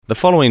The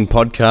following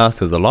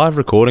podcast is a live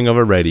recording of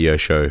a radio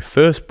show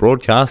first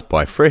broadcast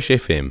by Fresh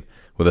FM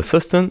with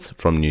assistance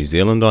from New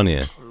Zealand On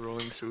Air.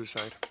 Rolling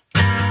suicide.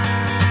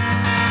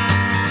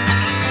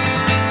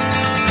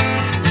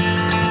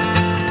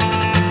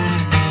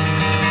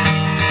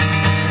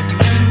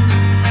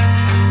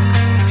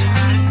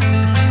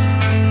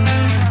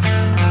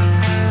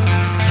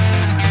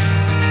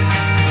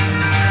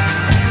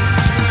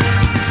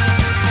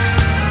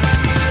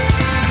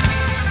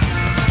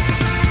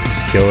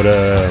 Kia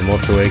ora,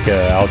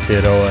 Motueka,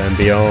 Aotearoa and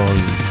beyond.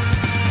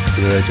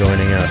 You are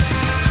joining us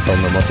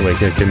from the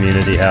Motueka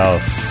Community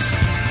House.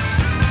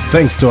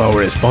 Thanks to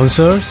our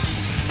sponsors,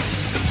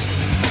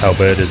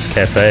 Alberta's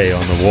Cafe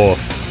on the Wharf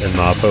in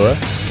Mapua.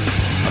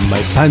 and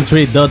my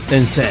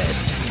pantry.nz.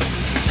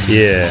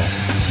 Yeah.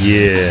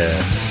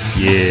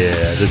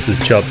 This is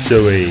Chop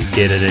Suey.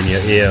 Get it in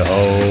your ear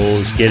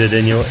holes. Get it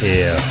in your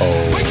ear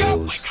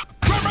holes.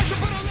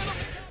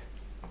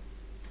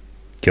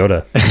 Kia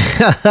ora.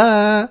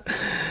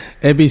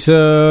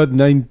 Episode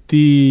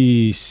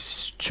 92,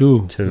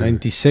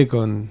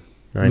 92nd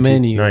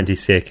menu.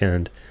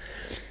 92nd.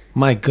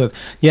 My God.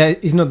 Yeah,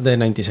 it's not the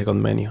 92nd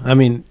menu. I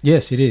mean,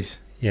 yes, it is.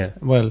 Yeah.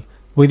 Well,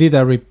 we did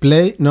a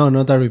replay. No,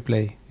 not a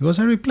replay. It was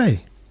a replay.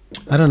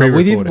 I don't know.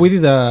 We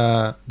did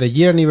the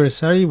year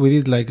anniversary. We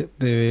did like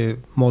the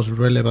most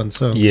relevant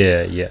songs.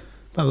 Yeah.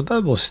 But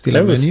that was still That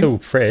a menu. was still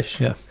fresh.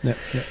 Yeah.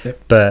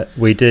 But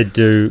we did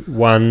do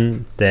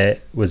one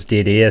that was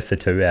dead air for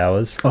 2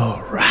 hours.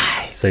 All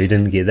right. So you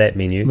didn't get that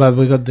menu. But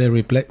we got the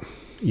replay.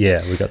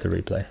 Yeah, we got the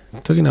replay.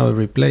 Talking about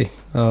replay,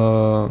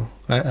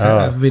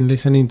 I've been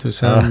listening to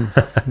some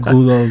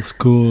good old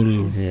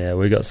school Yeah,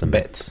 we got some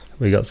bets.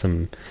 We got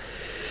some.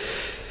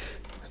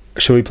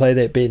 Should we play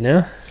that bet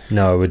now?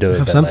 No, we'll do it. We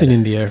have a bit something later.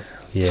 in the air.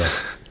 Yeah,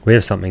 we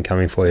have something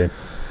coming for you.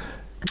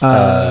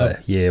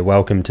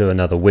 Welcome to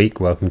another week.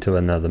 Welcome to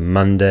another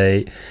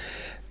Monday.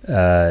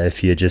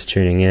 If you're just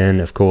tuning in,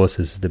 of course,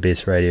 this is the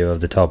best radio of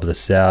the top of the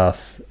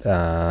south.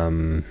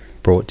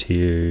 Brought to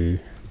you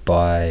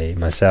by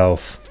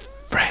myself,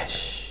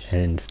 Fresh.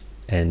 and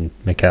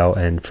Mikel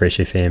and Fresh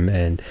FM,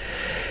 and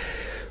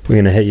we're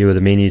going to hit you with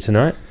a menu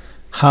tonight.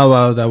 How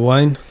about the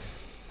wine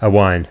A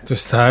wine. to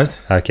start?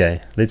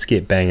 Okay, let's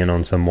get banging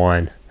on some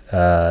wine.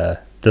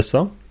 This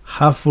song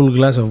Half full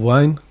glass of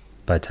wine.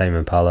 by Tame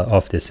Impala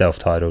off their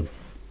self-titled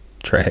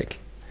track.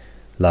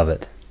 Love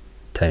it.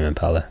 Tame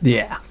Impala.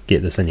 Yeah.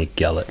 Get this in your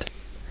gullet.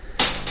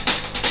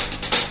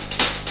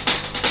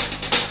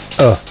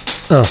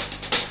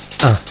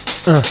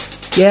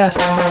 Yeah.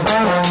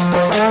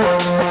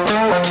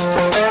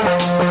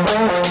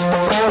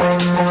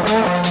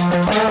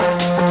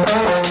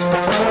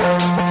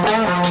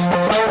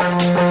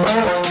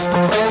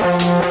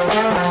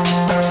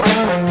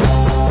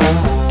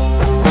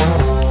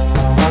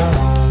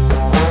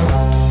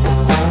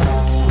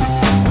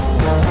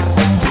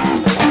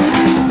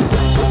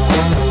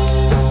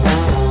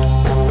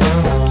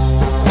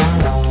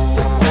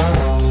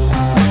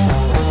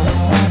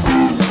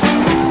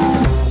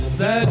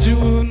 Said you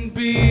wouldn't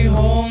be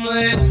home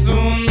late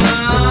tonight.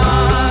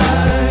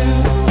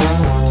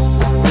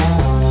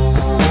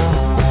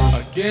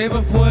 I gave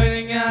up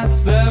waiting at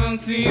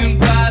 17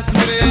 past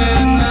midnight.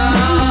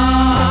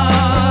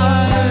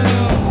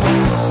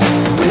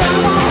 Now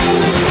I'm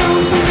only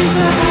coming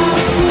to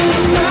have a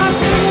glass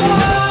of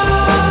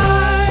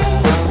wine.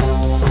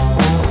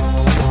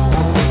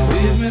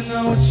 Leave me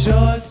no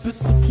choice but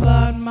to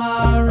plot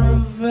my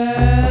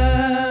revenge.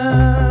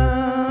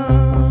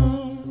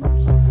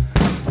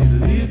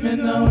 Leave me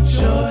no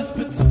choice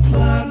but to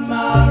plot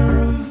my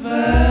revenge.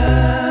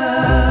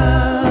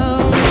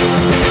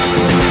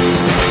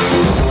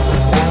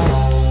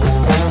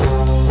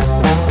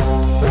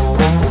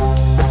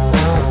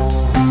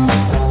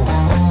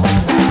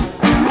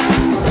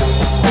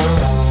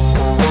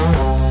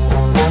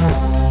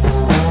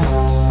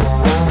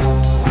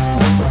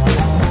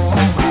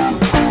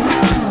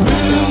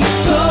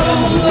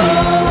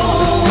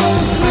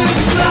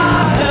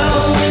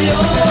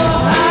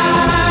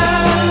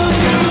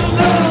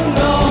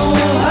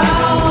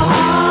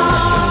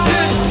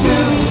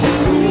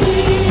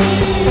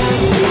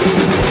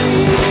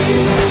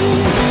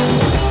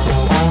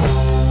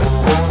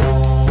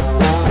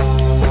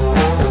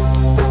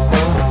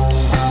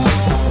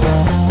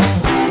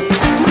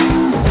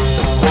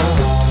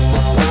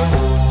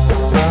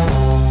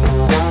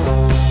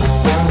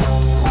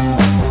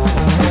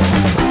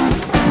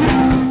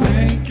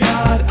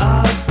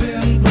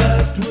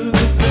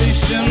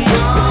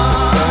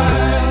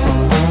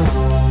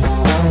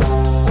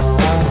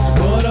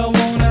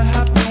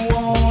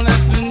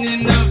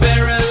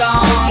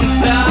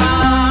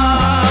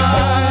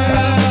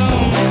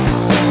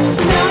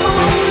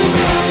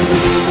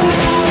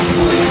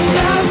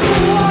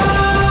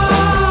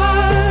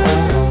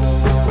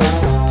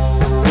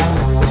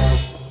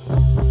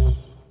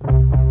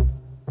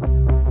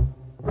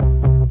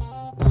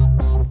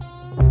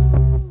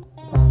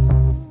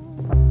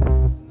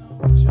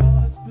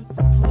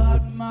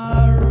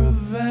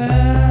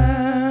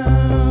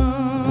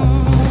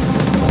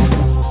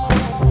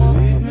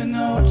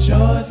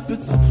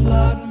 but to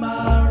flood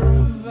my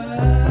revenge.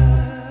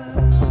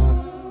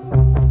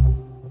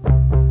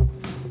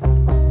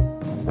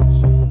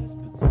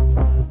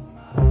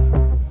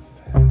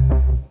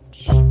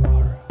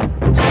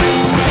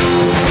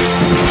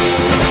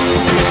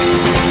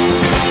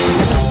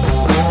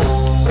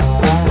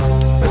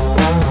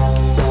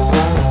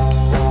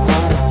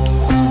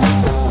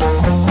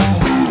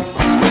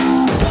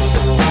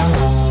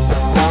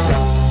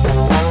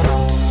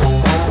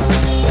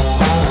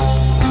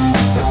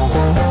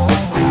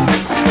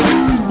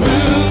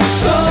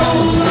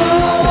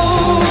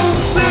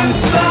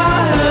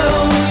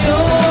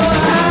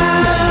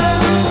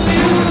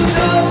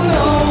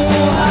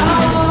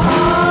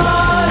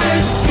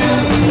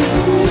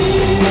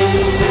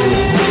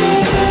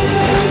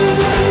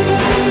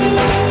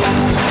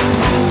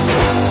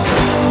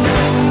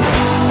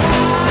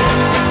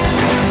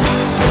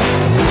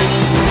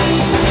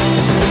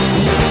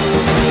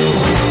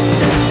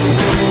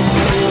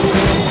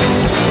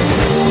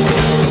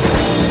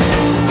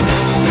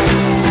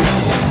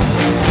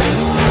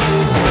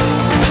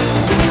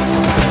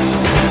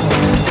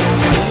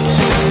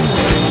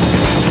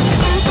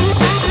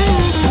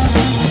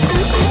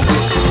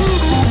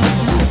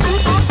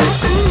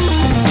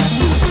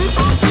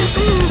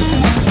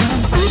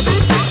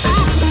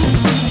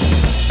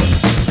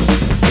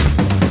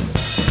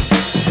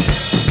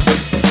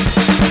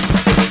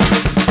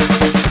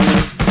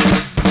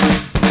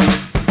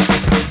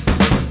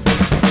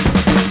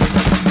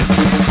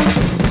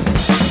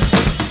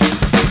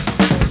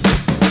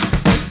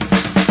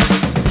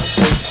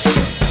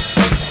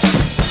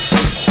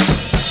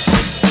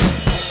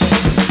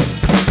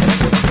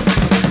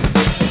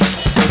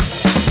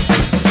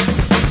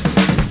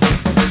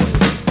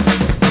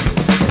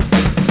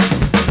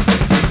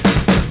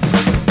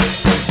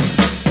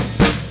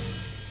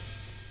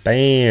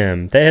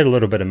 Bam! They had a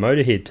little bit of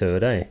Motorhead to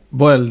it, eh?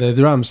 Well, the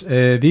drums.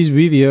 This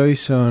video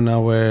is on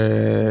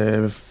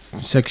our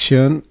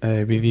section.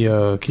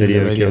 Video Kill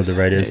the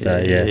Radio Star.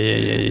 Yeah.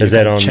 Is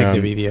that on? Check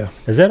the video.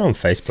 Is that on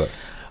Facebook?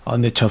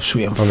 On the Chop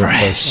Suey and on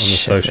Fresh. On the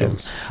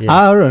socials.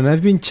 Yeah. Aaron,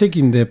 I've been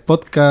checking the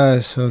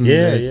podcast on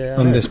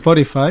the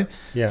Spotify,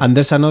 and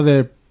there's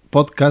another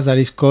podcast that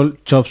is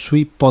called Chop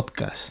Suey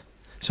Podcast.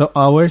 So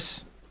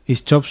ours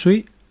is Chop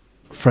Suey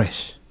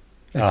Fresh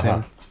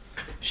FM.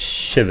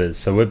 Shivers.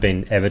 So we've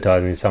been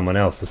advertising someone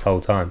else this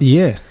whole time.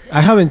 Yeah.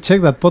 I haven't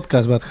checked that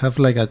podcast, but have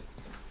like a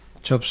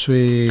Chop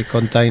Suey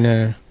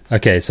container.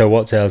 Okay, so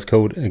what's ours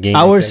called again?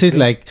 Ours is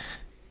like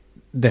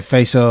the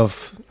face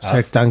of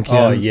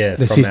Sartankian,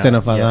 the System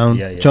of a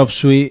Down. Chop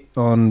Suey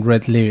on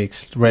red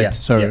lyrics. Red.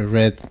 So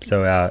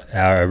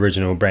our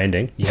original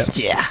branding. Yep.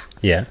 Yeah.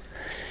 Yeah.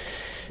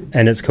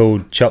 And it's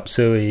called Chop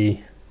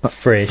Suey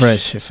Fresh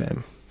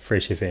FM.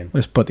 Fresh FM.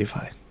 With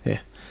Spotify. Yeah.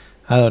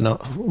 I don't know.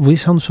 We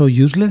sound so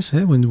useless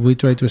when we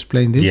try to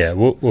explain this. Yeah,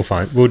 we'll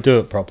find. We'll do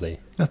it properly.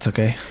 That's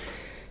okay.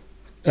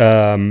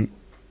 Don't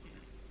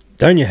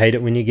you hate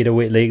it when you get a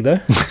wet leg,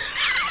 though?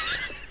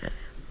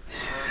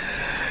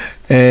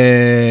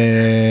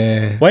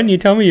 Why didn't you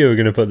tell me you were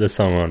going to put this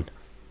song on?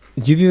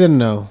 You didn't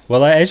know.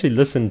 Well, I actually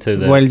listened to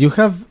the... Well, you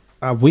have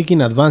a week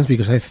in advance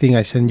because I think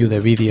I sent you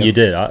the video. You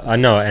did. I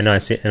know, and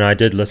I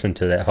did listen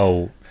to that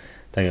whole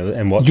thing.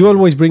 And what you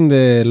always bring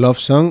the love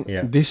song.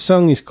 Yeah. This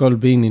song is called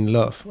Being in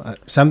Love.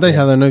 Sometimes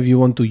I don't know if you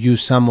want to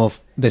use some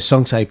of the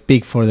songs I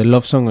pick for the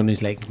love song, and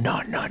it's like,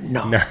 no.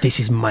 This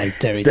is my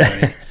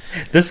territory.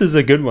 This is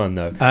a good one,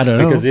 though. I don't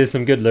know. Because there's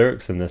some good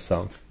lyrics in this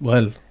song.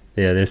 Well...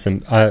 Yeah, there's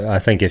some. I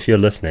think if you're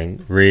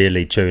listening,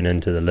 really tune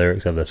into the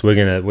lyrics of this. We're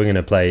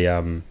gonna play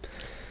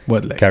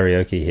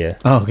karaoke here.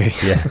 Oh, okay.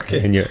 Yeah, okay.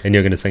 and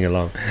you're gonna sing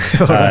along.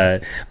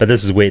 But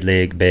this is Wet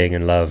Leg, Being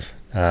in Love.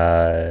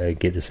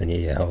 Get this in your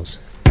ear holes.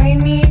 I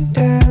need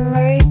to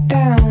lie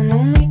down.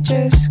 Only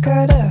just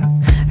got up.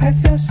 I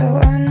feel so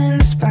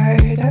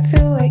uninspired. I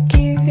feel like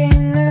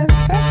giving up.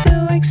 I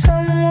feel like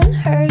someone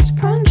has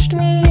punched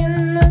me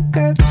in the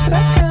guts, but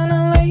I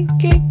kinda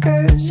like it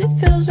 'cause it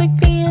feels like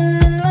being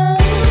in love.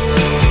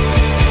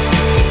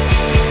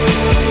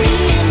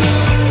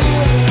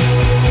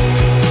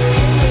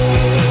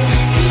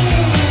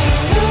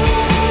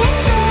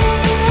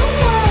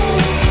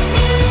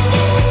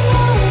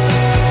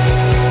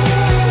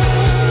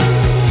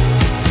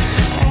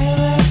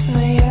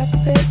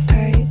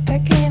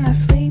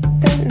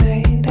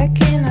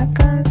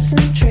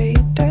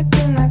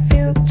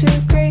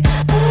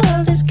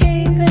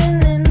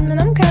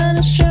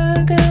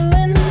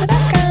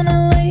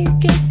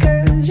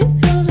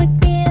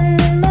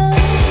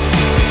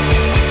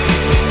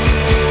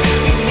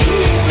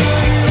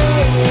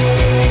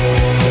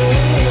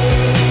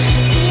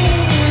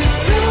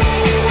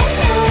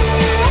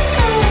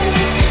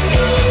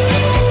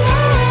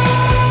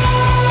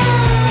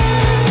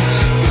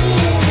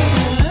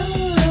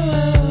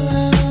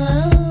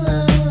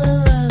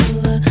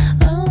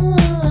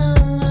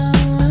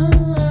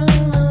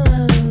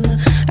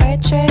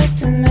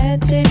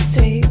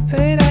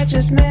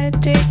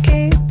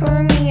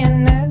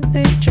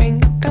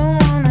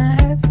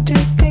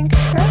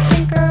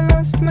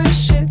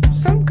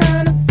 Some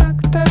kind of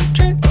fucked up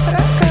trip, but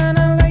I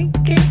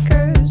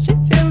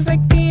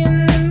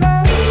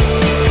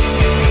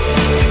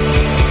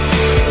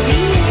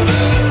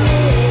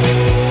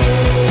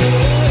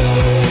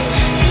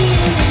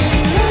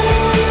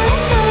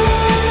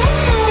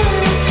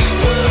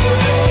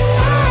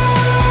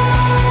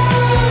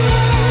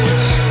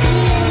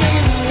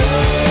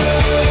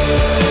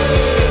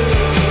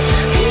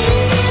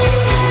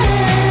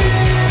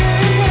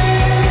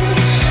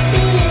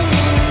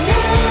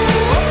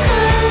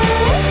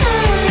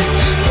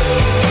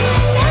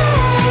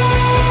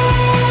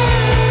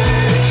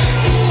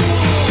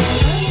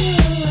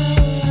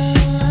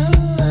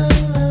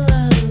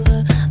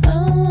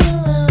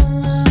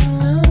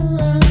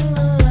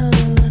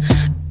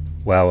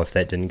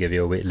that didn't give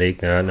you a wet leg,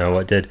 then I don't know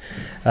what did.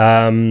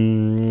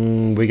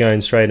 We're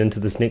going straight into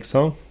this next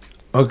song.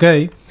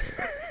 Okay.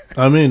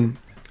 I mean,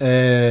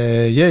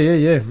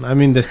 yeah. I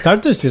mean, the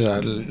starters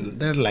here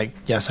they're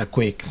like just a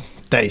quick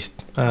taste.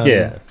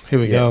 Here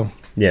we go.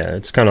 Yeah,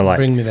 it's kind of like...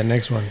 Bring me the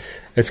next one.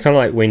 It's kind of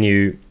like when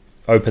you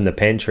open the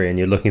pantry and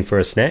you're looking for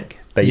a snack,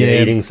 but you're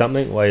eating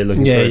something while you're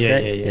looking for a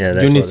snack.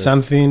 Yeah. You need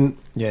something...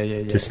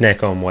 to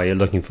snack on while you're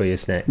looking for your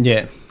snack.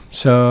 Yeah.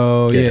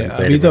 So, a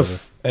bit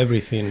of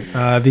everything.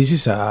 This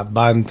is a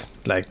band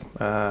like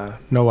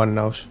no one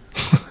knows.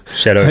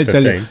 Shadow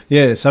 15.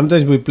 Yeah,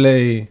 sometimes we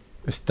play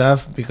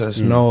stuff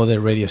because no other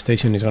radio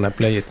station is going to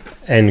play it.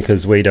 And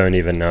because we don't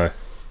even know.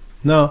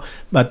 No,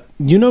 but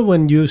you know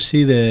when you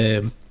see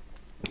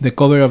the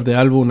cover of the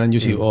album and you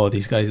see,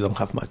 these guys don't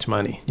have much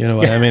money. You know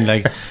what I mean?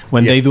 Like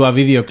when they do a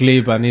video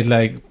clip and it's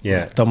like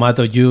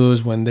tomato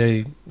juice when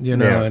they,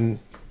 and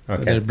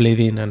they're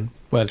bleeding and,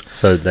 well.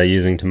 So they're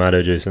using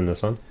tomato juice in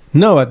this one?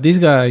 No, but these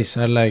guys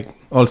are like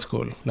old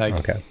school. Like,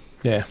 okay.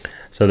 Yeah.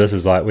 So this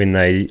is like when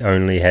they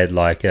only had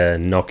like a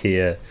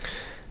Nokia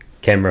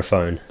camera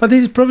phone. But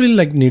this is probably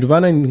like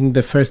Nirvana in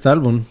the first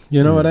album.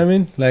 You know what I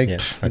mean? Like,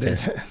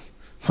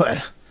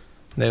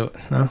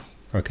 no.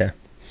 Okay.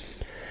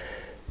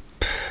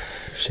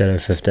 Shadow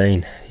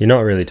 15. You're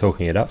not really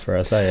talking it up for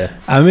us, are you?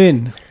 I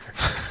mean,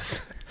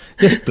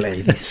 just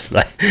play this.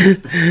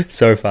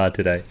 So far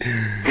today.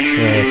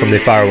 From their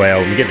Far Away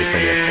album, get this in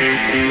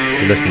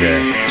here. You listen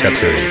to Chop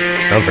Suey.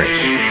 I'm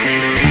Fresh.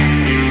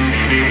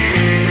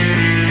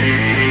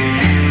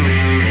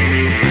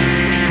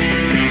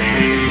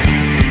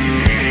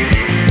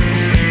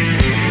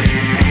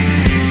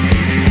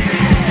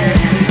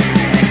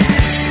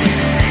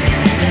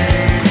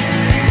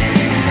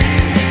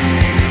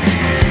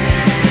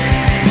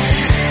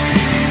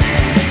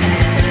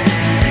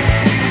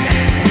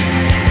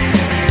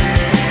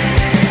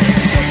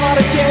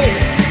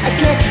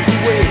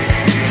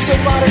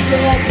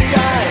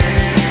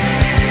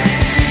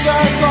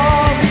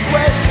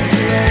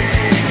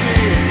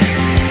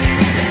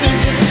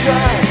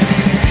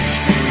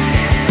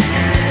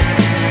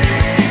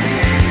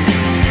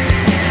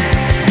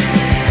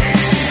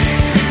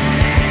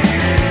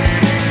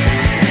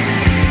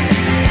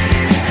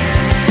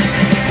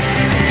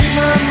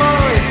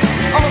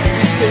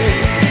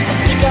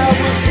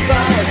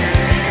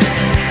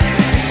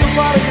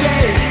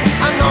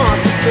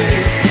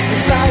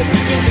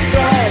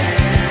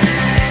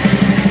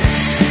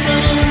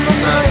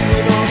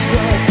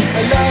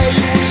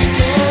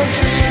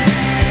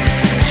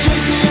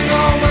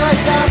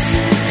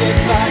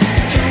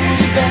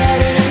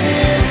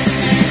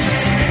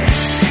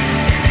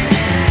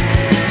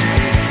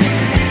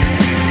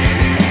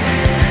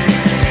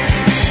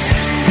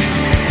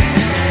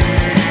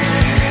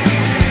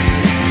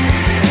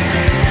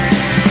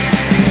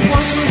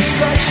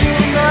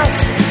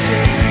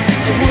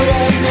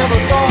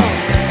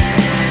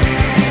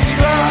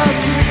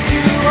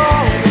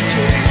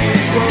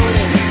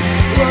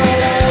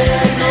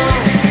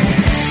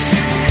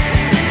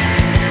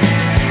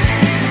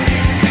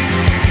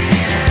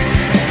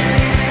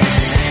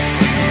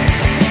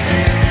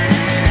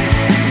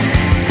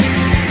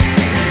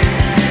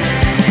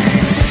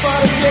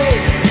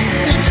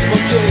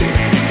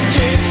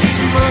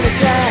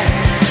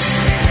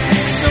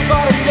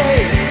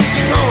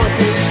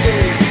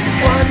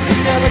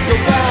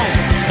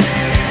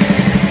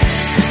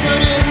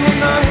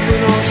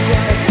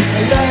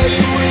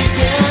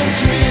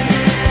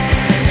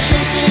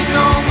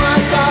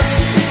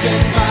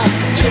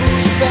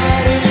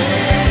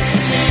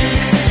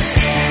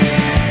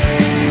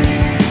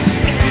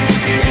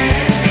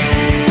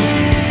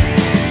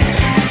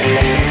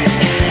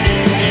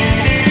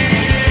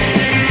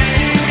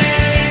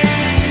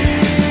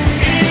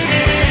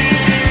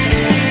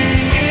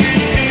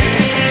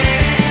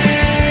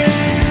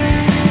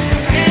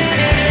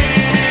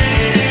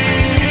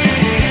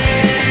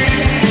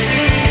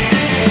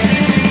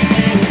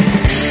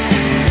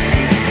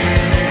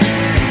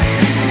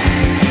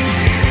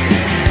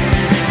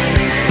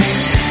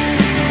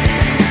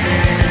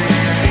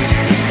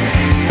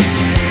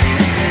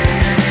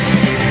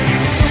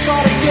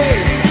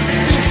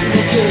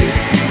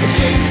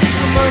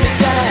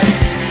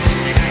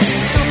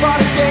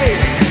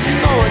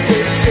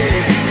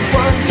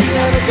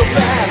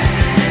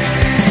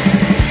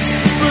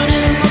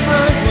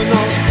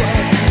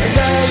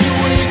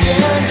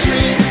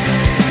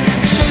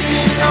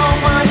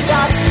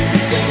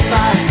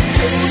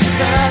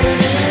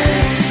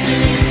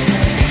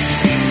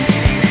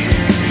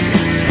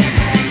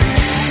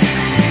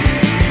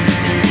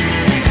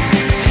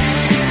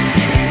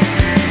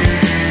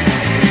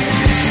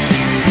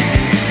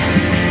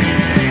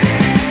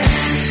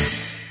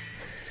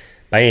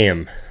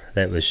 Bam!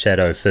 That was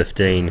Shadow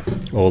 15,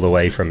 all the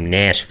way from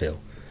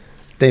Nashville,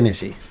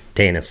 Tennessee.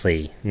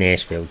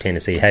 Nashville,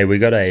 Tennessee. Hey, we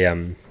got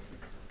a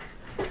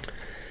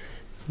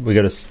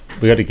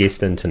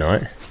guest in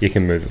tonight. You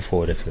can move it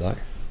forward if you like.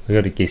 We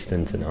got a guest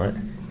in tonight.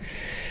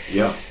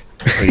 Yeah.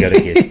 We got a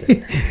guest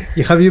in.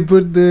 Have you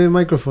put the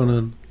microphone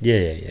on?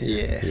 Yeah.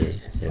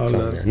 Yeah, it's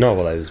on there. Not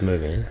while I was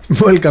moving.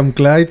 Welcome,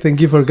 Clyde.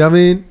 Thank you for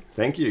coming.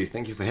 Thank you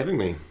for having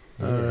me.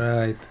 All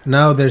right.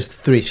 Now there's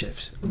 3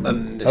 chefs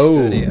in the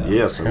studio.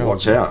 Yeah, so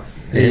watch out.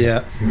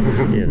 Yeah. The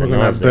We're gonna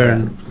knives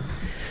burn. are out.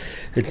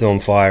 It's on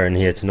fire in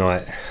here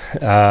tonight.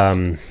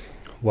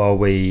 While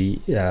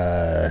we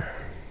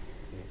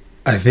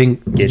I think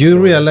Get you some-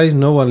 realize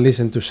no one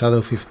listened to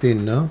Shadow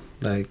 15, no?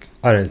 Like,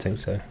 I don't think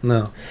so.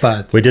 no.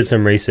 But We did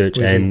some research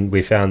We and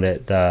we found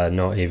that they're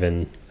not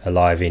even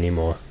alive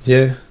anymore.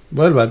 yeah,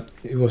 well, but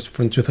it was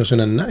from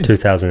 2009.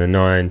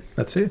 2009.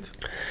 That's it.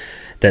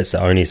 That's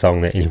the only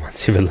song that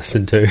anyone's ever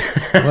listened to.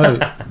 Well,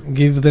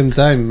 give them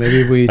time.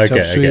 Maybe we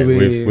chop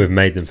suey. We've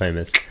made them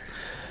famous.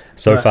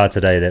 So Right. far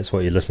today, that's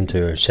what you listen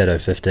to. is Shadow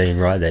 15.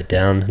 Write that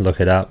down.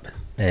 Look it up.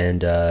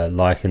 And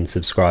like and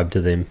subscribe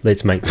to them.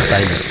 Let's make them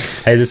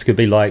famous. Hey, this could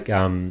be like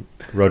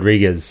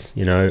Rodriguez,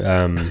 you know.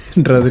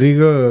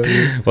 Rodrigo.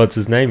 What's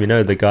his name? You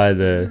know, the guy,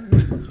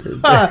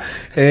 I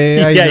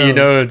yeah, you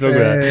know what I'm talking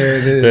about.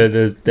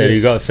 That he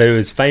yes. got, who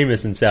was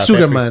famous in South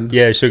Sugar Africa. Man.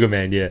 Yeah, Sugar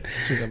Man, yeah.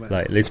 Sugarman.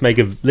 Like, let's make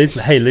a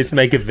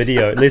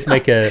video. Let's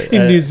make a...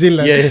 In New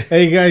Zealand. Yeah.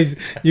 Hey, guys,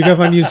 you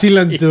have a New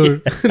Zealand tour.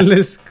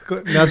 Let's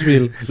go.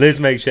 Nashville. Let's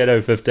make Shadow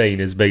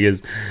 15 as big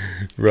as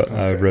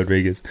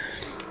Rodriguez.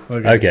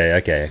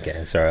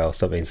 Okay. Sorry, I'll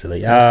stop being silly.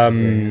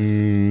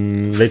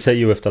 Let's hit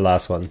you with the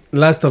last one.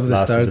 Last of the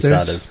Last starters. of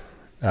the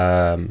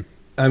starters.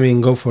 I mean,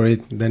 go for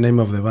it. The name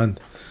of the band.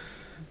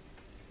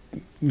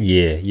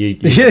 Yeah, you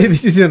Yeah,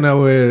 this is in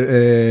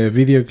our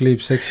video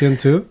clip section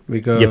too.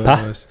 Because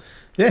Yepa.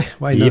 yeah,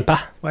 why not? Yepa.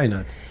 Why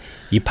not?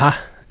 Yepa.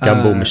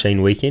 Gumball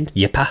Machine Weekend.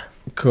 Yepa.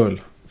 Cool.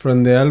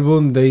 From the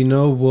album, They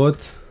Know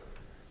What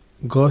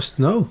Ghosts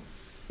Know.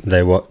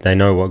 They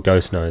know what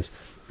Ghost knows.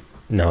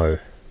 No.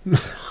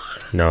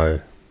 No.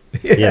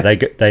 Yeah,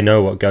 they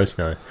know what Ghost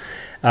know.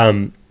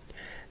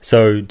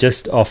 So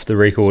just off the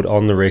record,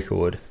 on the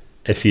record,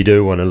 if you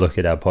do want to look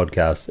at our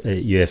podcast,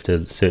 you have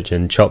to search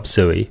in Chop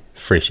Suey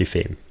Fresh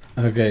FM.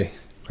 Okay.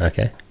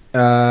 Okay.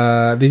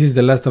 This is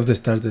the last of the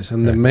starters.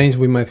 And the Okay. mains,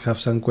 we might have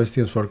some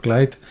questions for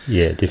Clyde.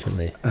 Yeah,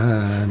 definitely.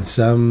 And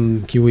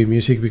some Kiwi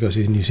music because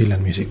it's New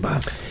Zealand music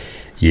band.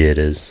 Yeah, it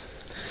is.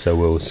 So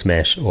we'll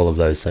smash all of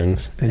those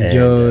things.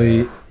 Enjoy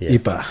And, yeah.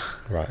 IPA.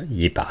 Right.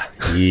 Yepa.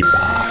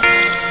 I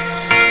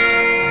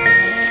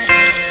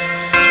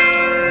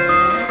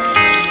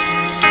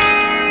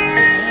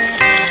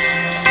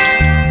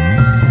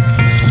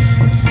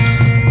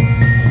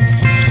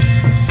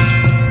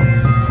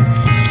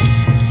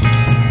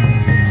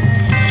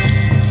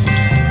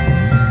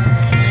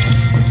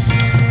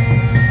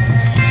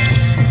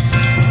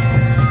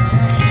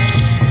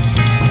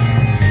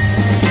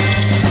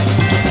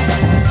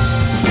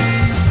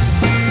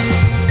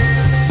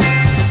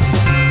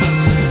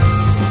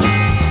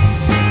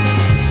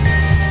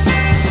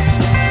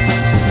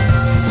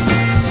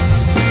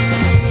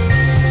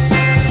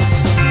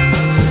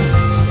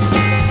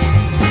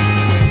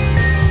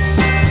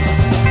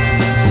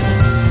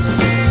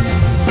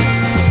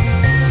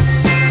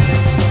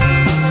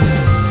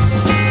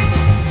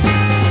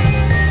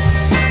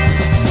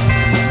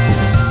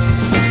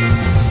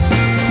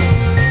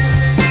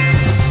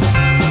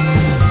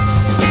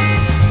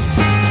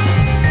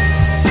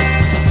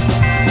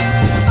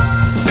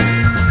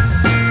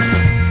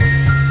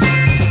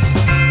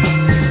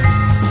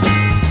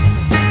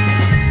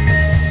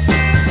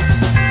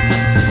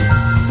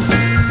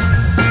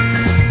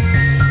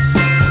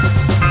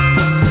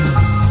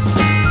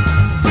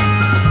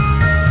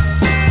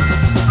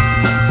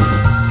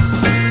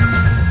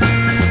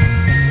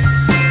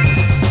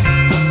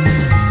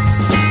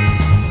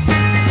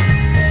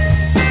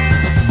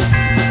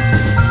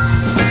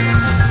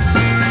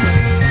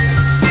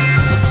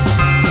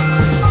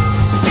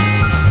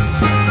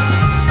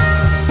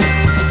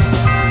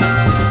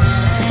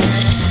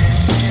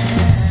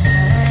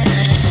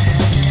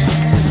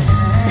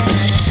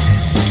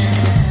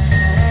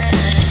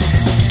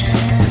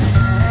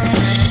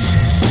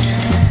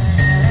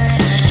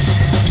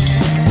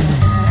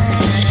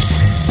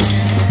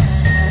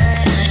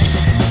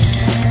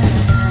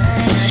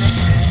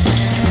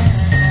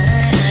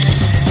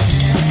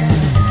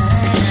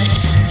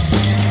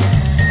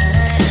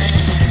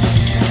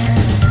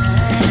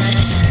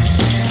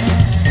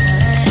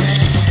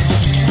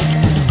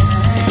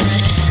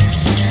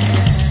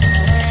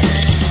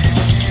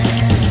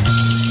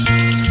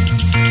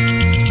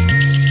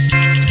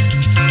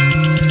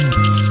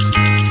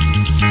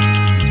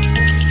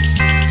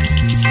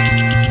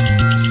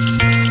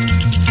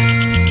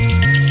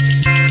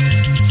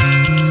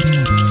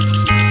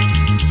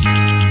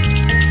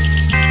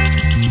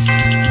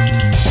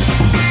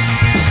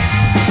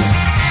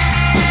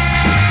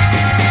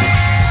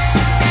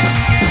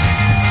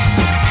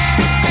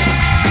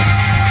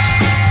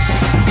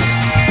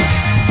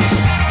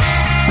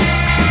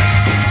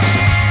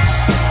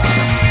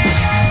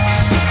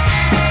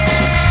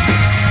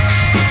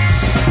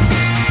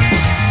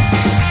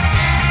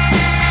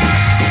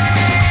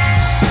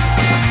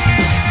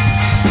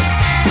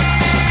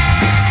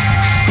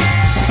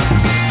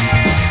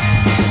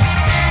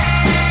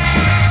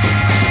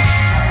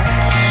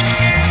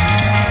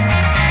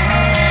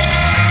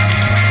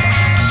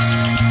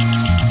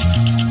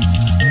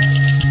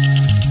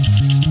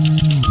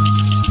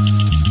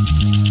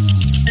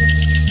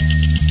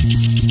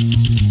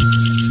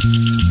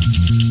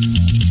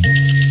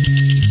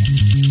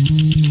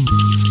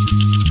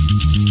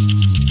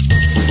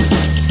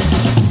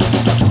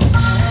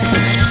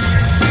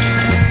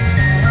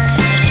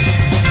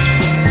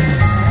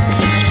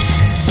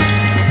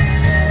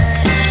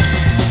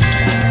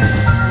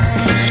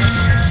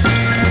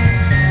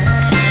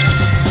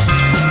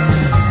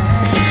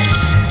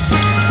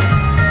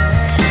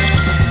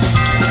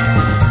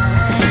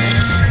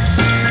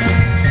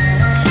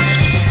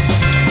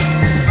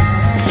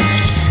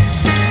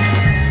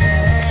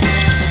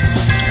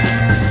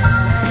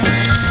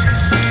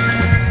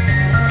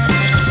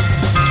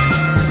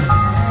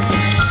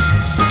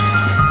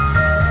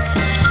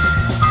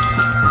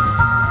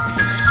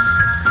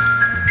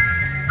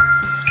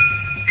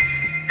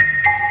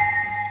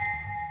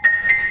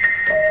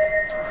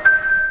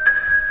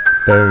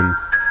Boom.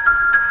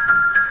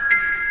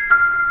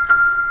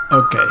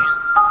 Okay.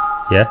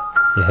 Yeah?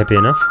 You happy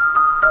enough?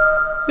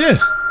 Yeah.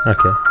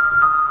 Okay.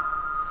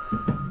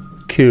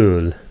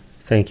 Cool.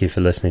 Thank you for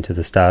listening to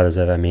the starters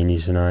of our menu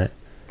tonight.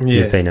 Yeah.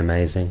 You've been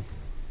amazing.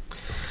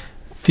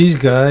 This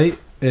guy...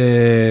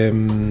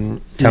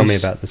 Tell me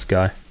about this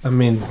guy. I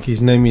mean,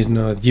 his name is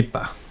not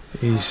Jipa.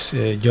 He's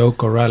Joe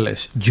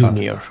Corrales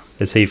Jr.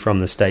 Is he from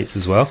the States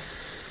as well?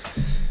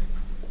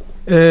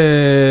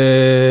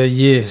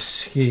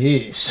 Yes,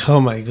 he is. Oh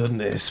my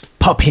goodness.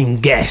 Popping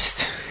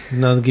guest.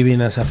 Not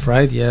giving us a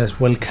fright. Yes,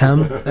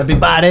 welcome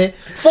everybody.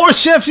 4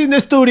 chefs in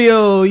the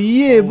studio.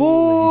 Yeah,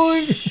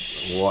 boy.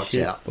 Watch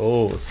out.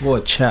 Balls.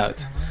 Watch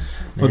out.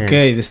 Man.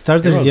 Okay, the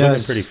starters Everyone's looking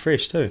just... pretty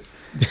fresh too.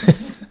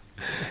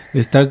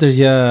 The starters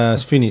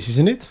just finished,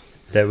 isn't it?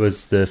 That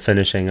was the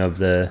finishing of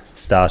the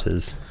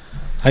starters.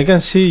 I can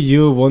see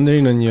you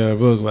wandering on your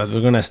book, but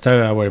we're going to start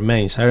our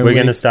mains. We're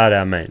going to start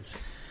our mains.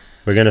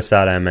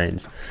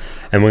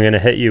 And we're going to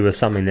hit you with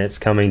something that's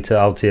coming to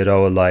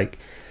Aotearoa like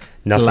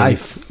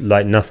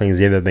nothing's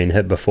ever been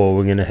hit before.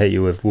 We're going to hit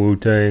you with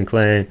Wu-Tang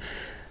Clan.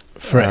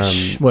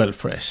 Fresh.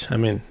 Fresh. I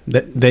mean,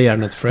 they are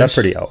not fresh.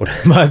 They're pretty old.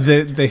 But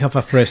they have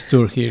a fresh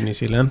tour here in New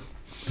Zealand.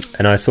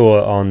 And I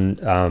saw on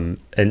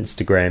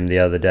Instagram the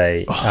other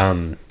day,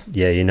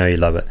 yeah, you know you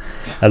love it,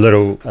 a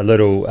little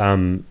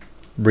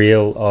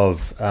reel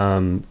of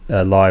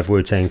a live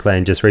Wu-Tang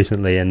Clan just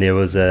recently, and there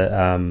was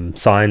a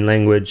sign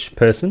language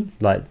person,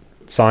 like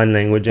sign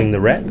languaging the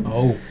rap.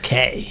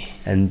 Okay.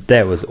 And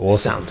that was awesome.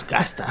 Sounds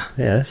gangster.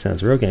 Yeah, that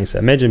sounds real gangster.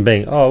 Imagine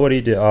being, what do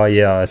you do? Oh,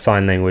 yeah,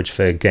 sign language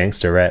for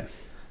gangster rap.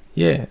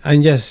 Yeah,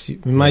 and just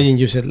imagine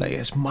you said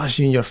like smash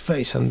in your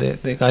face, and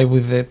the guy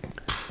with the...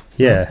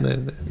 Yeah,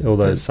 all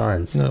those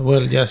signs. No,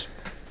 well, just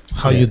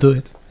how you do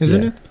it,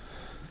 isn't it?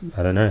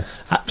 I don't know.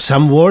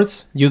 Some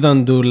words, you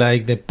don't do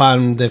like the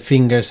palm, the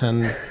fingers,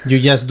 and you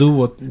just do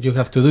what you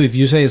have to do. If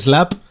you say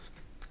slap...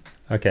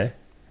 Okay,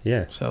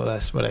 yeah. So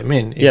that's what I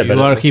mean. If you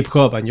are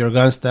hip-hop and you're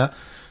gangsta,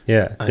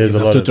 yeah, and there's you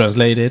have to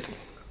translate it.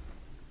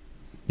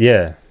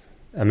 Yeah.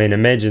 I mean,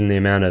 imagine the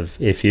amount of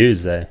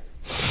FUs there.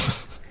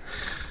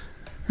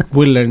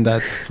 We'll learn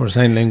that for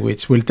sign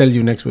language. We'll tell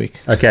you next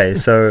week. Okay,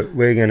 so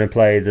we're going to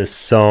play this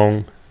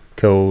song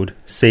called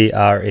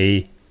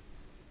CREAM.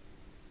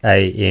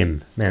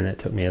 Man, that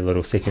took me a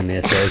little second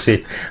there.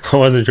 I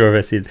wasn't sure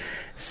if I said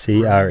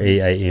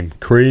CREAM.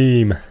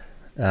 Cream.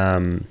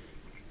 I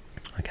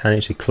can't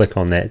actually click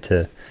on that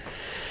to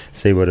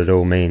see what it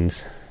all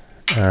means.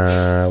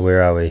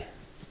 Where are we?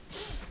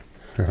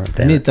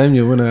 Anytime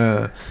you want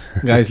to,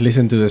 guys,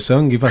 listen to the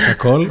song, give us a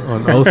call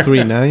on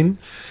 039.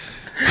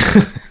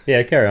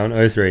 Yeah, carry on.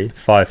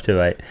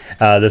 03528.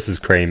 This is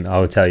Cream.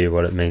 I'll tell you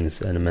what it means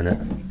in a minute.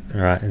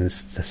 All right, and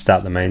to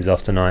start the mains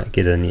off tonight,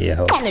 get in your ear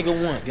holes. Nigga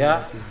one,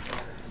 guy.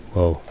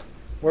 Whoa.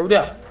 Word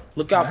up.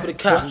 Look out for the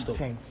cops, though.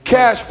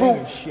 Cash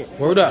fruit.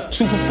 Word up.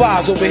 2 for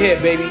 5s over here,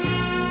 baby.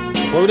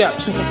 Word up.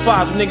 2 for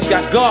 5s. Some niggas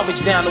got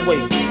garbage down the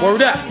way.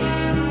 Word up.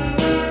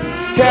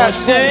 Cash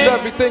fruit.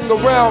 Everything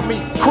around me.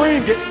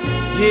 Cream it.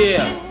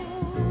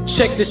 Yeah.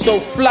 Check this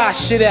old fly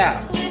shit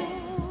out.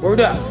 Word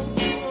up.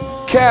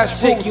 Cash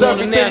take you on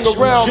the national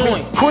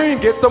joint. Cream,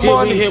 get the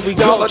money. Here we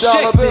go.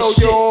 Check this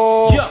shit.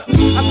 Yeah.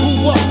 I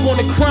grew up on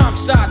the crime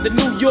side, the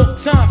New York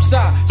Times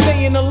side.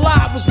 Staying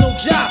alive was no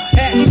job.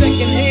 Had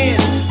second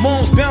hands.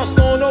 Moms bounced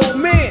on old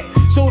man.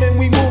 So then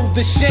we moved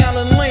to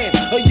Shaolin Land.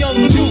 A young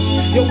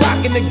youth, you're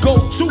rocking the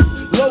go-to.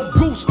 Low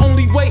goose,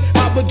 only way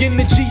I begin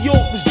to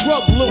G-York was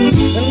drug loot.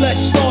 And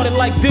let's start it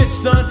like this,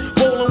 son.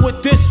 Rolling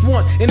with this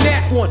one and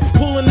that one.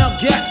 Pulling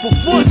out gats for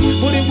fun.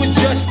 But it was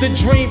just a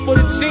dream for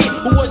the team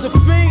who was a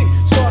fiend.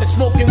 Started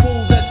smoking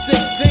rules at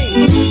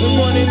 16. And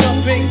running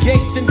up in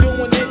gates and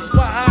doing hits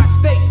by high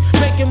stakes.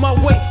 Making my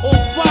way on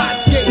 5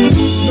 skates.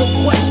 No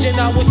question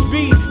I was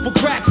speed for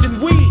cracks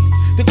and weed.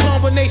 The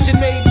combination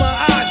made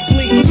my eyes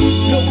bleed.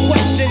 No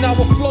question I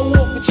would flow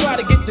off and try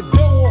to get the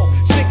dough off.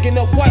 Sticking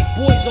up white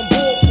boys on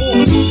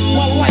boardboards.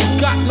 My life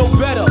got no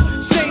better.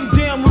 Same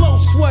damn low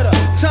sweater.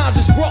 Times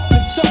is rough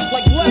and tough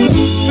like leather.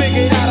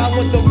 Figured out I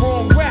went the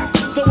wrong route.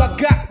 So I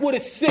got with a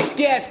sick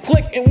ass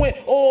click and went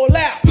all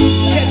out.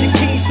 Catching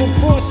keys from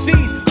cross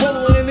seas.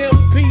 Rolling in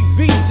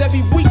MPVs.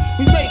 Every week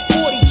we make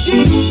 40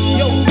 G's.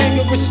 Yo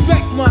nigga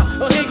respect my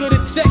a nigga to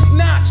tech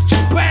notch.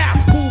 Bow.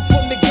 Move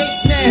from the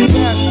gate now.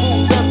 Cash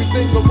moves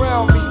everything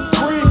around me.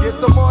 Cream, get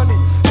the money.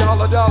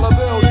 Dollar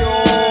bill, yo.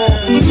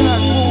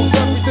 Cash moves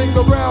everything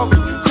around me.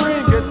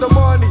 Cream, get the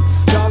money.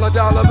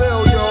 Dollar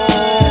bill, yo.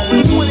 It's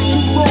been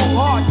 22 long,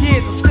 hard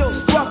years. I'm still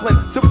struggling.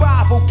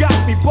 Survival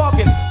got me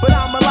bugging, but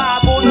I'm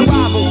alive on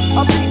arrival.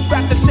 I beat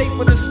back the shape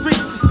of the streets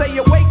and stay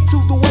awake to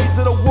the ways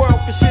of the world,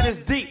 cause shit is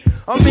deep.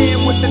 A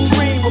man with a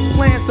dream with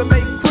plans to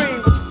make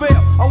cream was fair.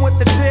 I went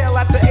to jail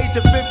at the age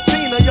of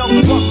 15, a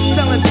young buck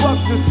selling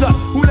drugs and such,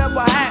 who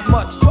never had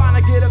much, trying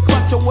to get a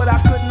clutch of what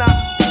I could not.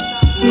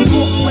 The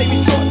court played me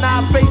short,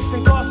 now I face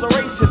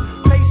incarceration.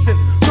 Pacing,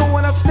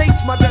 going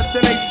upstate's my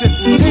destination.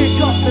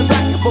 Handcuffed in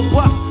back of a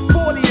bus,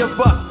 40 of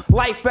us.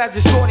 Life as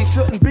a shorty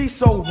shouldn't be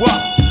so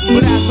rough.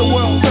 But as the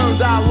world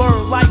turned, I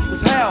learned life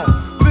was hell.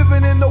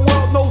 Living in the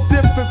world no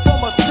different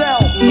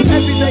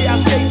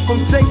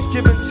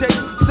giving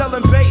chase,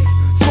 selling bass,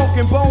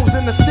 smoking bones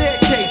in the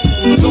staircase.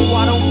 Though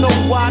I don't know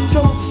why I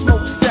chose to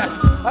smoke cess.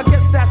 I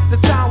guess that's the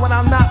time when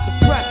I'm not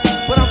depressed,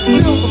 but I'm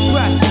still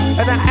depressed.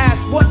 And I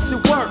ask, what's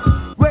it worth?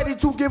 Ready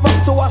to give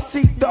up, so I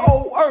seek the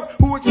old earth,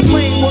 who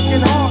explain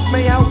working hard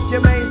may help you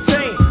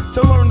maintain,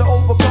 to learn to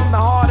overcome the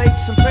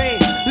heartaches and pain.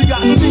 You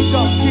got sneak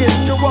up kids,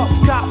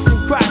 corrupt cops,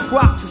 and crack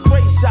rocks and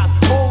stray shots,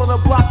 all on the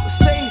block that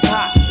stays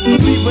hot.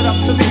 Leave it up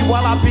to me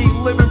while I be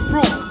living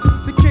proof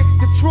to kick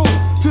the truth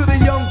to the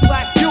young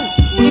black youth.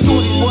 When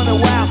shorties running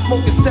wild,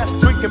 smoking cess,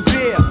 drinking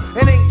beer,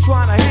 and ain't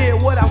trying to hear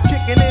what I'm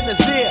kicking in his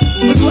ear.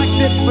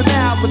 Neglected for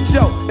now, but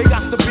yo, it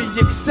got to be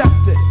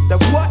accepted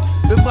that what?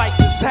 The life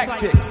is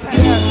hectic.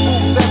 Cash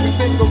moves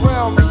everything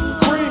around me.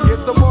 Cream,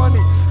 get the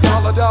money.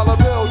 Dollar, dollar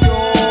bill,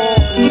 yo.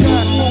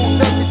 Cash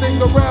moves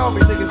everything around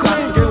me.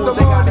 Cream, get the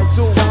money.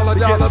 Dollar,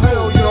 dollar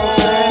bill, yo.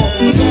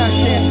 Cash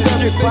moves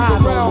everything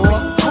around me.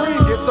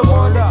 Cream, get the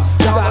money.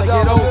 Dollar,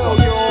 dollar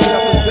bill, yo.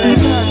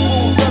 Cash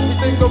moves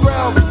everything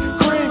around me.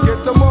 Cream,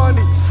 get the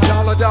money.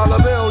 Dollar, dollar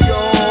bill,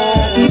 yo.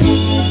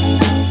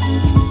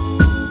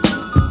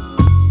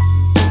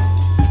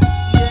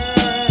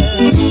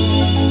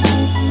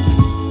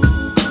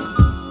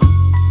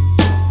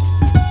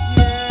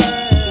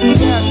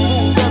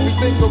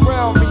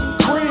 Around me,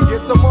 cream,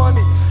 get the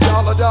money,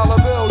 dollar, dollar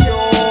bill, yo.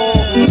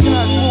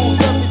 Cash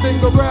moves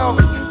everything around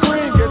me,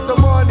 cream, get the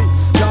money,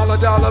 dollar,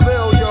 dollar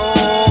bill, yo.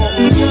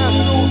 Cash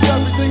moves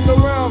everything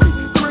around me,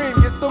 cream,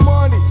 get the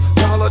money,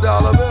 dollar,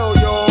 dollar bill,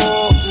 yo.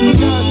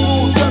 Cash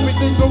moves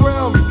everything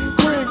around me,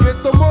 cream,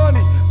 get the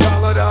money,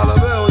 dollar, dollar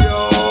bill,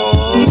 yo.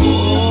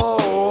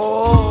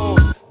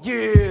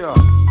 Yeah.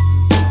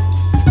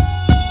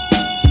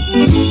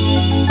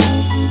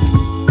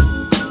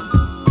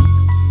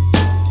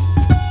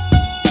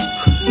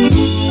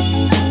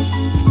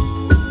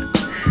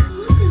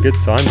 Good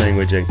sign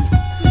languaging.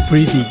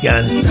 Pretty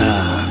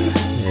gangsta.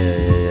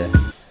 Yeah.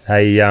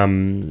 Hey,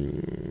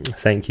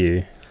 thank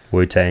you,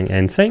 Wu-Tang,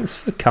 and thanks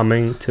for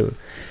coming to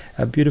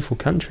a beautiful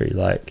country.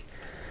 Like,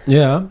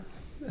 yeah,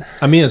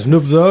 I mean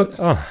Snoop Dogg.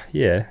 Oh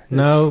yeah.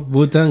 Now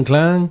Wu-Tang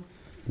Clan.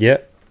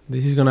 Yep.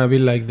 This is gonna be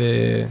like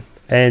the.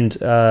 And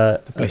I'll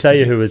tell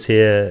you who was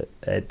here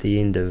at the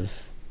end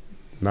of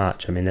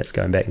March. I mean, that's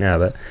going back now,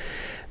 but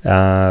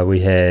we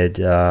had.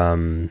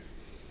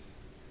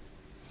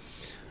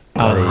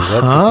 What's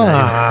his name?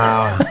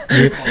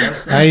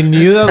 I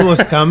knew that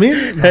was coming,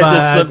 but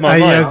just slipped my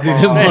mind. just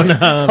didn't want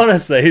to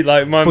honestly,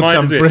 like my put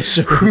mind some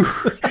pressure.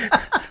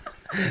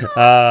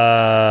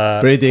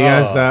 Pretty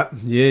gangsta.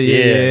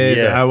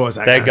 Yeah. That was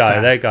that guy.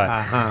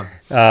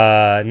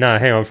 No,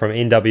 hang on, from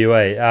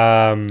NWA.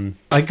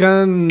 I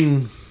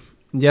can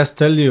just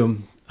tell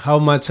you how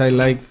much I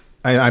like.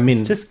 I mean,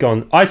 it's just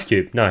gone. Ice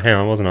Cube. No, hang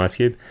on, it wasn't Ice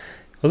Cube.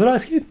 Was it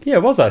Ice Cube? Yeah,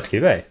 it was Ice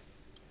Cube.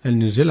 In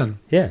New Zealand.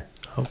 Yeah.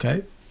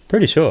 Okay.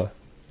 Pretty sure.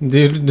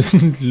 They're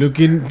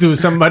looking to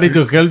somebody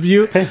to help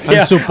you and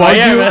support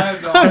you.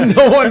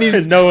 No one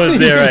is. No one's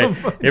there, right?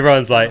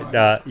 Everyone's like,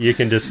 you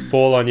can just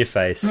fall on your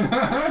face.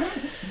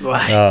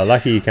 Right. Oh,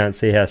 lucky you can't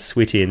see how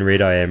sweaty and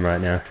red I am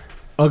right now.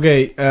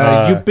 Okay,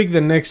 you pick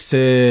the next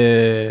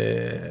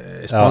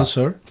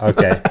sponsor.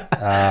 Okay.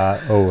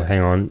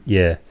 Hang on.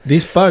 Yeah.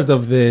 This part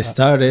of the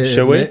start,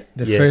 shall we?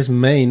 The first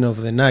main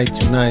of the night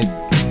tonight.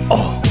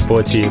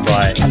 Brought to you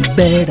by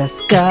Alberta's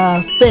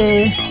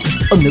Cafe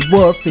on the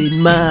wharf in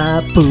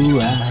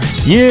Mapua.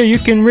 Yeah, you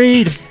can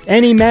read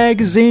any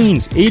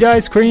magazines, eat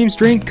ice creams,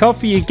 drink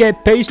coffee, and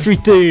get pastry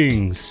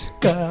things.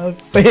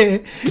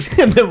 Cafe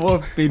on the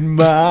wharf in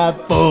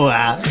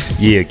Mapua.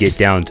 Yeah, get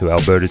down to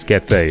Alberta's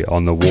Cafe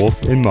on the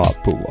wharf in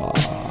Mapua.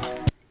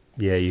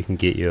 Yeah, you can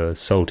get your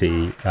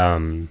salty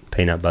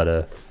peanut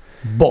butter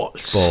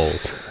balls.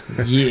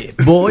 Yeah,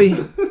 boy.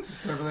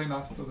 They're really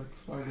nice to look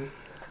slowly.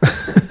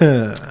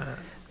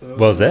 What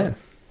was that?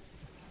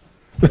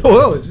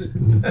 What was it?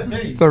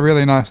 They're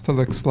really nice to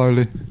lick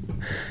slowly.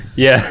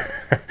 Yeah.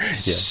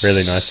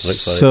 Really nice to lick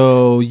slowly.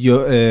 So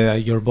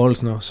your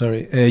balls now,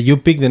 sorry. You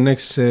pick the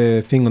next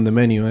thing on the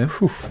menu, eh?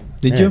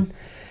 Did you?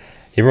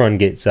 Everyone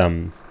gets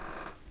when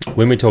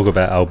we talk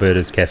about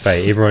Alberta's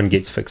Cafe, everyone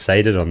gets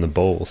fixated on the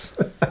balls.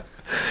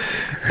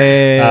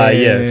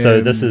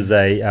 So this is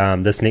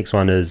this next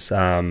one is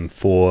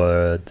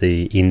for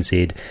the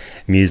NZ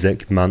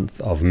Music Month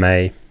of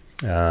May.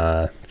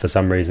 For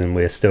some reason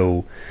we're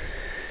still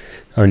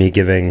only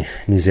giving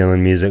New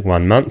Zealand music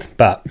 1 month,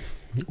 but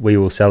we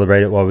will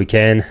celebrate it while we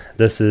can.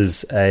 This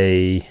is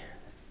a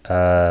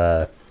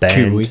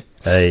band,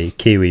 a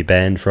Kiwi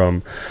band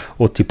from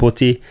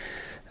Otipoti,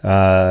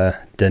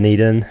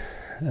 Dunedin.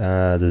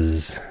 This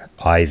is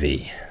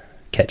Ivy,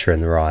 Catcher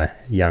in the Rye,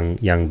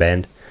 young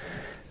band.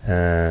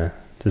 This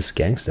is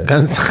gangster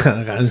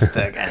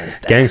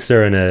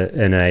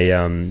in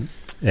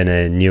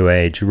a new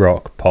age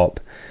rock pop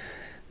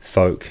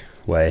folk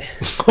way.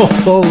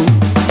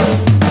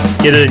 Let's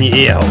get it in your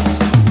ear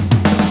holes.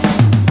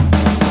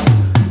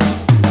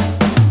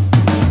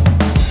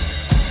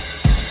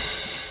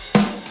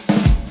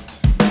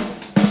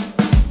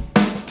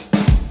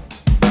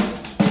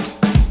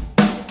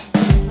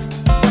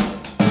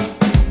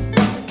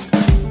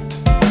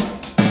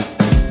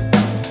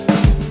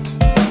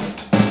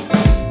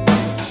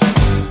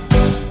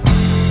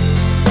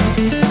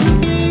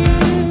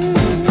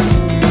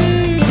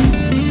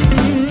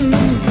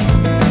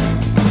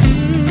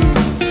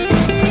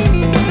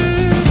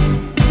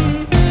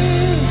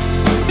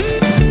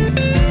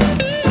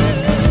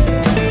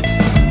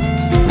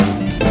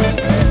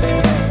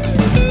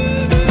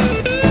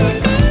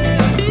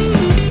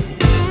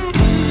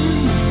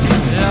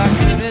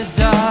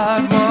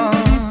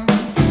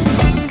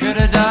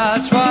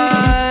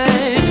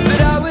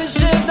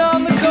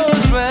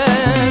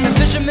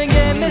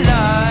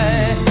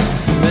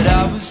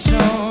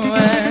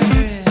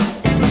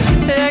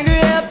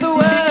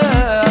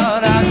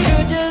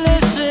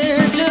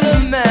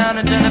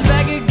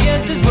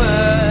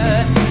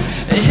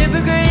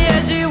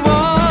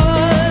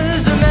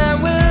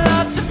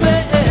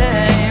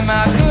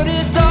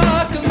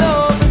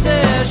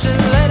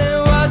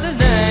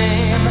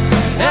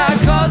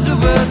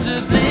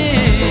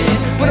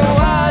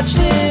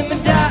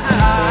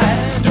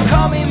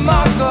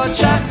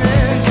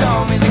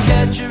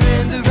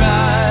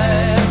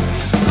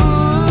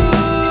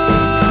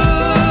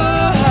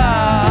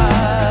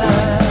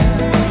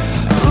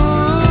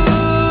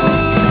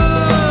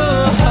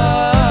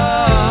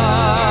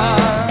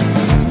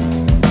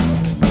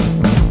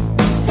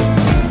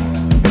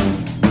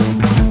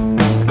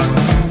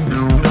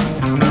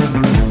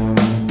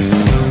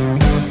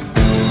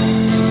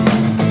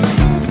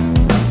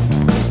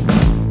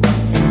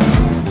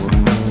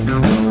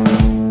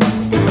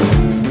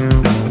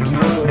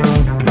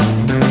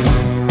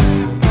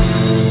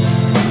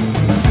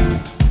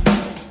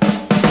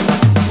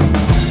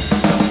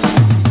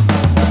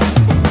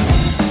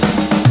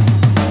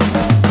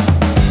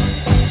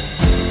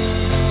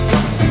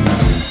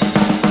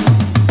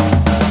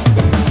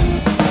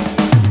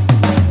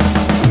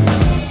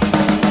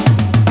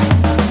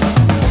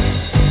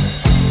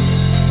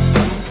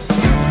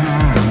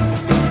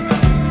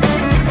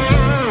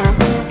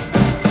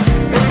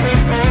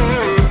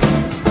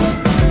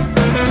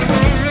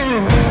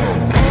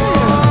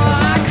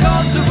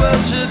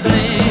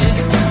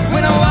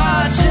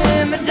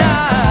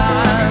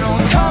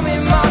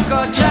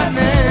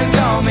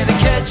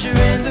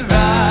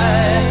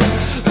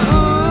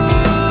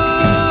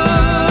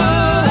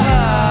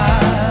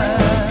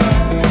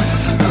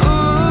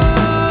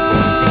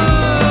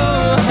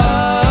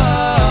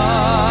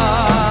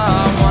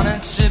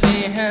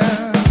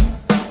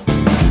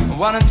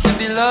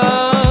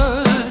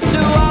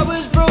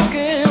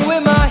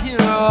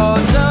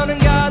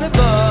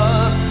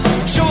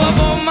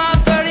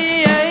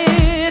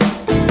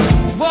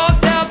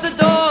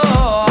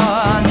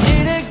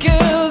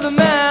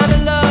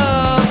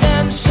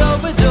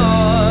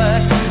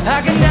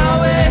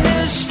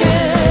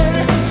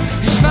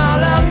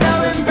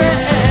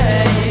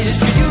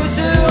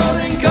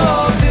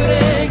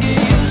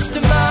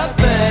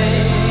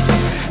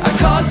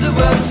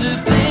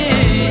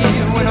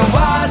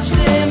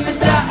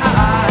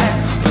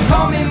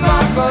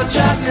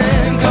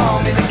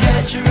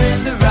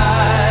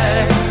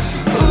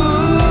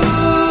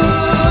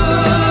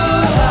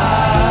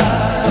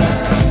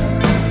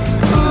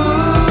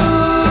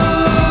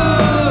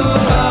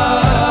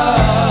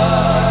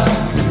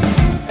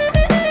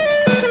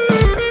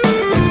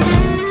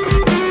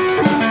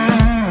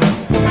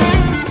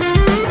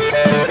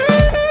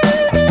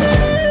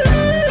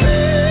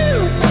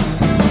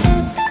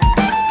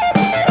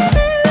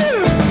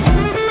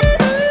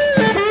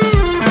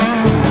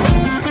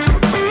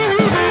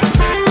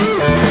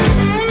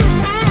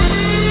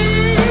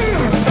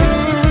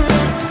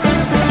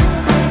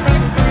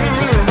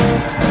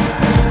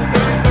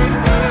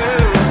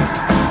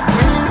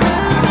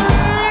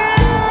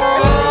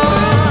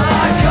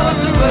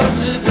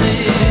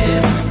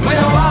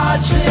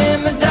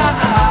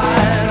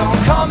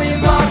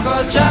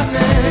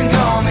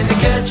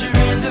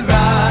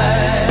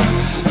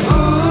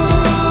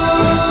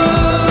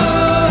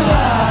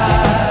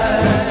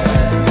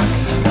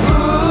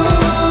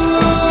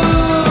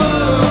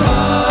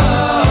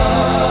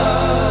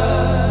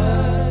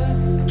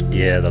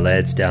 Yeah, the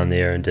lads down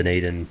there in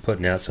Dunedin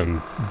putting out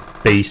some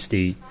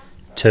beastie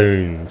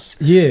tunes.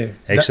 Yeah.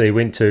 Actually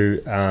went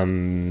to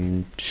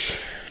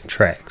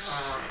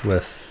tracks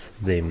with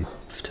them,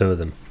 two of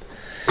them.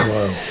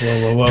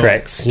 Whoa.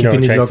 Tracks, you know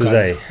what tracks is,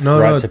 eh? No,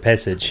 Rites of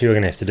Passage. You're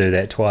going to have to do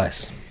that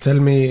twice. Tell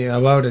me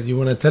about it. You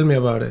want to tell me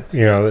about it?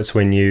 You know, it's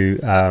when you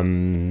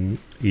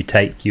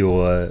take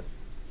your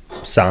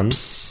son,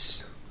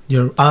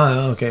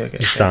 okay.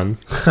 son,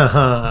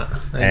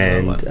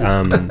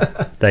 and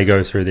they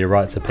go through their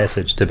rites of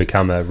passage to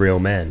become a real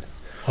man.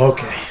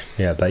 Okay.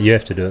 Yeah, but you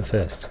have to do it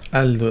first.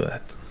 I'll do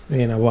that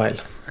in a while.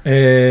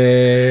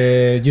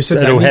 You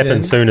said it'll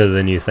happen sooner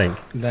than you think.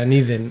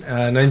 Dunedin,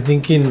 and I'm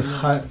thinking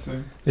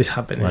it's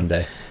happening one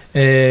day.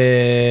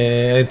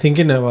 I'm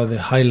thinking about the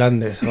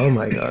Highlanders. Oh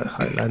my God,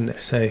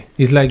 Highlanders! Hey,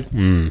 it's like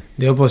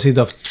the opposite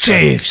of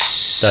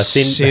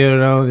Chiefs. You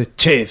know, the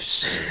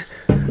Chiefs.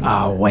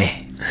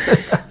 Away.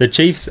 The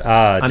Chiefs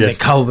are and just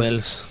the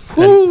cowbells.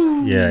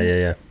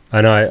 Yeah.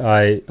 And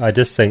I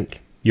just think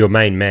your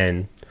main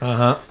man.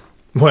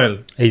 Well,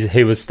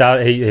 he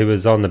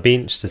was on the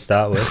bench to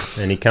start with,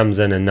 and he comes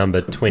in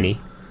number 20,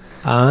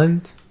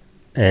 and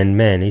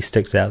man, he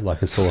sticks out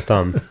like a sore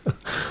thumb.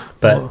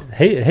 But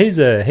he's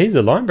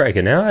a line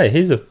breaker now. Eh?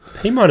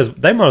 They might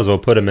as well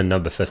put him in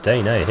number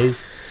 15. Eh?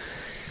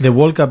 The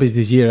World Cup is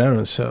this year,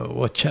 Aaron. So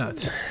watch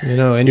out. You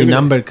know, any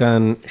number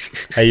can.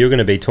 Hey, you're going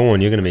to be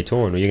torn. You're going to be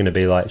torn. Or you're going to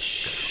be like.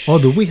 Shh. Oh,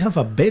 do we have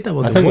a bet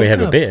about? I think we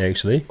have a bet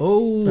actually.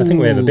 Oh, I think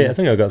we have a bet. I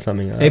think I got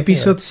something.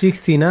 Episode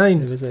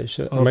 69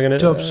 Am I gonna,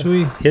 Chop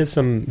Suey. Here's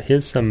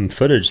some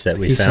footage that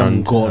we found.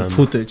 Some gold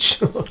footage.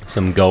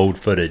 Some gold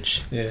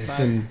footage. Yeah,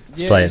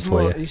 let's play it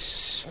for you.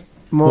 It's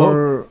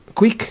more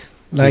quick,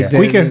 like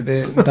quicker.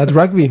 That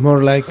rugby,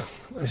 more like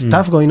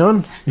stuff going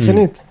on, isn't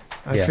it?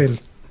 I feel.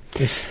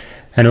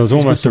 And it was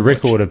almost a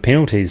record of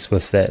penalties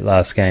with that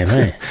last game,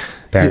 hey?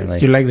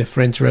 Apparently. You like the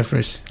French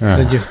referees,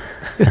 don't you?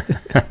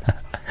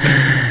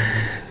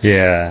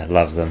 Yeah,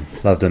 love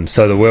them.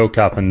 So the World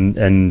Cup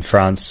in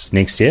France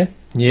next year?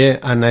 Yeah,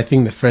 and I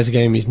think the first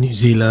game is New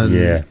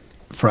Zealand,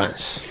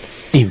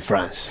 France. In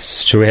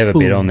France. Should we have a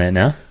bet on that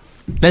now?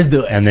 Let's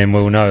do it. And then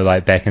we'll know,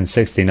 like, back in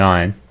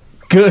 69.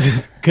 Good.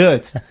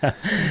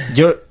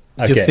 Your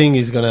thing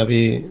is going to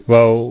be...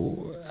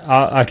 Well...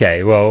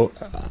 okay, well,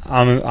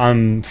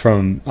 I'm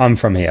from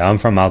here. I'm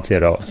from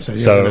Aotearoa,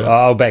 so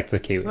I'll back the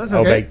Kiwis.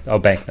 Okay. I'll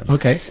back them.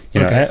 Okay, you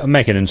know,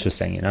 make it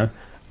interesting. You know,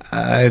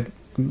 I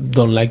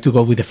don't like to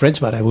go with the French,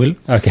 but I will.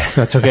 Okay,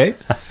 that's okay.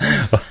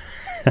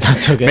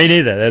 That's okay. Me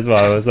neither. That's why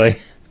I was like,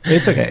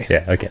 it's okay.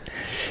 Yeah, okay.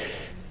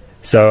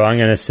 So I'm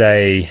gonna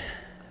say,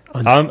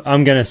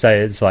 I'm gonna say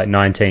it's like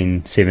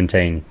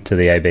 1917 to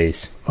the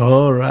ABs.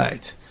 All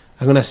right,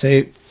 I'm gonna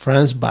say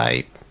France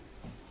by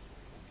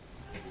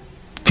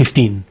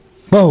 15.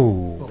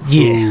 Whoa.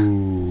 Yeah.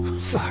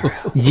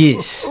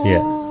 Yes.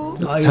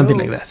 Yeah. Something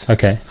like that.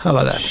 Okay. How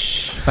about that?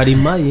 But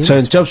imagine. So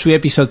in Chop Suey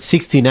episode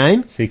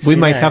 69, we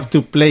might have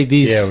to play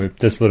this. Yeah,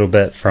 this little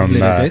bit from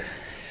about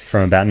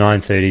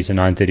 9:30 to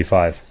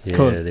 9:35. Yeah,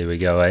 cool. There we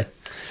go. Eh.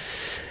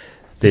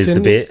 There's the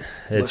bet.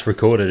 It's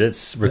recorded.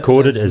 It's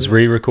recorded. It's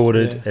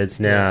re-recorded. Yeah. It's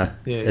now.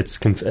 Yeah. It's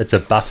a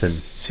button.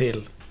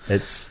 Seal.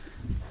 It's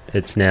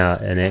now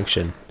in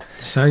action.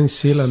 Signed,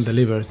 sealed, and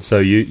delivered. So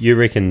you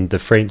reckon the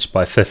French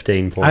by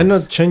 15 points? I'm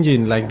not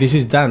changing. Like, this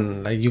is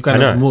done. Like, you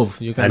cannot move.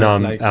 You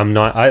cannot.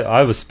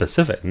 I was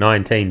specific.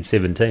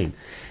 1917.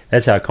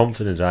 That's how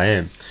confident I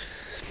am.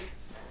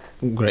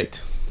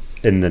 Great.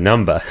 In the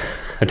number,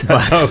 I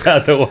don't know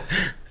about the.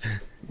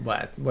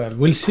 But well,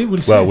 we'll see.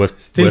 Well,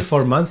 with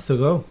 4 months to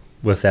go.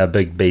 With our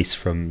big beast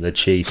from the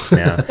Chiefs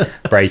now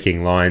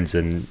breaking lines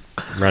and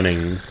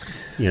running,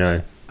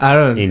 end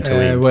to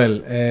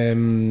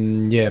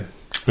end. Yeah.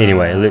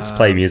 Anyway, let's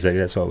play music.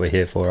 That's what we're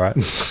here for, right?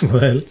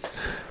 Well,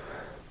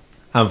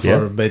 and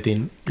for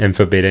betting. And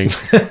for betting.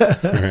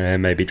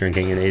 And maybe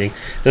drinking and eating.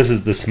 This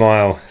is the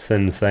Smile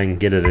Thin thing.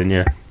 Get it in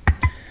you.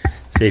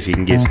 See if you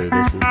can guess who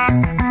this is.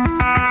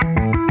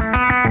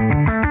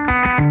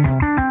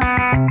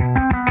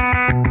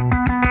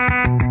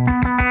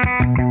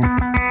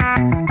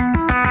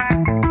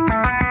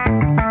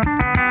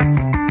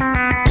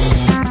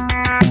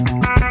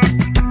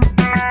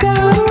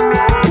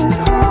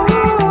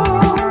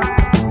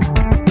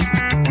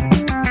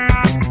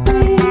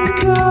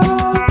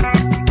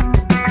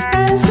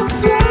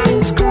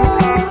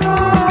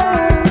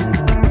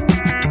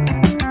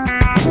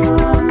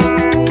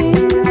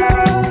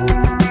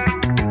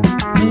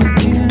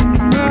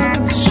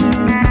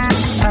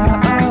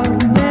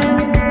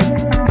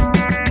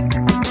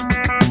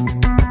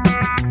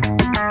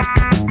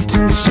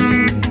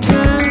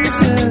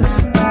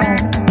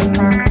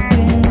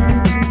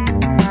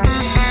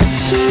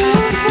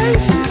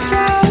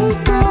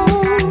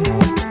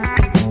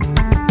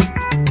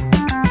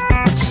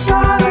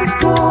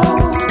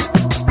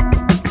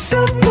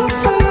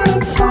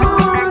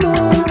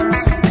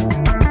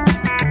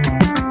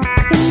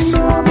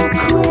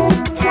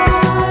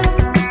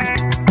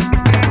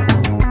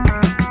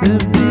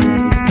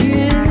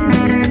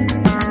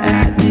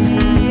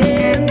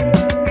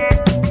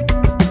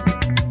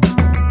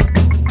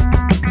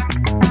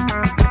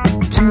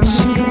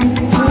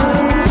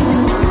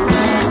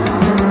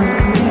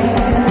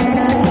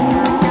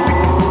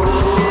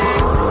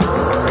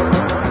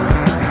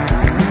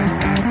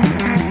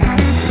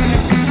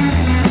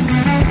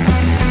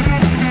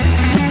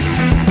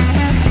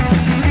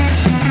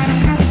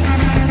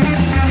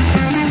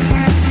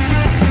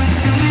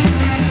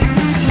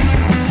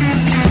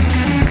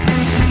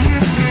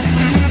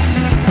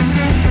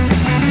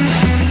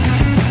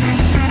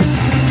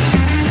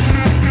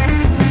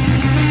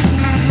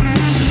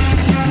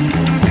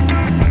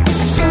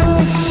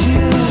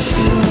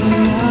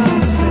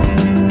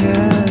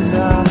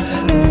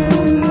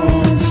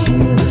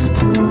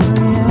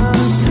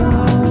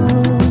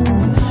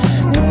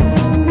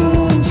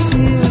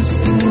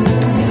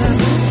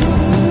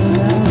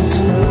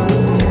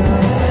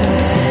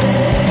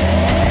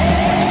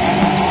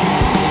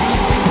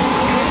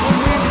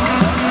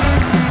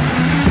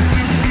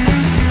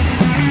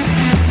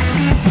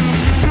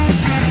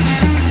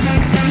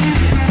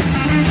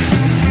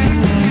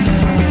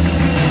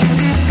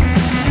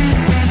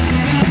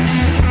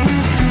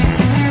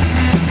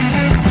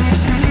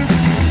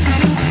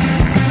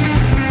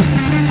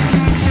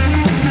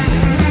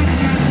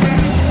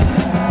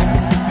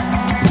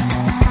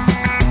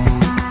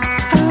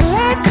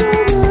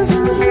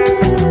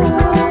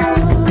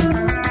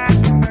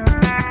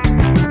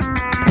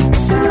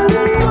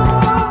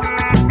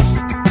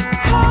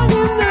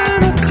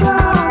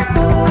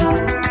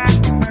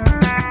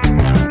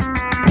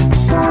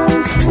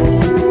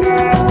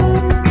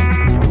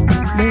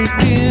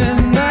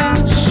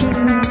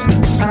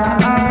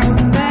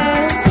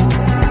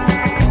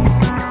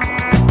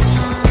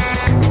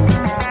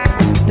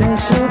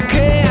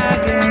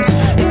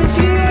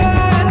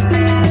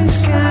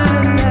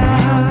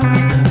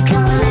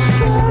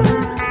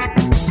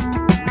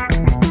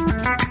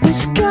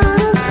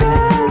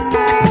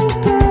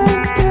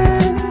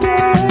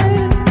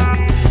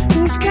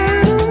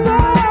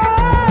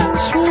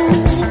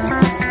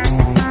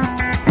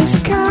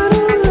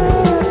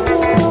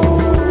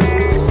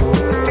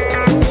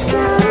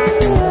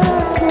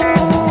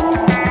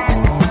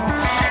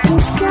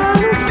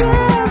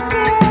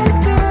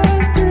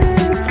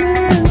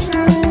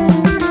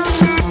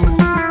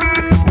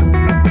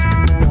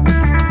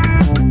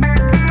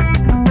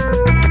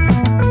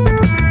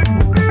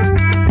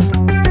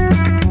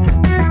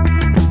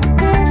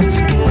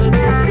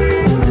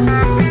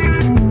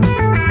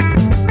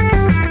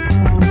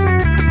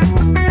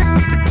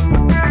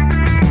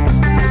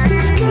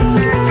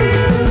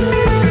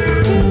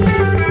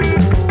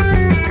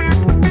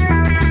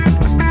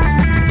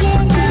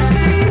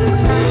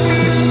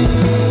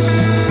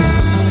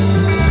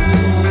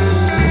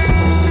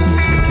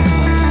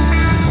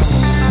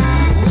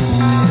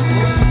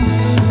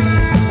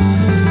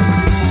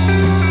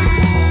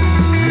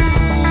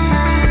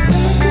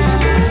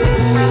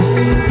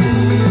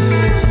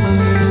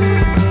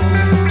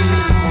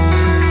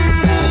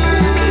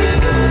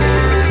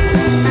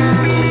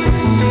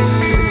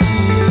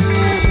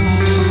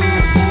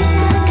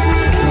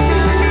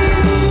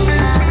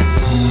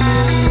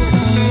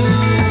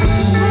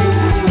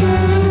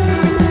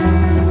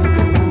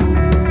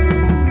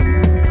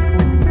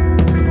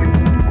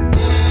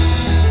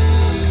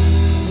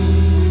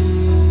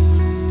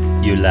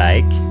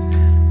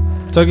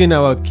 Talking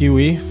about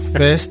kiwi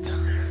first,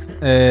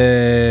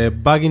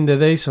 back in the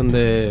days on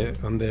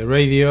the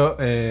radio,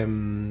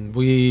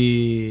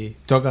 we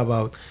talk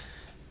about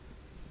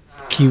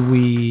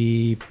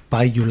kiwi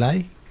pie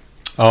July.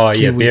 Oh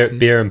kiwi yeah,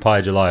 beer and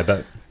pie July,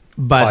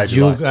 but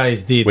you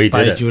guys did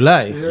pie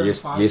July.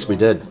 Yes, we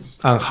did.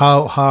 And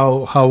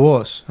how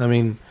was? I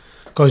mean,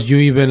 because you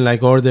even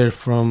like ordered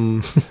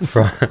from.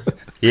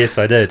 Yes,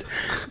 I did.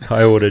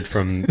 I ordered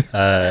from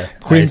a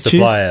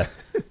supplier.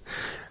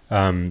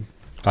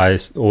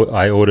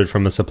 I ordered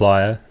from a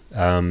supplier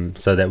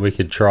so that we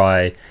could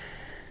try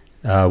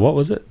what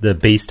was it? The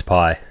beast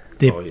pie.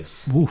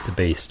 Yes. The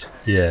beast.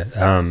 Yeah.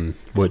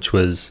 Which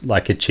was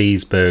like a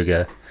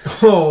cheeseburger.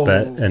 Oh.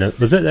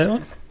 Was it that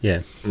one?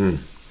 Yeah.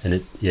 And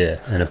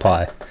a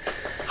pie.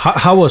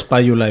 How was pie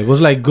you like? Was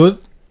like good?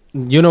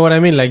 You know what I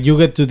mean? Like you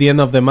get to the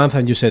end of the month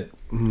and you said,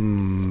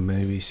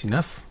 maybe it's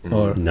enough?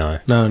 Or No.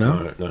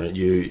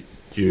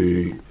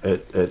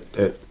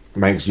 It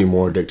makes you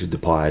more addicted to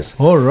pies.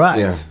 All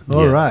right.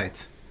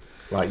 Right.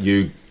 Like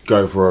you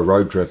go for a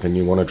road trip and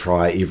you want to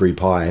try every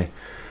pie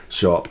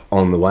shop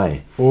on the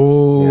way.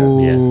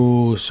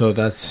 Oh, so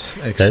that's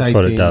exciting. That's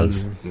what it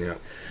does. Yeah.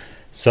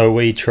 So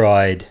we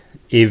tried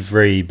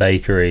every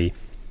bakery.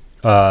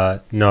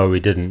 No, we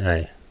didn't.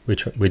 We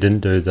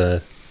didn't do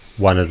the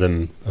one of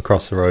them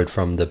across the road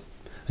from the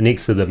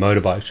next to the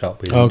motorbike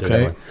shop. We didn't do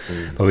that one.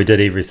 But we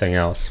did everything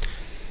else.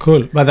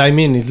 Cool. But I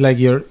mean, it's like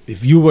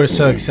if you were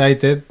so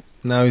excited,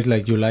 now it's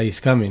like July is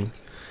coming.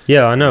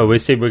 Yeah, I know. We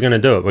said we're going to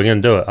do it. We're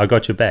going to do it. I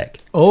got your back.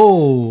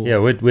 Oh. Yeah,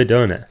 we're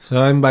doing it. So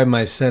I'm by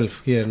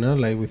myself here, no?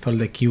 Like with all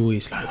the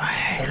kiwis. Like,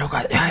 hey, look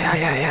at...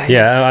 Yeah.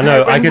 Yeah, I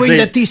know. I can see...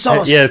 the tea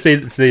sauce. Yeah, see,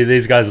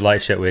 these guys are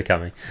like, shit, we're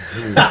coming.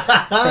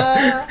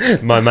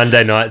 My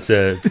Monday nights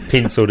are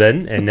penciled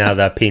in, and now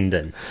they're pinned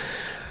in.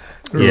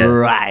 Yeah.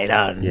 Right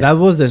on. Yeah. That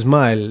was the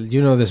smile.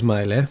 You know the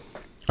smile, eh?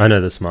 I know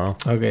the smile.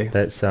 Okay.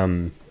 That's,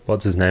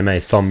 what's his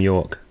name, Thom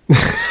Yorke.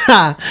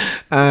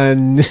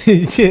 And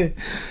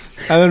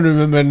I don't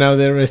remember now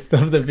the rest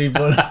of the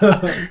people.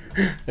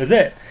 Is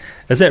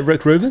that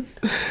Rick Rubin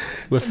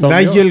with Thom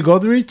Nigel Yorke?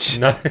 Godrich?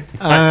 No.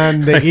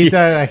 And the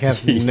guitar, I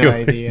have no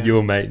idea.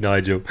 Your mate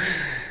Nigel.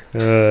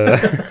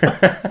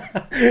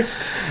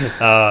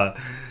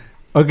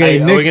 Okay, hey,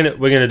 next.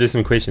 we're gonna do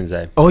some questions,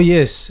 eh? Oh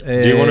yes.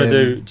 Do you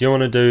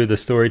want to do the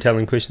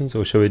storytelling questions,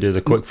 or should we do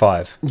the quick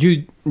five?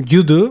 You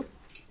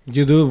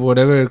do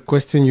whatever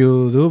question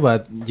you do,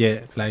 but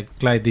yeah, like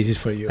Clyde, this is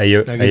for you. Are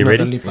you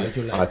ready?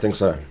 I think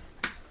so.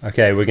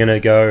 Okay, we're gonna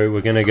do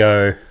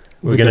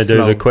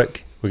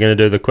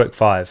the quick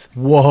five.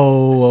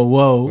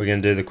 Whoa. We're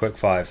gonna do the quick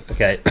five.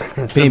 Okay.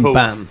 Bim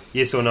bam.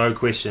 Yes or no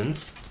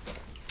questions.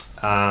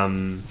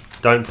 Don't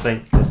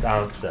think, just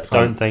answer.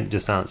 Don't think,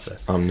 just answer.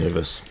 I'm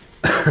nervous.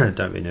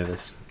 Don't be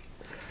nervous.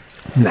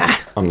 Nah.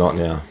 I'm not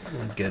now.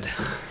 Good.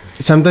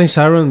 Sometimes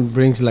Aaron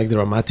brings like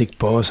dramatic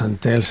pause and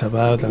tells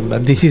about them,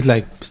 but this is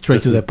like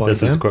straight to the point.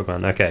 This is a quick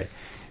one. Okay.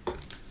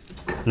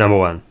 Number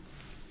one.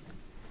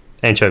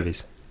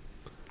 Anchovies.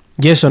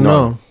 Yes or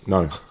no?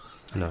 No.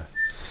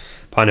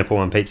 Pineapple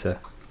on pizza.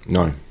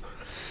 No.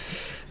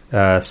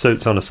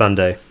 Suits on a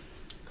Sunday.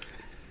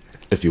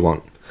 If you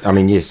want. I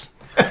mean, yes.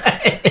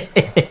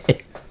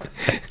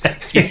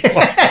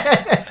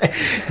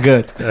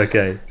 Good.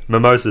 Okay.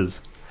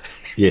 Mimosas.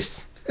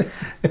 Yes.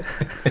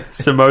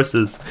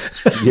 Samosas.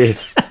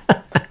 Yes.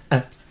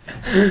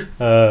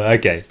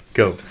 Okay,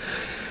 cool.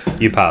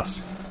 You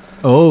pass.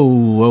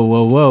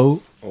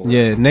 Whoa.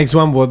 Yeah, next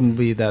one won't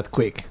be that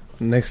quick.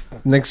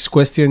 Next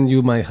question,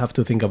 you might have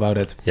to think about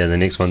it. Yeah, the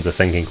next one's a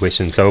thinking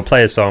question. So we'll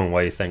play a song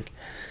while you think.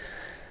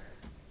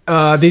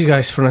 These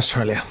guys from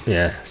Australia.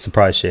 Yeah,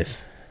 Surprise Chef.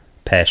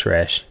 Pash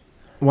Rash.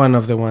 One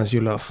of the ones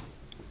you love.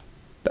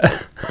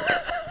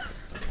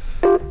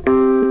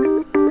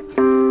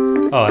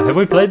 Oh, have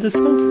we played this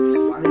song? It's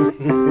funny.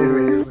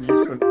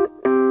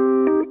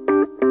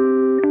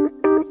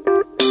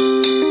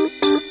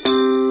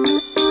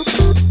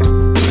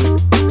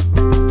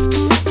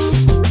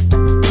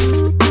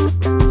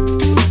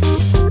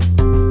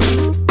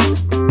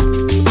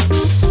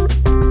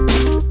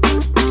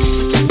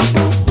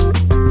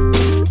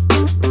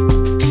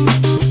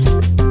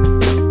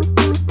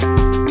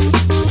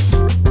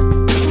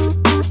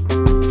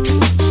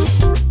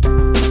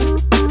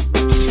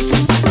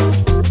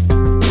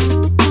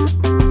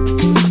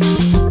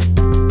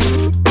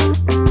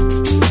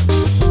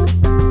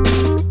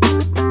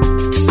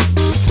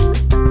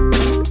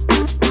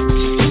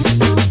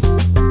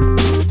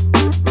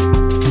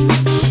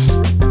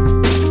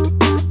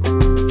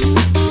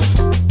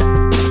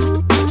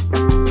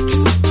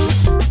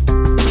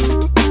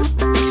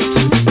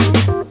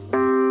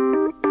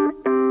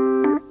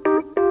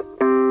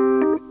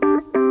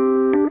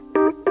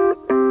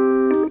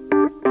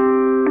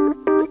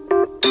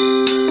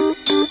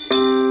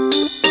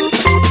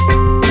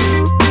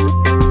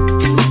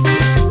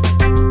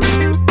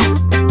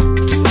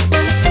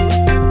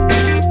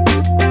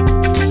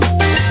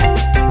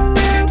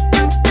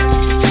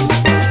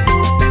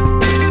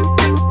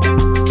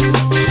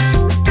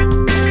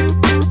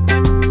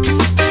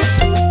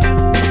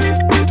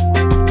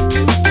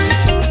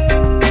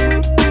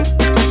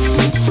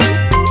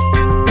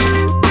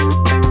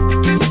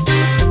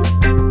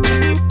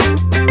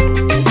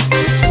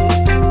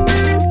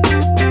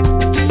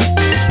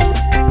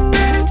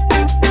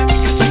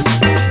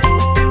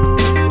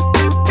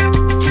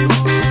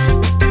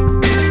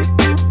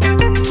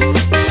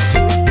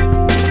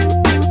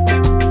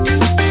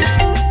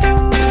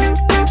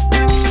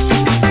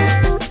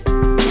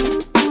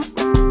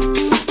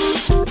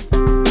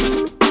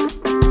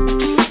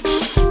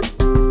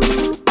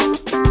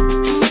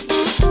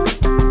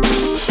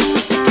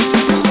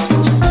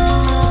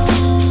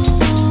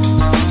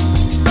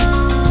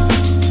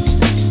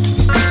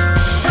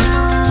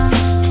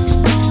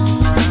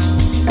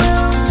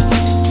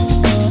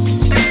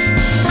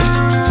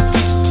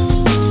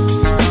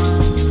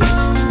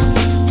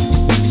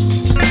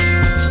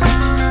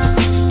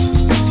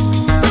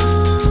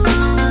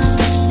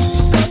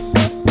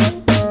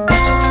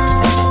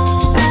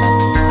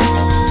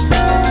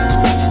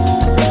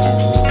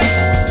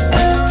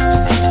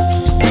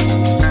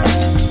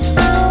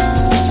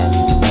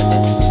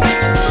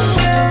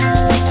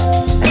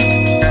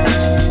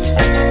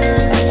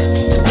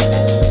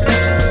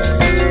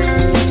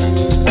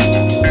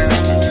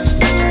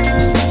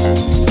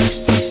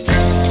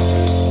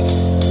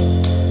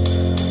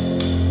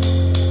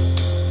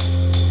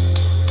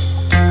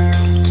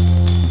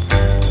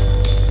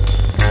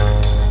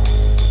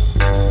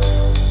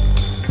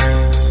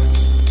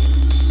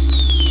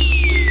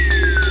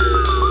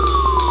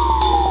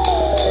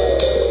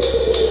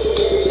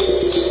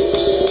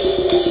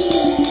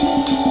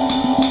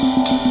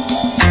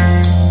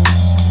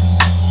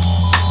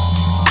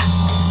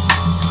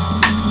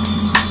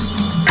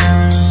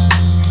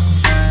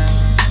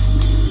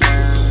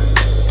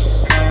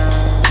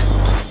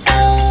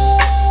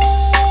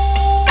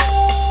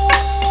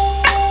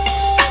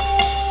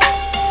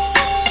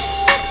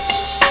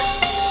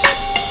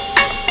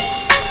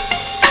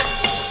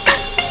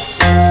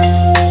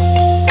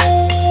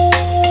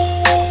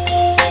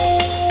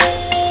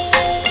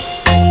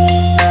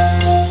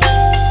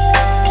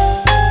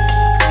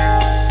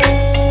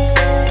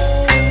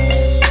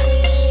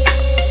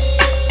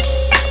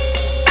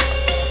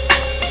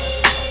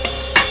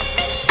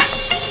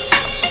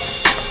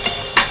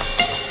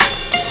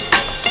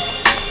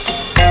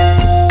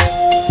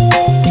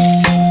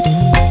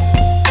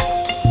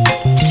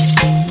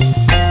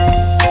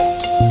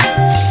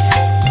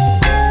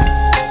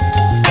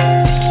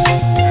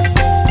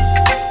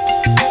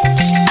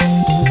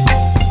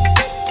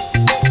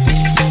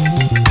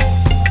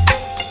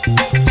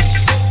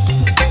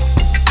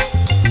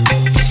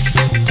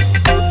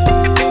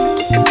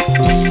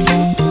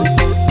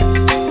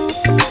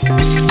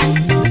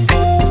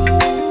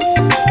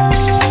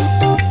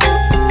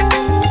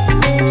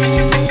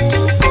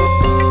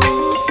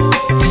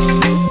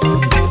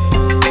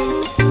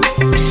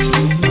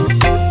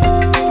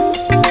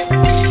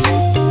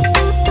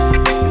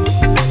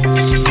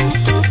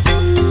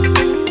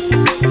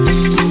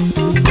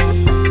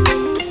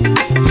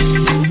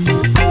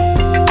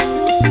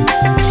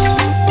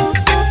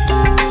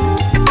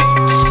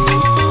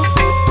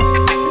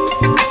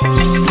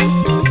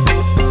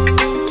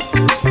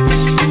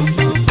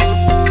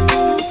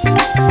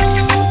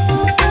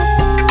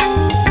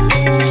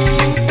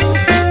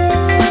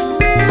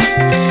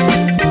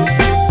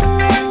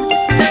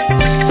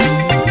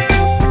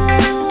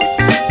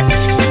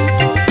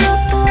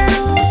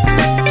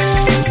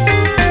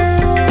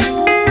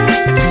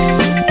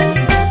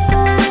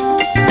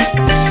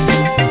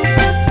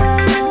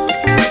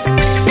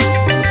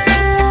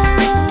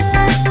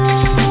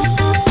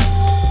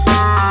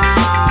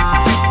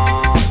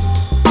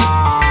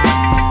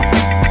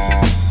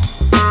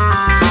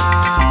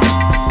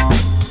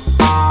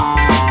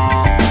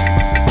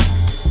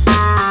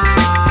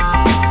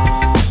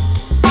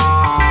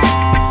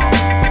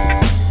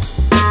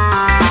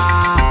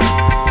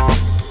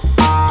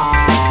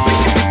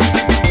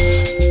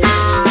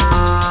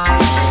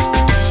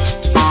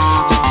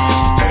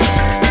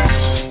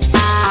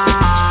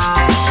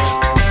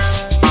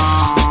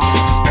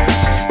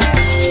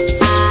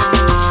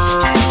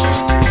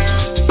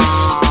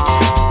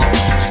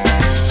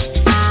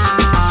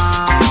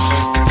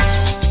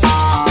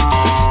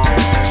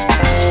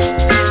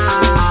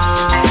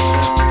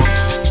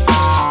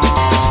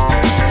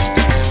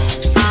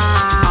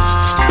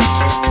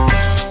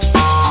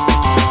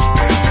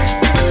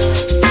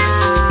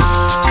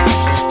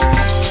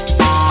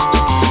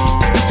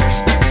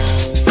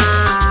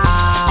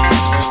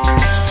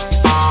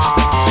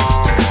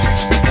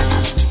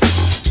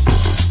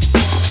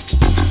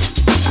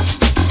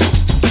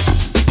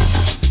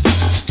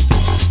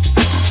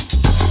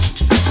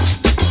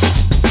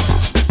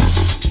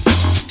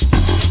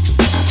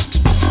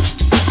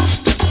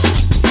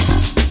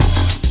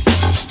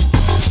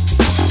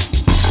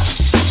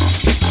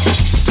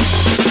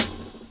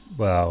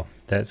 Well,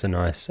 that's a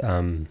nice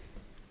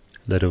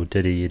little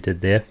ditty you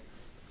did there.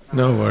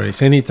 No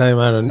worries. Anytime,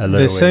 Aaron.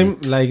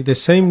 The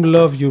same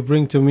love you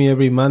bring to me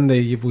every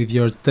Monday with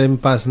your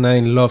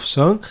 9:10 love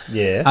song.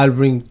 Yeah. I'll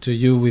bring to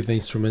you with the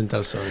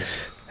instrumental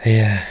songs.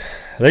 Yeah.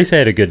 At least they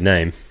had a good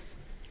name.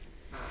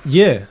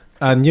 Yeah.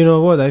 And you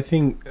know what? I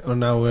think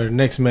on our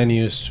next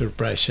menu,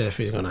 Surprise Chef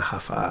is gonna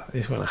have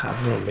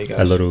room because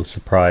a little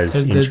surprise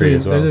entry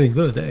as well. They're doing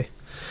good, eh?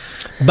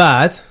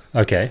 But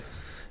okay,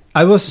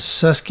 I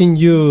was asking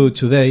you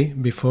today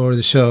before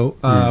the show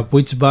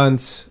which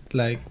bands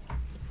like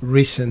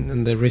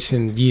in the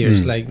recent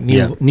years, like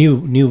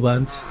new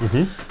bands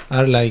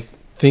are like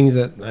things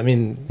that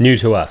new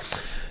to us.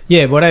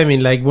 Yeah, but I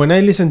mean, like when I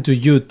listen to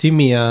you,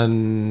 Timmy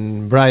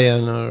and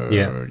Brian,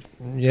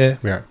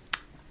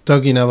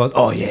 talking about,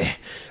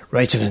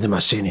 Rage Against the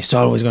Machine is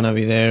always gonna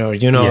be there, or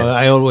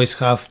I always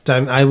have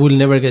time. I will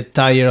never get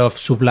tired of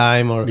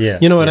Sublime, or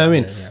you know what I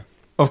mean. Yeah.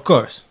 Of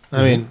course,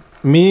 I mean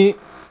me,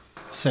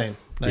 same.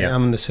 Like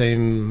I'm in the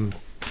same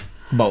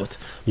boat.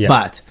 Yeah.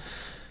 But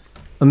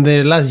in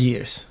the last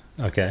years,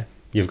 okay,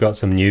 you've got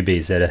some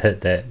newbies that have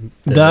hit that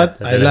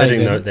I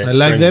like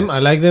them. I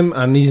like them,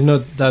 and it's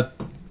not that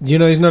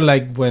it's not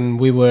like when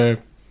we were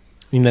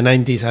in the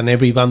 90s and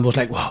every band was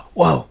like wow.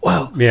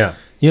 Yeah,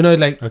 it's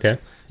like okay.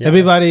 Yeah.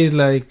 Everybody is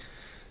like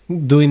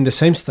doing the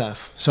same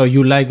stuff, so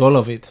you like all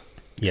of it.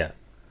 Yeah.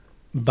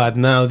 But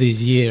now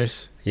these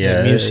years,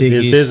 the music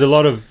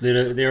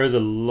there is a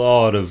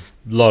lot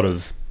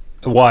of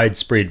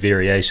widespread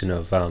variation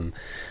of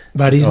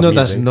but it's not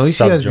music, as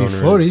noisy as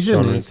before,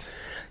 isn't it?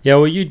 Yeah,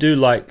 well, you do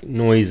like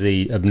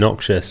noisy,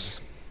 obnoxious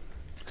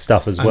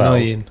stuff as well.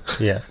 Annoying.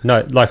 Yeah,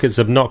 no, like it's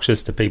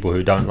obnoxious to people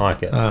who don't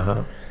like it.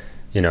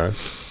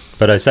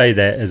 But I say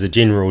that as a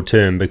general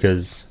term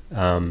because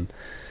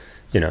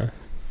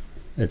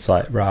it's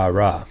like rah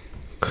rah,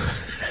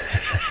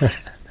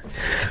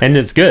 and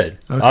it's good.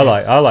 Okay.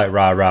 I like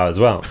rah rah as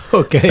well.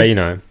 Okay,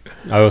 but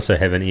I also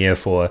have an ear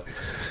for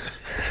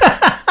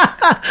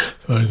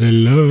the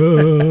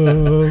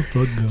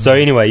love. So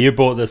anyway, you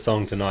brought this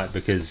song tonight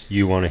because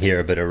you want to hear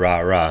a bit of rah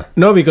rah.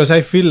 No, because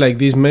I feel like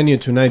this menu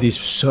tonight is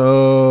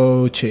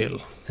so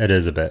chill. It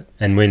is a bit,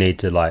 and we need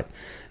to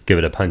give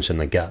it a punch in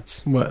the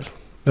guts. Well,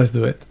 let's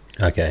do it.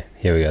 Okay,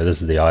 here we go.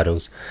 This is the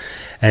Idols,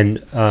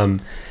 and our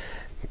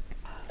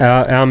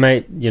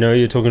mate.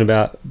 You're talking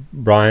about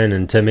Brian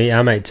and Timmy.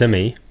 Our mate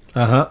Timmy.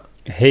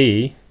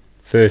 He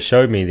first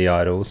showed me the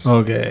Idols.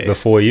 Okay.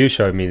 Before you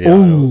showed me the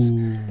Idols.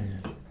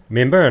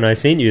 Remember? And I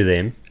sent you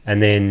them,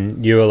 and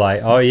then you were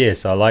like, "Oh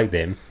yes, I like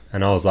them,"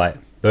 and I was like,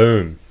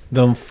 "Boom."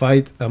 Don't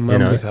fight a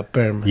man with a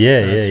perm.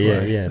 Yeah.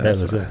 That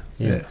was it.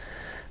 Yeah.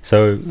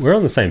 So we're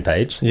on the same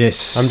page.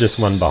 Yes. I'm just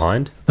one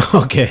behind.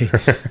 Okay.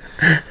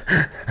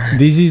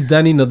 This is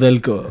Danny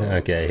Nodelko.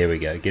 Okay, here we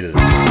go. Get it. Oh,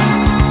 yeah.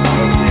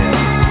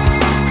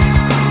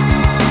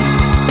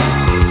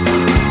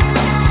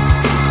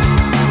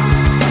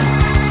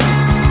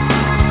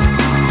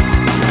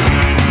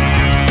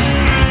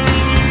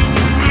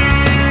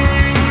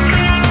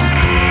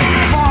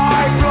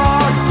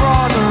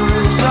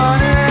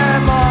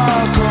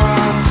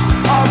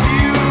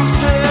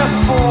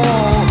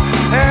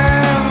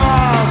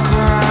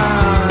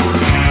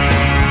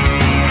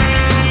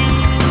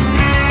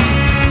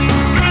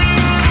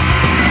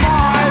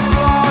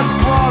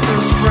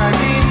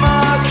 Freddie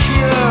Mercury.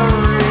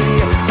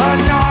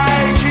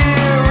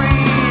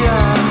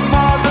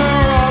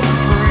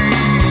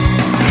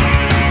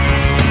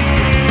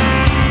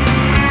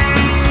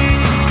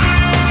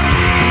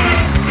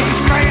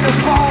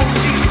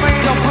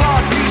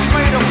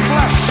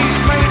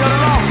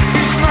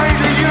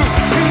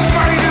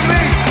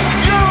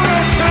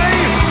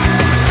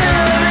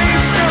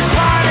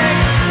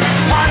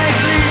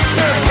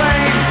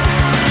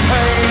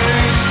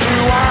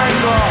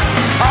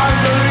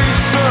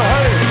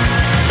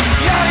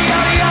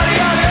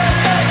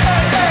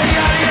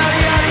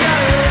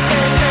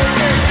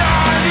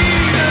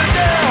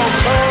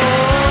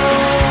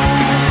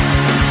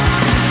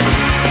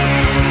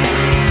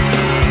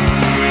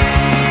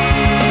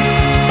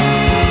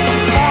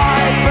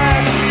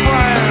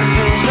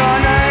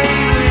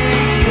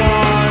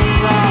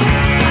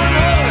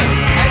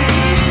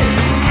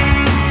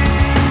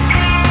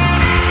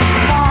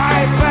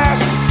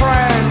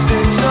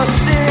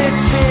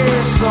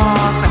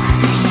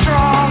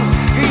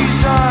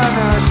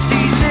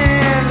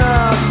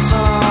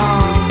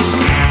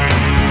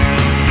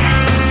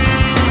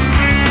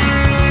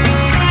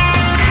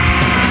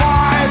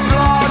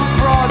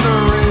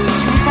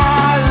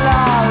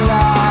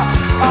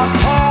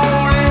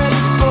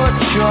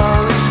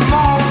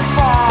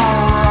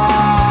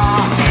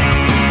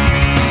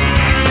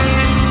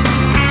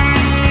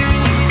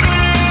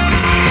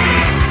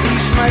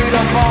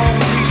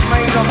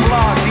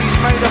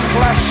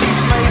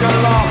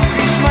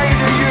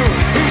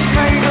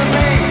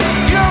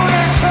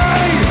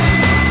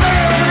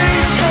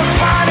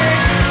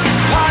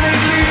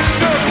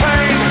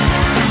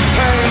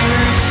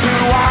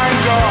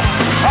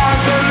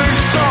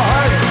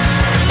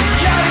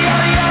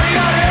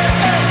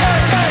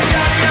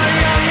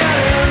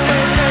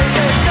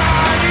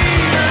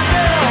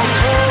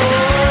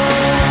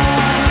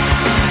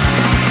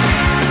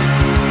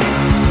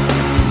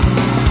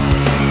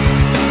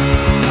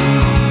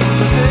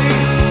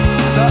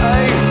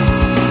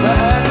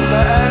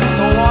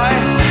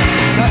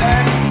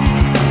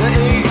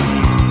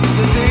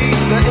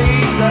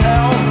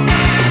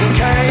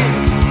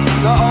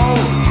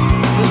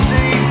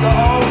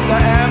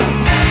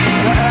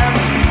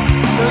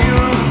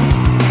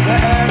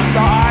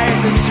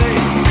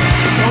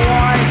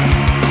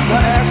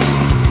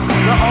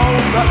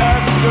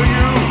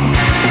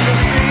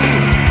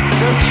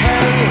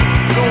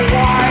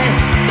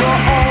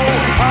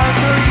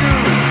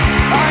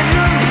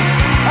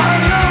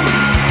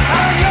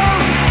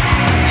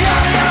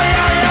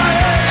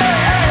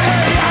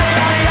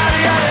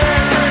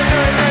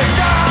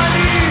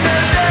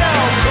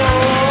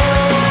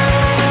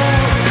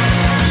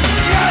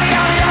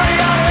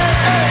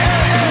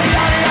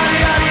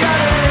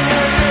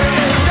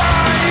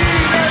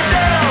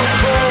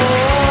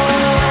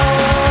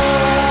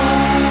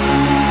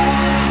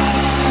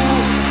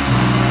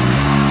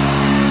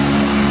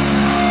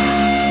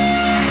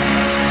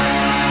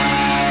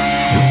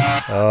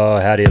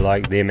 how do you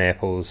like them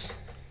apples?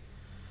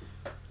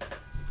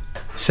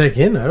 Say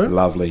again, Aaron.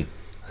 Lovely.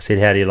 I said,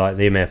 how do you like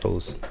them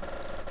apples?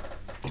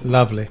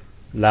 Lovely.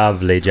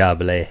 Lovely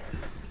jubbly.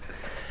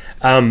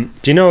 Do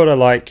you know what I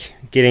like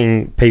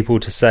getting people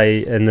to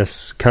say in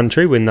this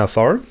country when they're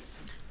foreign?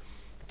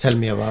 Tell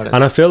me about it.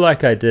 And I feel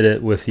like I did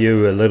it with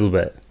you a little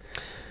bit.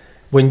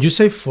 When you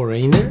say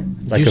foreigner,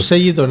 Like you a-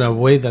 say it on a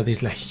way that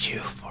is like, you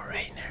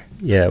foreigner.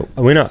 Yeah,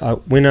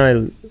 when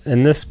I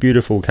in this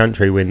beautiful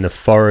country, when the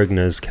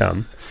foreigners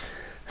come,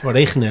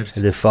 Foreigners.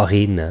 the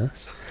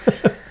foreigners.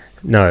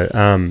 No,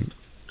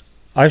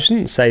 I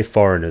shouldn't say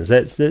foreigners.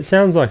 That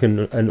sounds like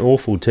an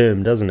awful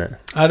term, doesn't it?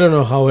 I don't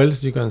know how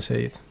else you can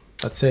say it,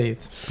 but say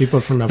it. People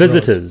from abroad.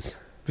 Visitors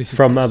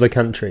from other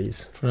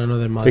countries. From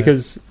another mother.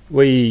 Because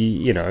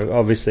we,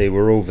 obviously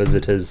we're all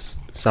visitors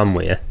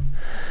somewhere.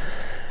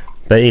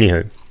 But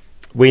anywho,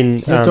 when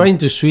You're trying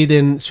to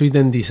sweeten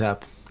this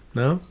up,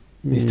 no?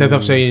 Instead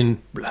of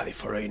saying bloody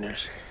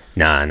foreigners.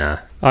 Nah.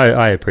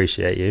 I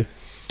appreciate you.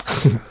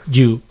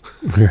 You.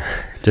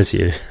 Just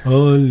you.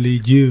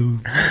 Only you.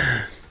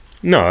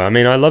 No, I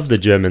mean I love the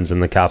Germans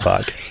in the car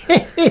park.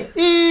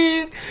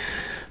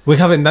 We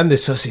haven't done the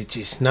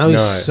sausages. Now No,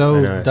 it's I so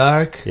know.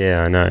 dark.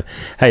 Yeah, I know.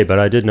 Hey, but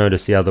I did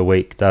notice the other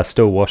week they're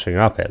still washing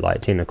up at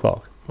like 10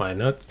 o'clock. Why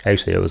not?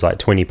 Actually, it was like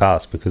 20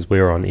 past because we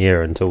were on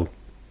air until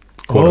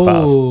quarter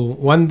past.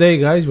 One day,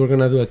 guys, we're going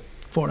to do a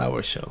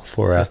 4-hour show.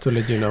 4 hours. Just to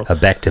let you know. A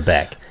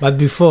back-to-back. But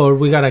before,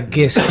 we got a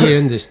guest here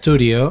in the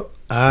studio.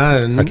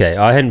 And Okay,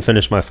 I hadn't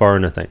finished my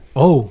foreigner thing.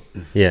 Oh,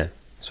 Yeah,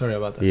 sorry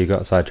about that. you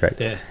got sidetracked.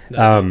 Yes.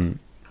 that's it.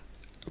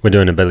 We're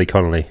doing a Billy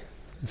Connolly.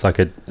 It's like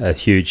a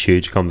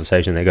huge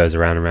conversation that goes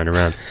around and around and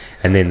around.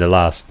 And then the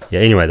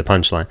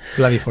punchline.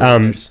 Bloody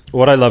foreigners.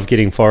 What I love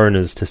getting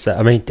foreigners to say,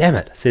 I mean, damn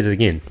it, I said it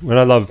again. What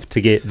I love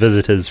to get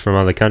visitors from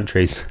other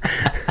countries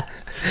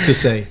To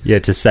say. Yeah,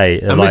 to say.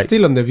 I'm like,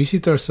 still on the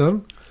visitor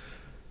zone.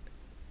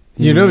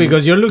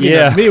 Because you're looking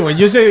Yeah. at me when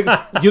you say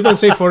you don't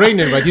say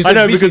foreigner, but you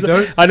say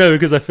visitors. I know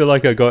because I feel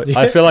like I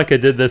feel like I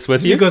did this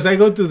with you. Because I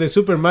go to the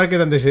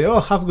supermarket and they say, "Oh,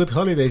 have good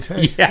holidays."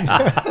 Hey.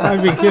 Yeah.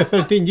 I've been here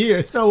 13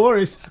 years. No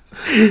worries.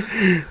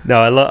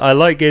 No, I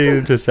like getting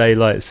them to say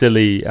like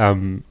silly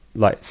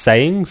like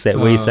sayings that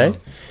we say.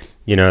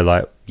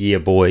 Like yeah,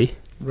 boy.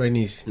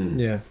 Rainy's.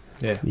 Yeah.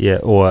 Yeah,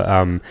 or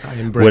I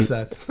embrace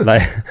that.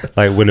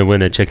 like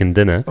winner chicken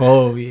dinner.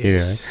 Oh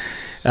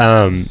yes.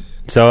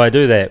 So I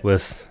do that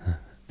with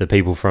the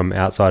people from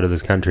outside of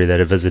this country that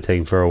are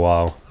visiting for a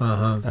while.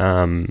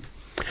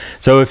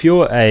 So if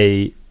you're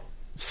a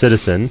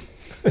citizen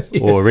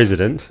or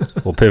resident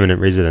or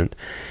permanent resident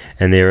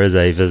and there is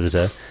a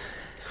visitor,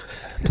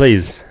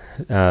 please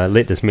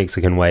let this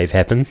Mexican wave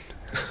happen.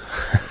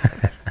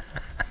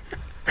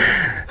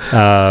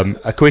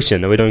 A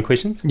question. Are we doing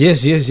questions?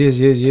 Yes.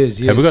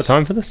 Have we got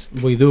time for this?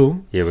 We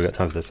do. Yeah, we got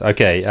time for this.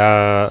 Okay.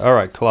 All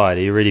right, Clyde,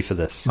 are you ready for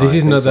this? This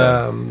is not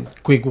a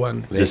quick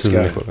one. This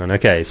isn't a quick one.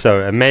 Okay,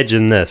 so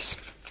imagine this.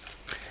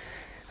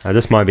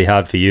 This might be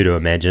hard for you to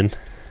imagine.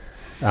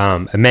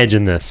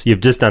 Imagine this.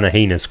 You've just done a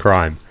heinous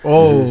crime.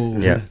 Oh.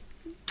 Yeah.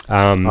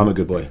 I'm a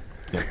good boy.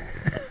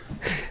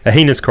 A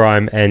heinous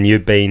crime, and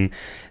you've been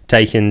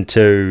taken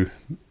to,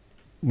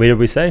 where did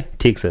we say?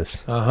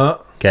 Texas.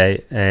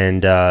 Okay,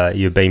 and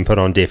you've been put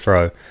on death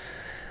row.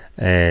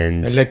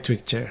 And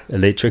electric chair.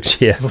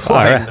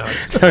 Why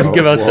not? Don't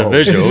give us the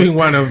visuals. It's been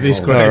one of these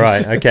crimes. All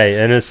right,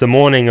 okay, and it's the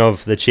morning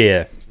of the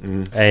chair,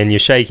 and you're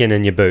shaking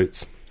in your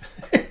boots,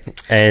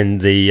 and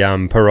the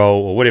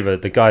parole or whatever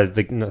the guy's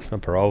no, it's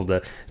not parole.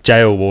 The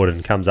jail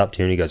warden comes up to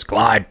you and he goes,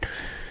 "Clyde,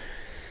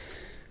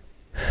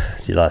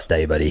 it's your last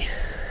day, buddy.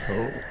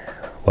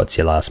 What's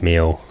your last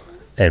meal,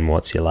 and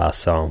what's your last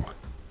song?"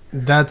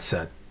 That's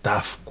a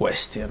tough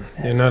question.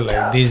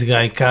 This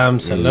guy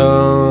comes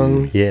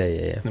along. Yeah.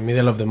 In the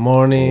middle of the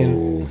morning.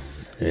 Ooh,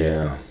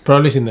 yeah.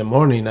 Probably it's in the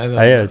morning. I don't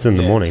know. Yeah, it's in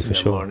the morning it's for in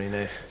the sure. Morning,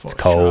 It's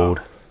cold.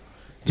 Sure.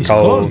 It's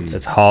cold.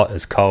 It's hot.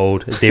 It's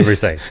cold. It's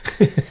everything.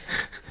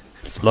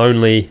 It's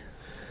lonely.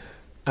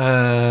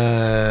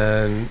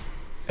 And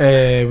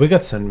we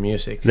got some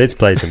music. Let's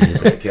play some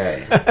music.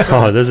 Okay.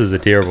 Oh, this is a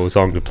terrible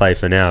song to play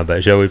for now,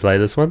 but shall we play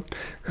this one?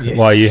 Yes.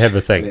 While you have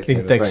a think.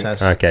 In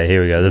Texas. Okay,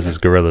 here we go. This is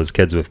Gorillaz,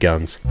 Kids with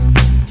Guns.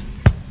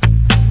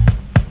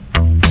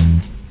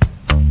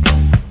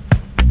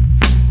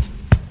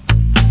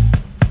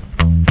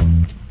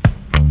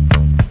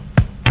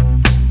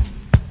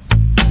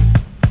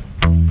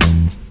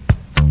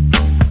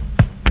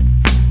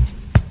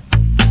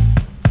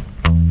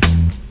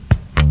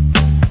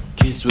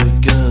 Kids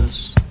with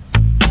guns,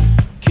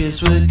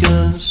 kids with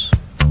guns,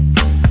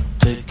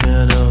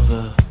 taking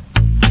over.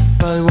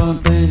 I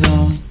won't be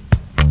long.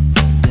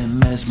 They're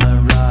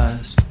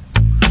mesmerized.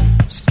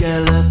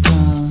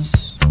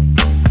 Skeletons,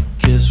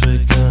 kids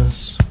with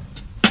guns,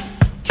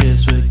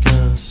 kids with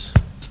guns.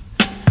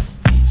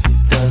 Easy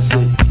does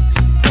it,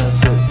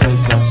 they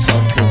got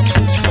something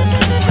to say.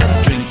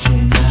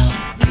 Drinking now,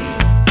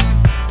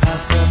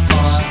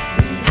 pacify.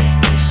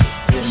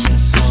 In the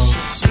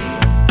souls,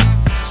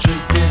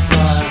 street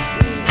desire.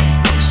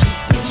 There's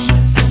a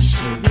message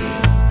to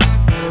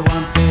it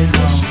won't be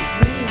long.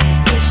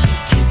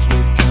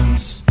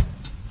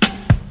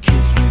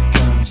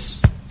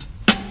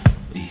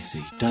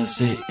 Easy does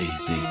it,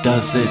 easy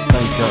does it.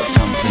 They got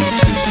something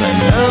to say.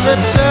 Now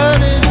they're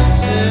turning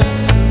us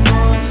into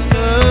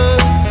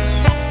monsters,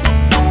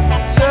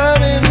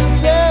 turning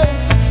us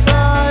into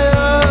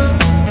fire,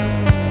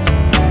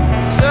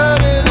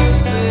 turning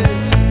us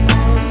into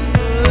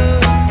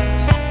monsters.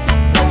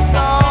 That's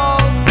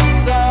all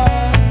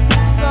desire,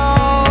 that's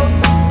all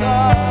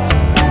desire,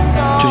 that's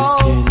all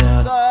Drinking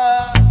out,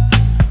 desire.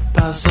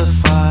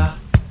 pacify,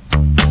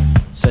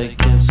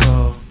 taking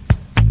soul.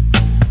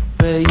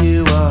 Where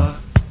you are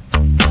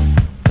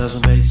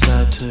doesn't make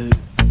sad too,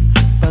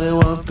 but it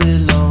won't be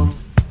long.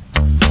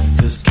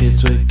 'Cause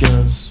kids with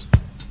guns,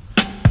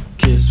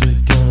 easy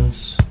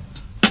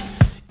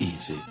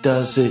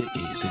does it,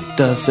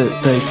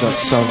 they got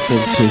something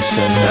to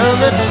say. Now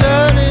they're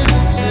turning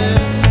us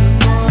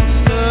into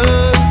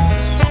monsters,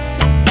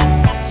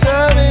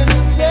 turning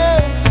us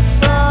into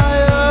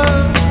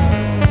fire,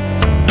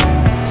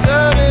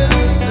 turning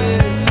us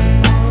into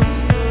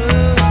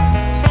monsters.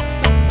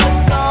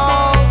 That's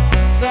all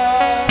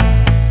desire,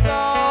 that's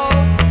all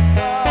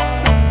desire,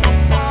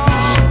 that's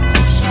all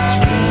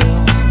desire.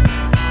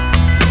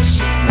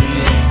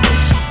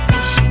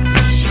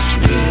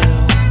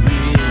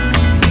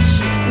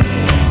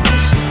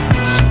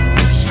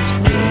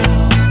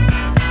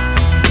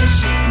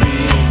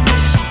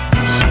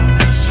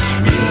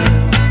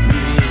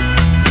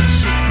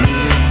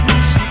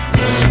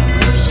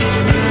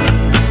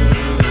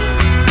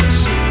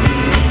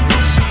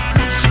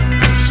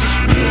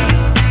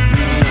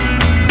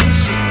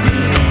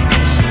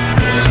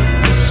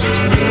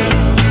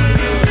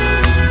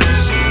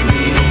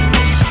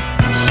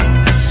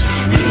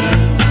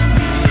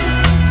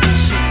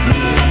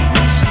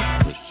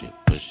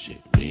 Push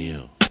it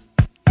real.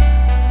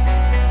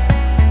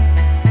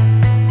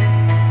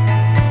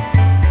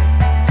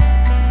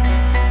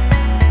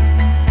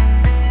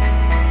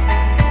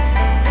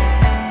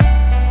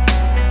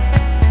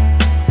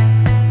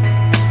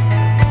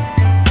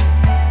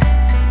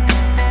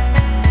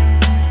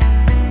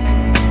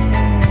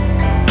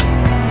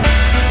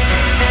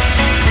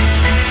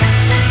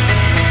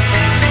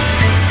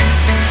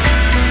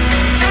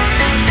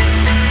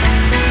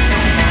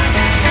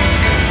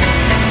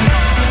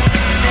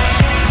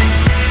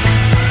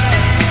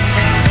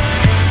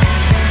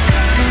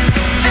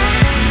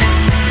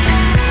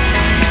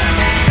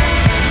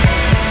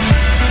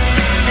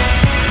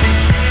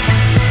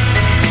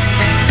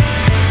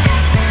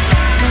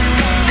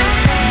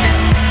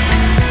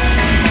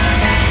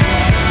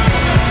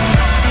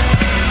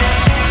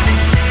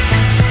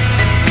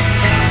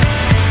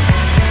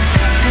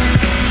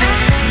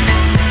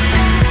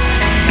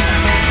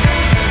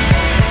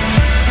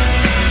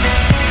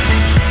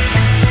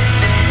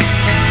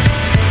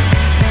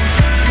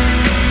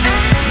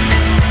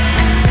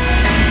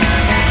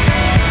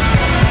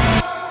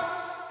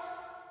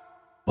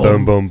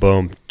 Boom, boom,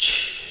 boom.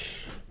 Kids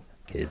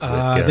with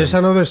guns. There's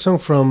another song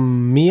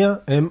from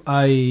Mia,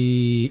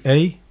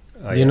 M-I-A.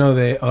 Oh, You yeah. know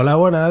the all I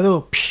wanna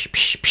do psh,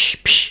 psh,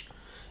 psh, psh,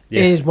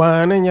 Yeah. is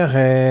one in your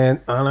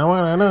hand. All I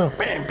wanna know,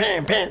 bam,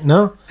 bam, bam.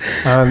 No,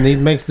 and it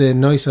makes the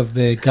noise of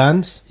the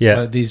guns. Yeah.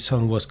 But this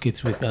song was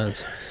Kids with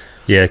Guns.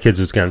 Yeah, Kids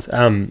with Guns.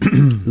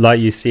 Like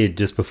you said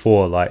just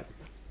before, like,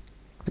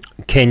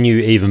 can you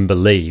even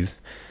believe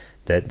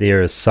that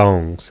there are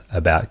songs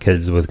about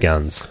kids with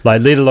guns?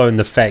 Like, let alone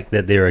the fact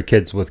that there are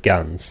kids with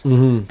guns.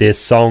 Mm-hmm. There's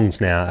songs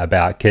now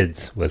about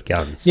kids with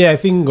guns. Yeah, I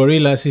think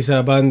Gorillaz is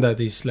a band that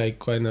is like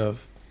kind of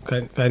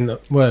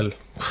well,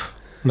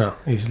 no,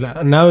 it's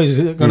like, now it's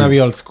gonna be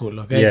old school,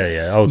 okay?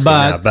 Yeah, old school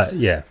now, but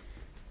yeah,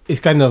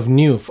 It's kind of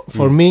new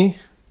for me.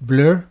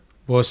 Blur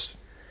was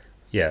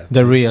yeah.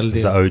 the real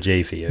It's deal. the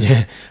OG for you.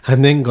 Yeah,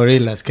 and then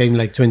Gorillaz came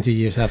like 20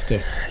 years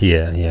after.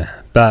 Yeah.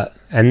 But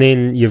and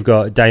then you've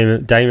got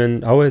Damon.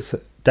 Damon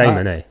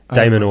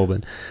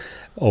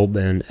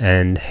Albarn,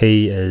 and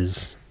he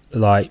is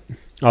like,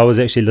 I was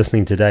actually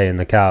listening today in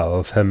the car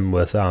of him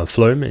with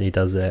Flume, and he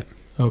does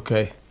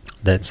Okay.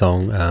 that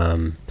song,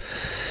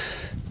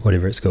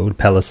 whatever it's called,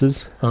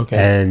 Palaces. Okay.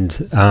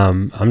 And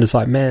I'm just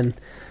like, man,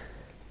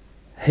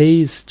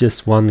 he's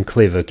just one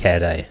clever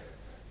cat, eh?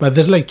 But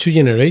there's like 2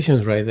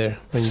 generations right there.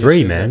 when you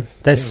Three, say man.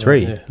 that. That's Yeah,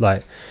 three. yeah.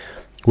 Like,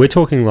 we're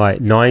talking like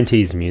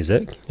 90s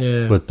music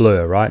Yeah. with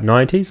Blur, right?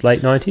 90s,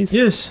 late 90s?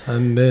 Yes,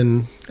 and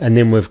then And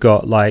then we've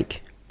got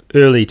like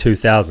early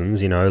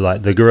 2000s, you know,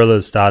 like the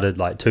Gorillaz started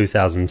like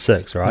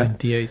 2006, right?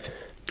 98.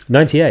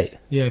 98.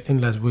 Yeah, I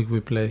think last week we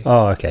played.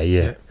 Oh, okay,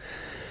 yeah. Yeah.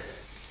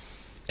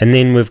 And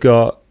then we've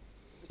got,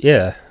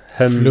 him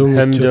Flume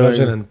is doing,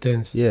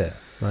 2010s. yeah,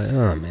 like,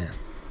 oh man.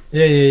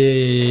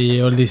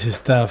 Yeah, all this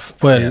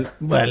stuff. Well,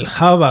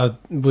 how about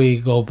we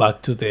go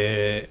back to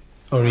the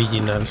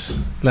originals?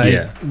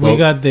 Like, we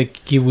got the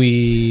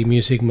Kiwi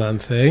Music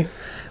Month, eh?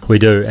 We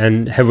do.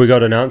 And have we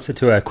got an answer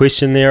to our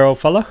question there, old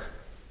fella?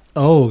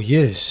 Oh,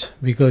 yes,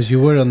 because you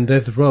were on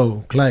death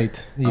row, Clyde,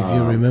 if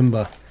you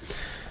remember.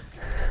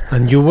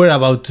 And you were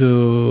about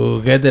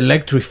to get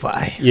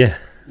electrified. Yeah.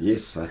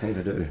 Yes, I think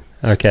I do.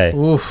 Okay.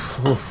 Oof.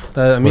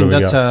 I mean,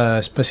 that's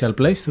a special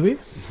place to be.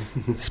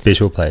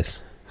 Special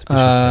place.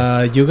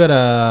 You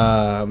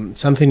got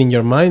something in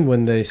your mind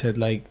when they said,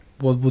 like,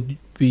 what would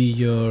be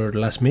your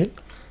last meal?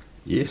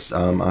 Yes,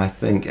 I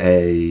think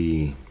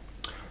a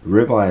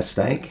ribeye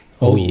steak.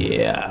 Oh,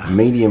 yeah.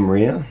 Medium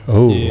rare.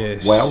 Oh,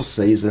 yes. Well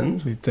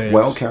seasoned. Details.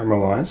 Well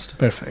caramelized.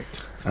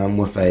 Perfect.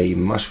 With a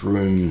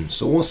mushroom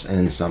sauce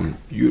and some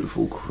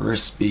beautiful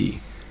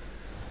crispy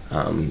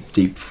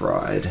deep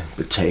fried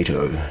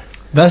potato.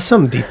 That's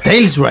some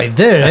details right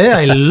there,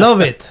 eh? I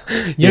love it.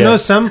 You know,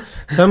 some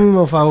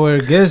of our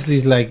guests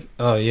is like,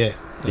 oh yeah,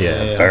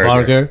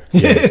 burger.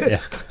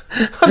 Yeah.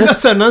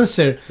 That's an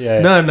answer.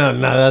 Yeah. No,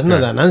 that's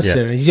not an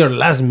answer. It's your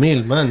last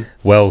meal, man.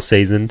 Well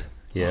seasoned.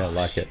 Yeah, I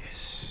like it.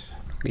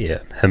 Yeah,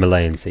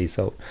 Himalayan sea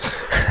salt.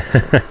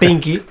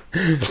 Pinky.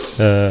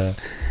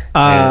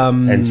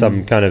 And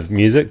some kind of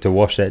music to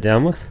wash that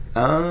down with.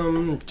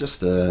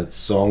 Just a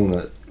song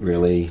that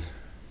really,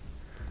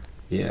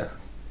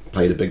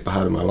 played a big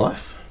part of my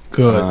life.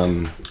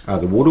 Good.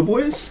 The Water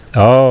Boys.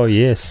 Oh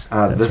yes.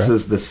 This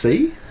is the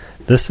Sea.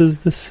 This is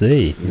the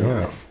Sea. Yeah.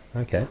 Nice.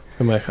 Okay.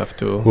 We might have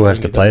to. We'll have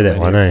to play that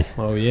one, eh?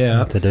 Oh yeah.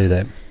 Have to do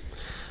that.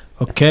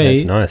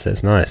 Okay.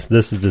 That's nice.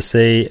 This is the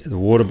Sea, the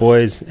Water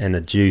Boys, and a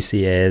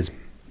juicy as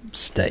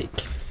steak.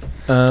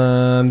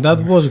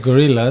 That was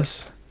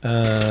Gorillaz.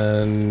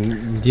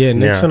 And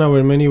next on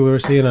our menu we were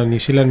seeing a New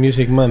Zealand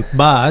Music Month,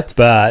 but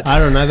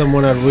Aaron, I don't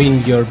want to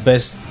ruin your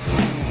best.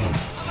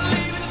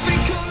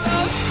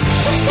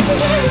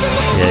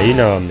 Yeah, you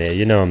know I'm there.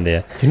 You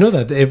know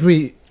that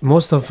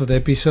most of the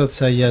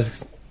episodes I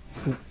just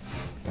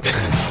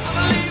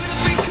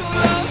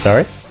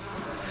sorry,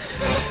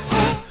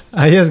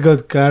 I just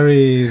got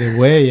carried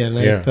away, and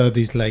I thought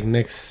it's like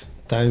next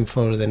time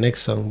for the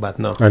next song, but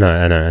no. I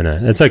know.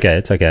 It's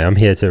okay. I'm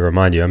here to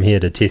remind you. I'm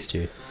here to test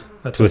you.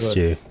 Twist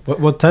you.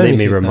 What time Let is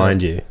me it,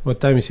 remind Aaron? you. What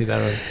time is it,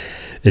 Aaron?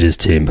 It is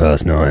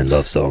 9:10,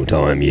 love song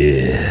time,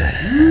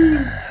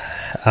 yeah.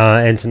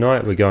 And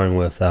tonight we're going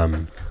with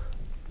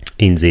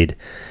NZ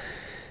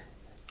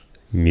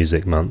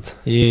Music Month.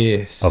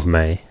 Yes. Of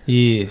May.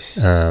 Yes.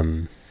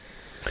 And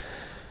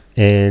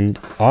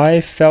I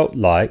felt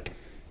like,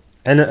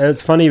 and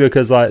it's funny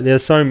because like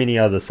there's so many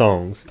other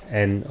songs,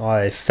 and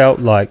I felt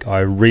like I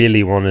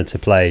really wanted to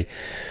play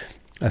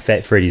a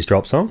Fat Freddy's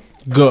Drop song.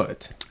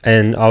 Good.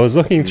 And I was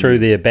looking through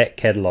their back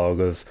catalogue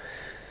of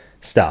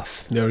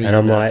stuff, and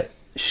I'm like,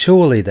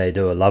 surely they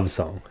do a love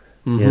song.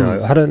 Mm-hmm. You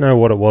know, I don't know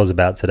what it was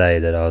about today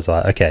that I was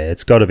like, okay,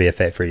 it's got to be a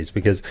Fat Freddy's,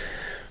 because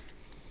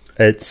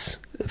it's,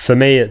 for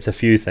me, it's a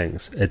few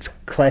things. It's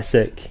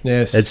classic.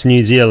 Yes. It's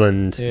New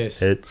Zealand.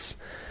 Yes. It's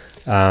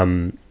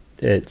the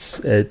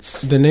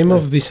name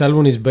of this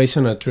album is based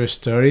on a true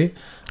story,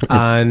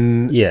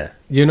 and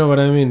you know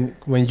what I mean,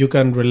 when you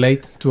can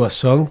relate to a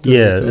song.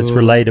 It's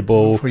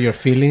relatable for your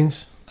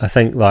feelings. I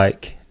think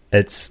like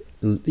it's,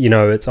 you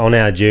know, it's on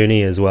our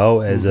journey as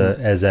well as a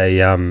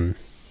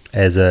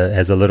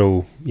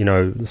little, you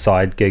know,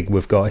 side gig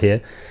we've got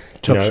here.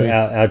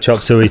 Our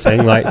Chop Suey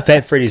thing. Like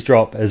Fat Freddy's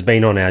Drop has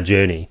been on our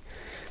journey,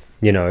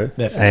 you know.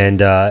 Definitely.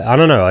 And I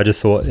don't know, I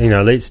just thought, you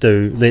know, let's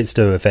do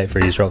a Fat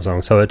Freddy's Drop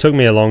song. So it took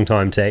me a long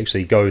time to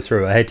actually go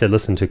through. I had to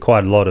listen to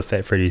quite a lot of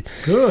Fat Freddy.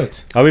 Good.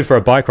 I went for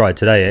a bike ride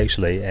today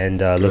actually,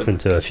 and listened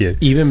to a few.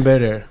 Even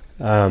better.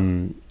 I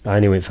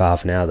only went for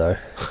half an hour though.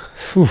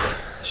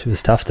 It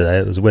was tough today.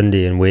 It was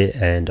windy and wet,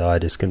 and I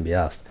just couldn't be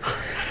asked.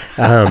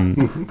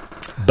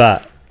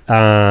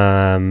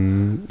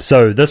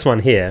 So this one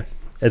here,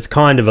 it's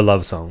kind of a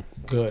love song.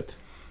 Good.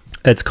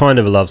 It's kind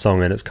of a love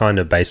song, and it's kind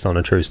of based on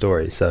a true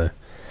story. So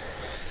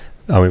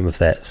I went with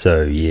that.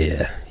 So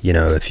yeah, you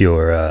know, if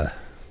you're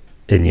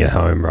in your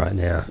home right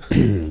now,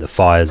 the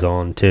fire's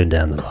on, turn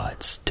down the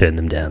lights, turn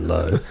them down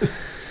low.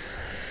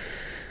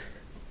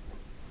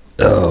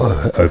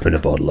 Oh, open a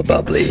bottle of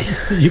bubbly.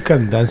 You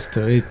can dance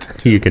to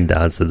it. You can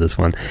dance to this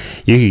one.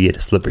 You could get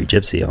a slippery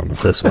gypsy on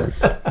with this one.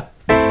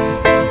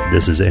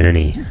 This is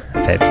Ernie,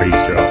 Fat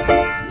Freddy's Drop.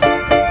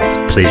 It's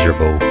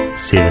pleasurable.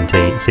 7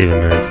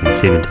 minutes and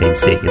 17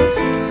 seconds.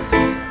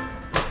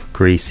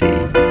 Greasy,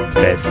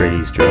 Fat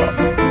Freddy's Drop.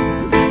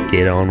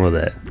 Get on with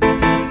it.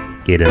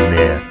 Get in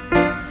there.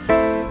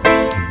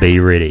 Be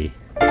ready.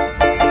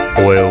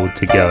 Oiled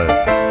to go.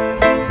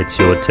 It's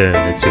your turn,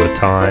 it's your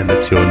time,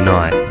 it's your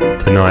night.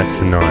 Tonight's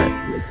the night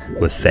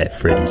with Fat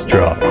Freddy's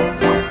Drop.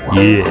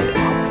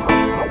 Yeah.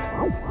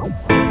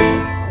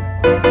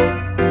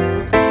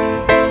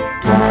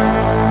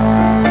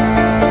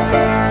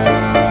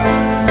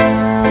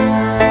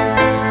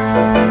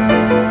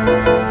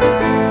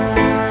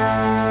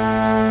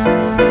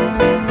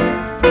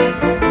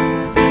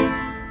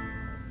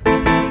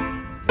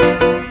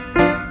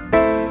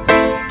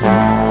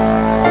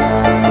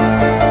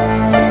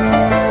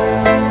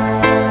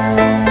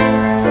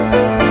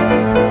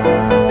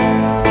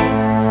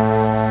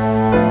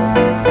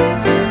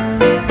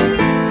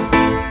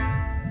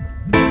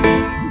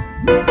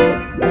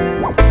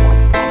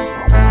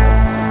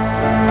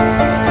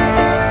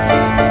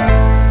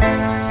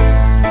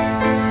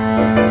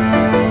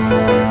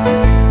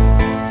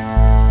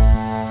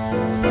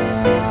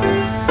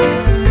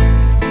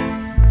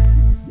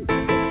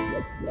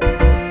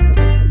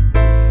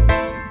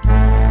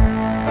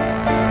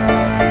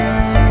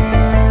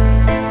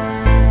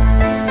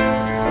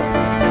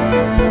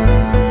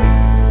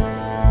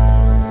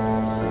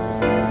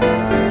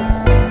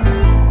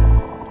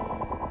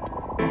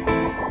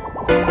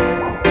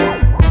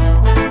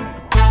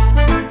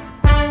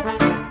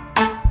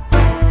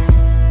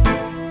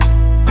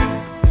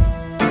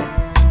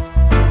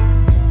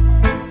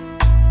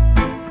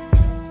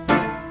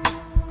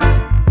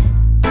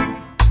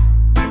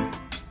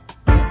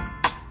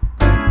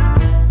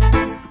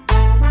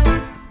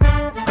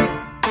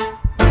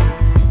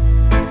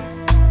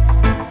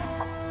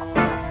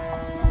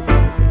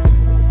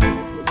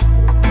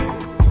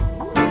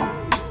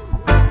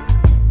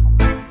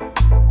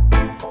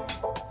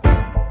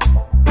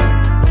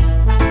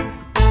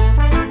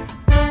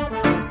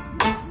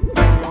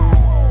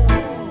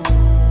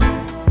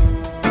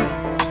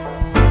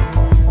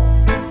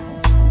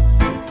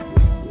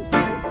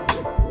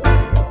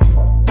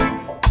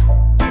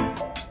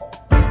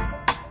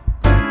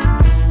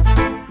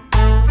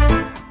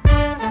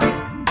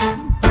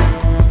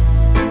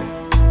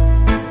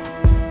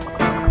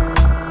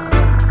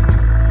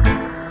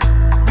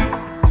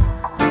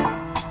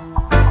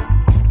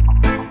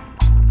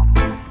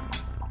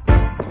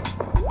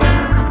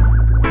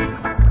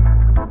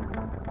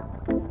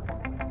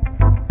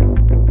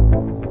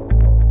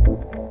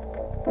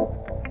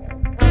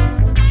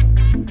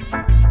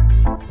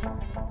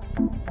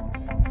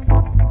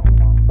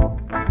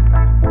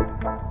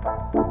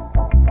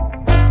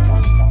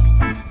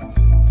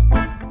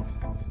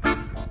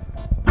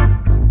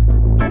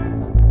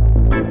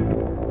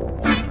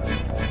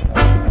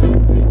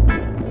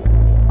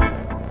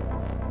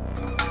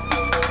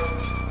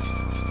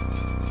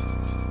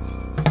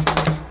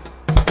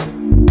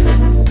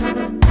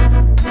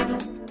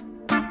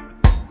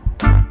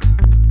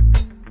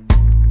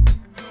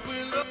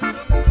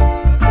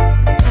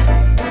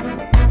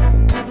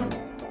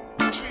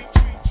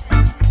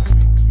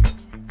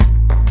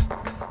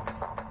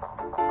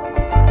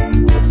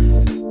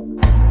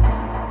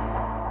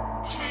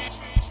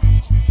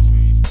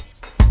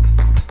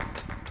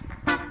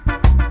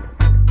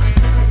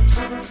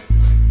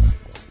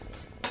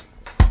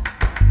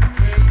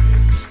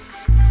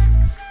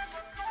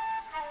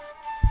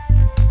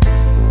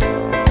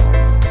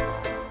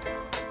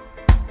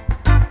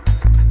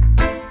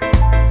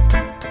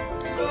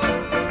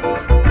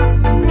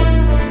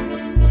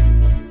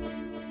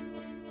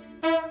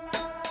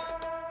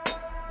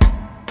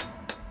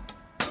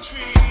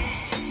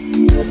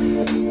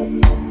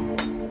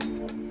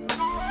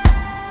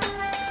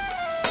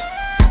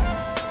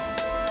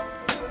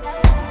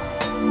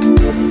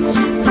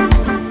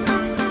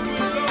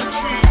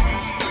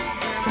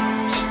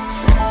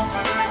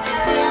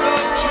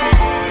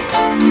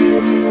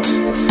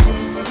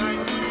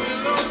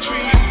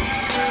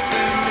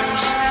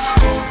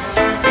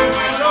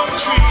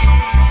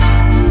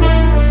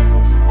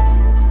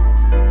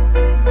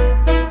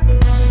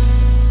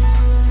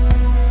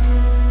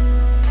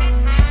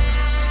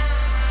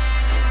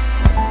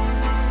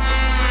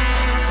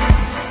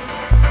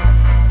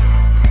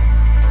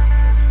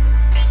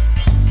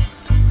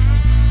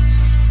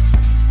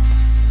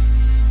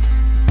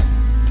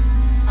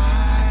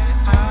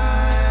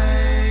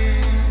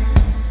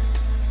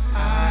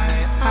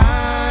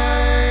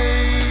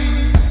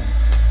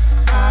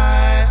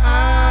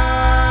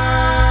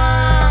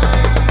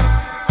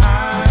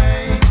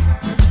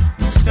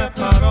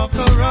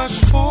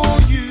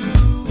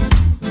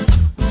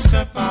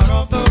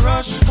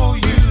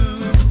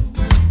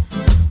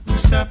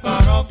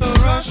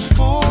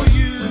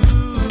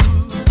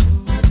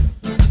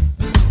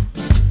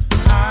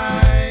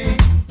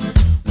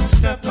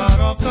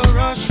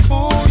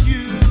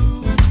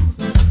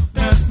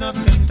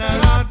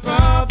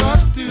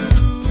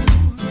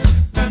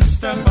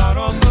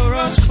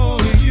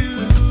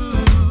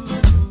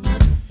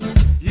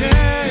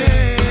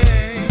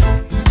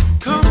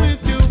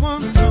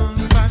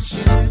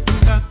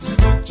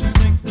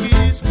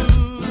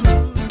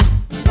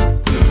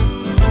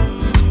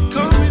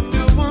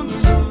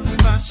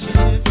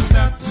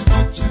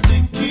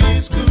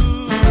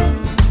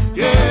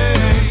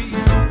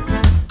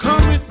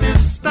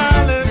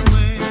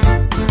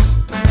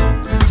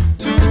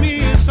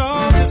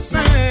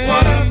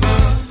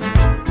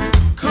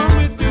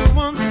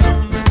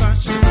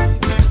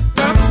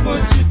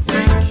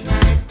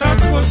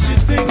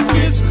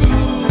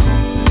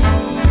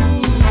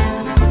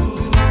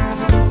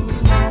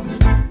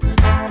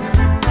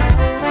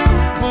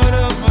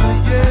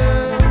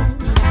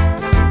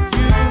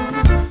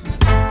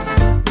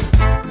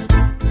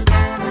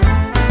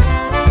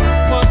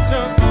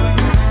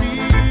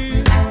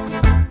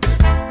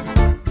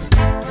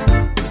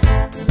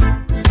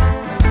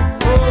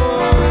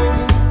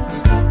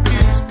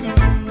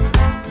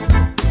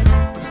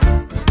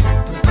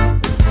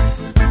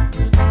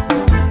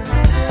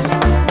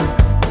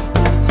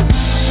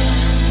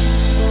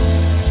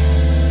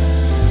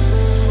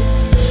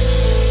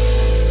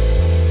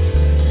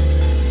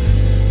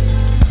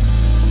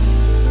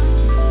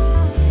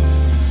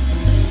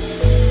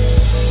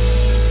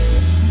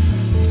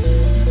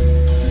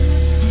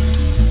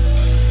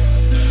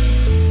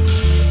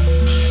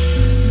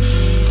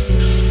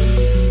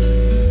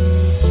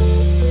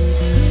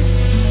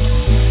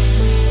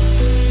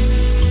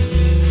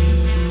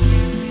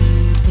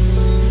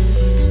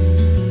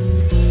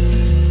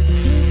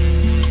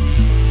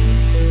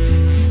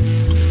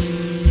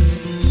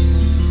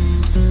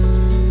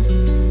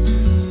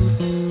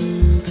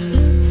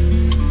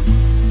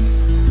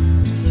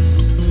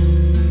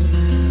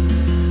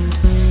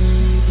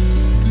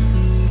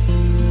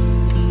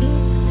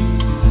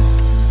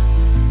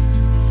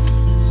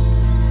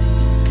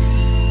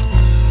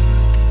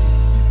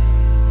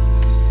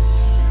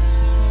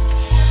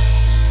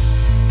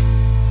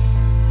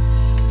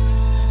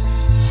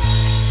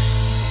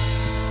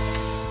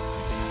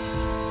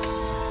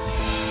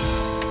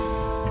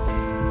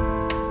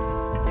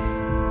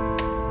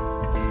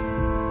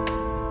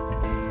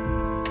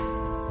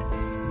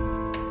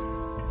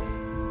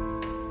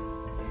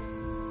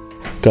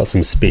 got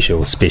some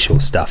special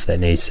stuff that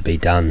needs to be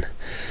done.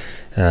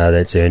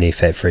 That's Ernie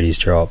Fat Freddy's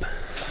drop.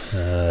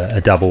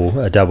 A double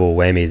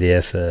whammy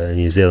there for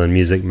New Zealand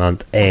Music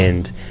Month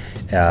and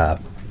our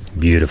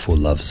beautiful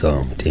love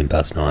song,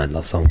 9:10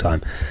 love song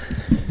time.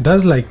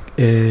 That's like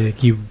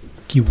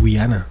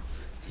Kiwiana.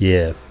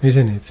 Yeah.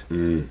 Isn't it?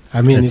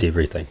 I mean, it's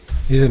everything.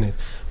 Isn't it?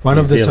 One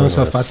New of the Zealand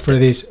songs of Fat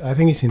Freddy's, I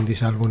think it's in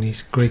this album,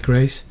 is Great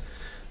Grace.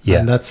 Yeah.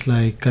 And that's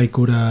like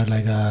Kaikoura,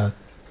 like a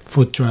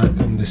food truck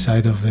on the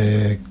side of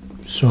the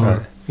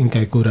shore in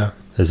Kaikoura.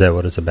 Is that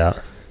what it's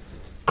about?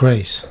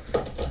 Grace.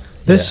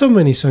 There's so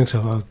many songs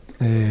about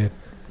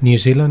New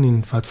Zealand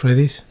in Fat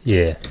Freddy's.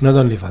 Yeah. Not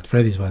only Fat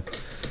Freddy's, but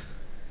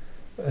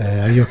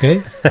are you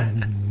okay?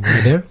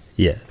 You there?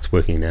 Yeah, it's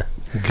working now.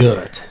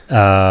 Good.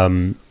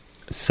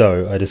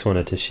 So I just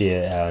wanted to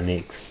share our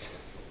next.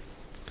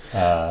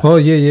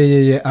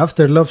 Yeah.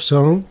 After Love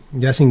Song,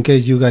 just in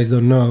case you guys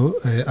don't know,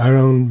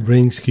 Aaron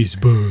brings his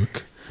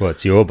book.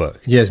 What's your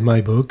book? Yes,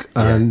 my book.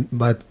 Yeah.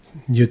 But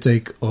you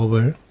take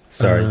over.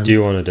 Sorry, do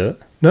you want to do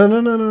it? No.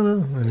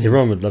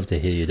 Everyone would love to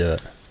hear you do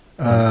it.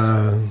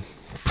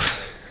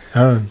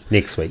 Aaron.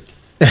 Next week.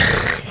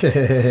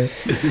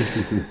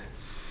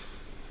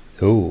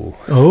 Ooh.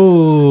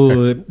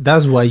 Oh,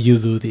 that's why you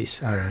do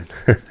this, Aaron.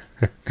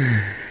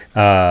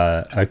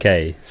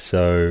 Okay,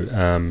 so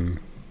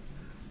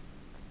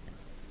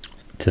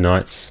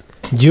tonight's...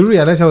 You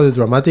realize how the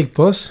dramatic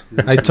pause?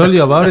 I told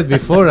you about it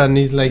before, and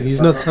it's like, it's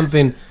not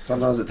something...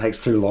 Sometimes it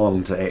takes too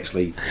long to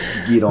actually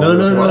get on.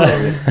 No.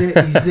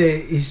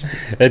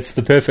 It's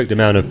the perfect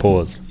amount of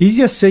pause. He's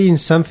just saying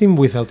something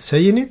without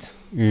saying it,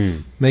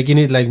 making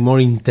it like more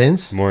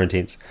intense. More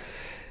intense.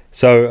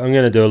 So I'm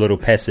going to do a little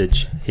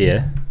passage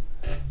here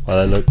while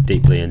I look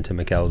deeply into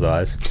Mikel's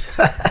eyes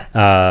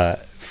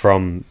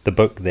from the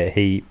book that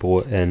he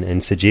bought in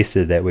and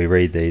suggested that we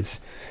read these.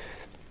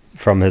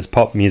 From his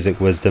pop music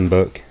wisdom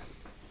book,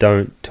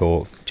 Don't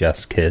Talk,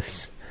 Just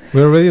Kiss.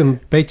 We're already on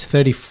page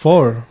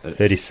 34.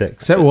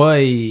 36. Is that why?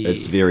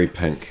 It's very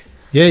pink.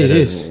 Yeah, it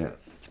is. Yeah.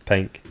 It's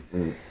pink.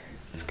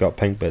 It's got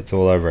pink bits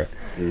all over it.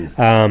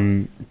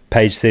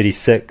 Page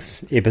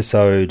 36,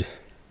 episode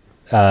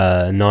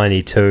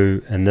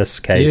 92, in this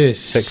case,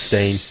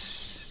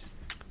 16,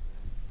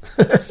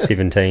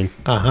 17,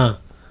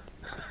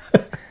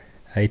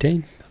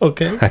 18?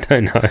 Okay. I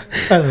don't know.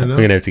 I'm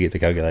going to have to get the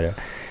calculator.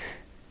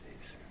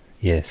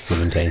 Yeah,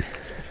 17.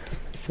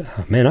 So,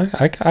 man,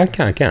 I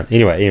can't count.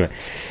 Anyway.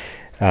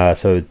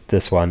 So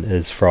this one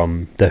is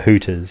from The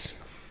Hooters,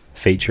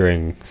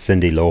 featuring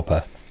Cyndi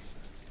Lauper.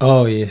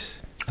 Oh,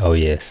 yes. Oh,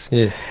 yes.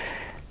 Yes.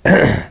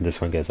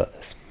 This one goes like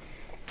this.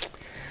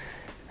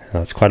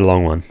 Oh, it's quite a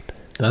long one.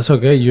 That's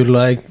okay. You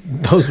like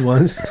those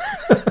ones.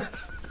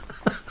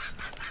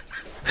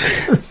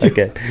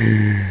 Okay.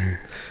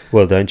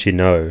 Well, don't you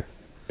know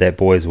that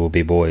boys will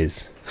be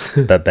boys?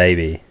 But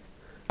baby,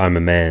 I'm a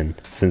man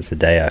since the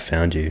day I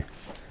found you.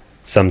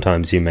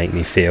 Sometimes you make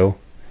me feel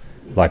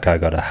like I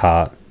got a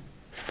heart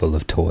full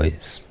of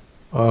toys.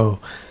 Oh,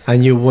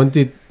 and you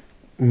wanted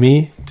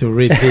me to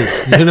read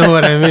this. You know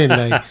what I mean?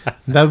 Like,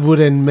 that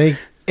wouldn't make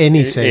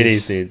any sense. Any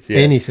sense, yeah.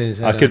 Any sense.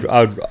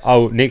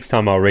 I'll next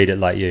time I'll read it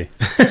like you.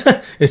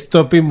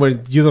 Stop him where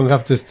you don't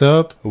have to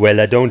stop. Well,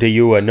 I don't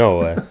you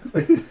know.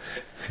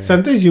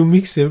 Sometimes you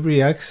mix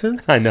every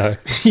accent. I know.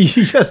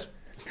 You just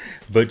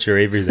butcher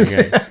everything,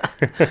 eh?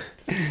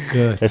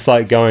 Good. It's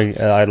like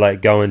I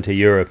like going to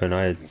Europe and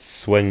I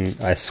swing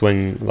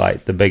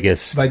like the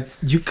biggest. But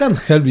you can't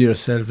help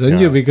yourself, don't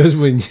you? Because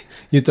when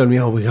you told me,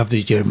 we have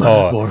this German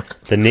at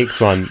work. The next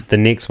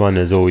one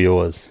is all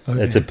yours.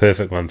 Okay. It's a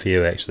perfect one for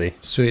you, actually.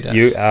 Sweet ass.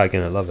 You are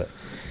gonna love it.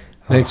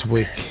 Next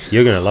week.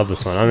 You're gonna love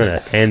this one. I'm gonna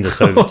hand this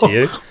over to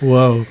you.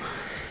 Whoa.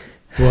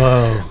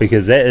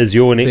 Because that is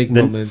your Big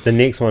moment. The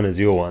next one is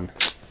your one.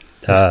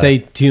 Stay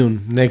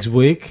tuned. Next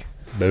week.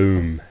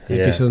 Boom.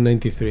 Episode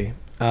 93.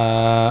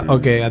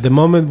 Okay, at the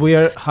moment we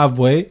are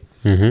halfway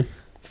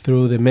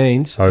through the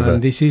mains. Over.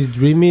 And this is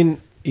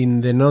Dreaming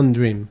in the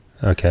Non-Dream.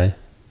 Okay.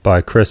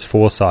 By Chris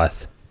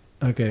Forsyth.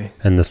 Okay.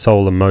 And the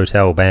Soul and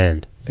Motel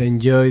Band.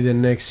 Enjoy the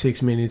next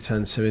 6 minutes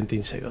and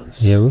 17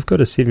 seconds. Yeah, we've got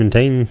a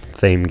 17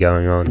 theme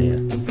going on here.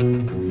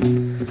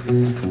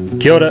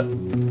 Kia ora.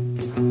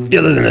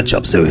 You're listening to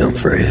Chop Suey on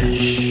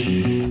Fresh.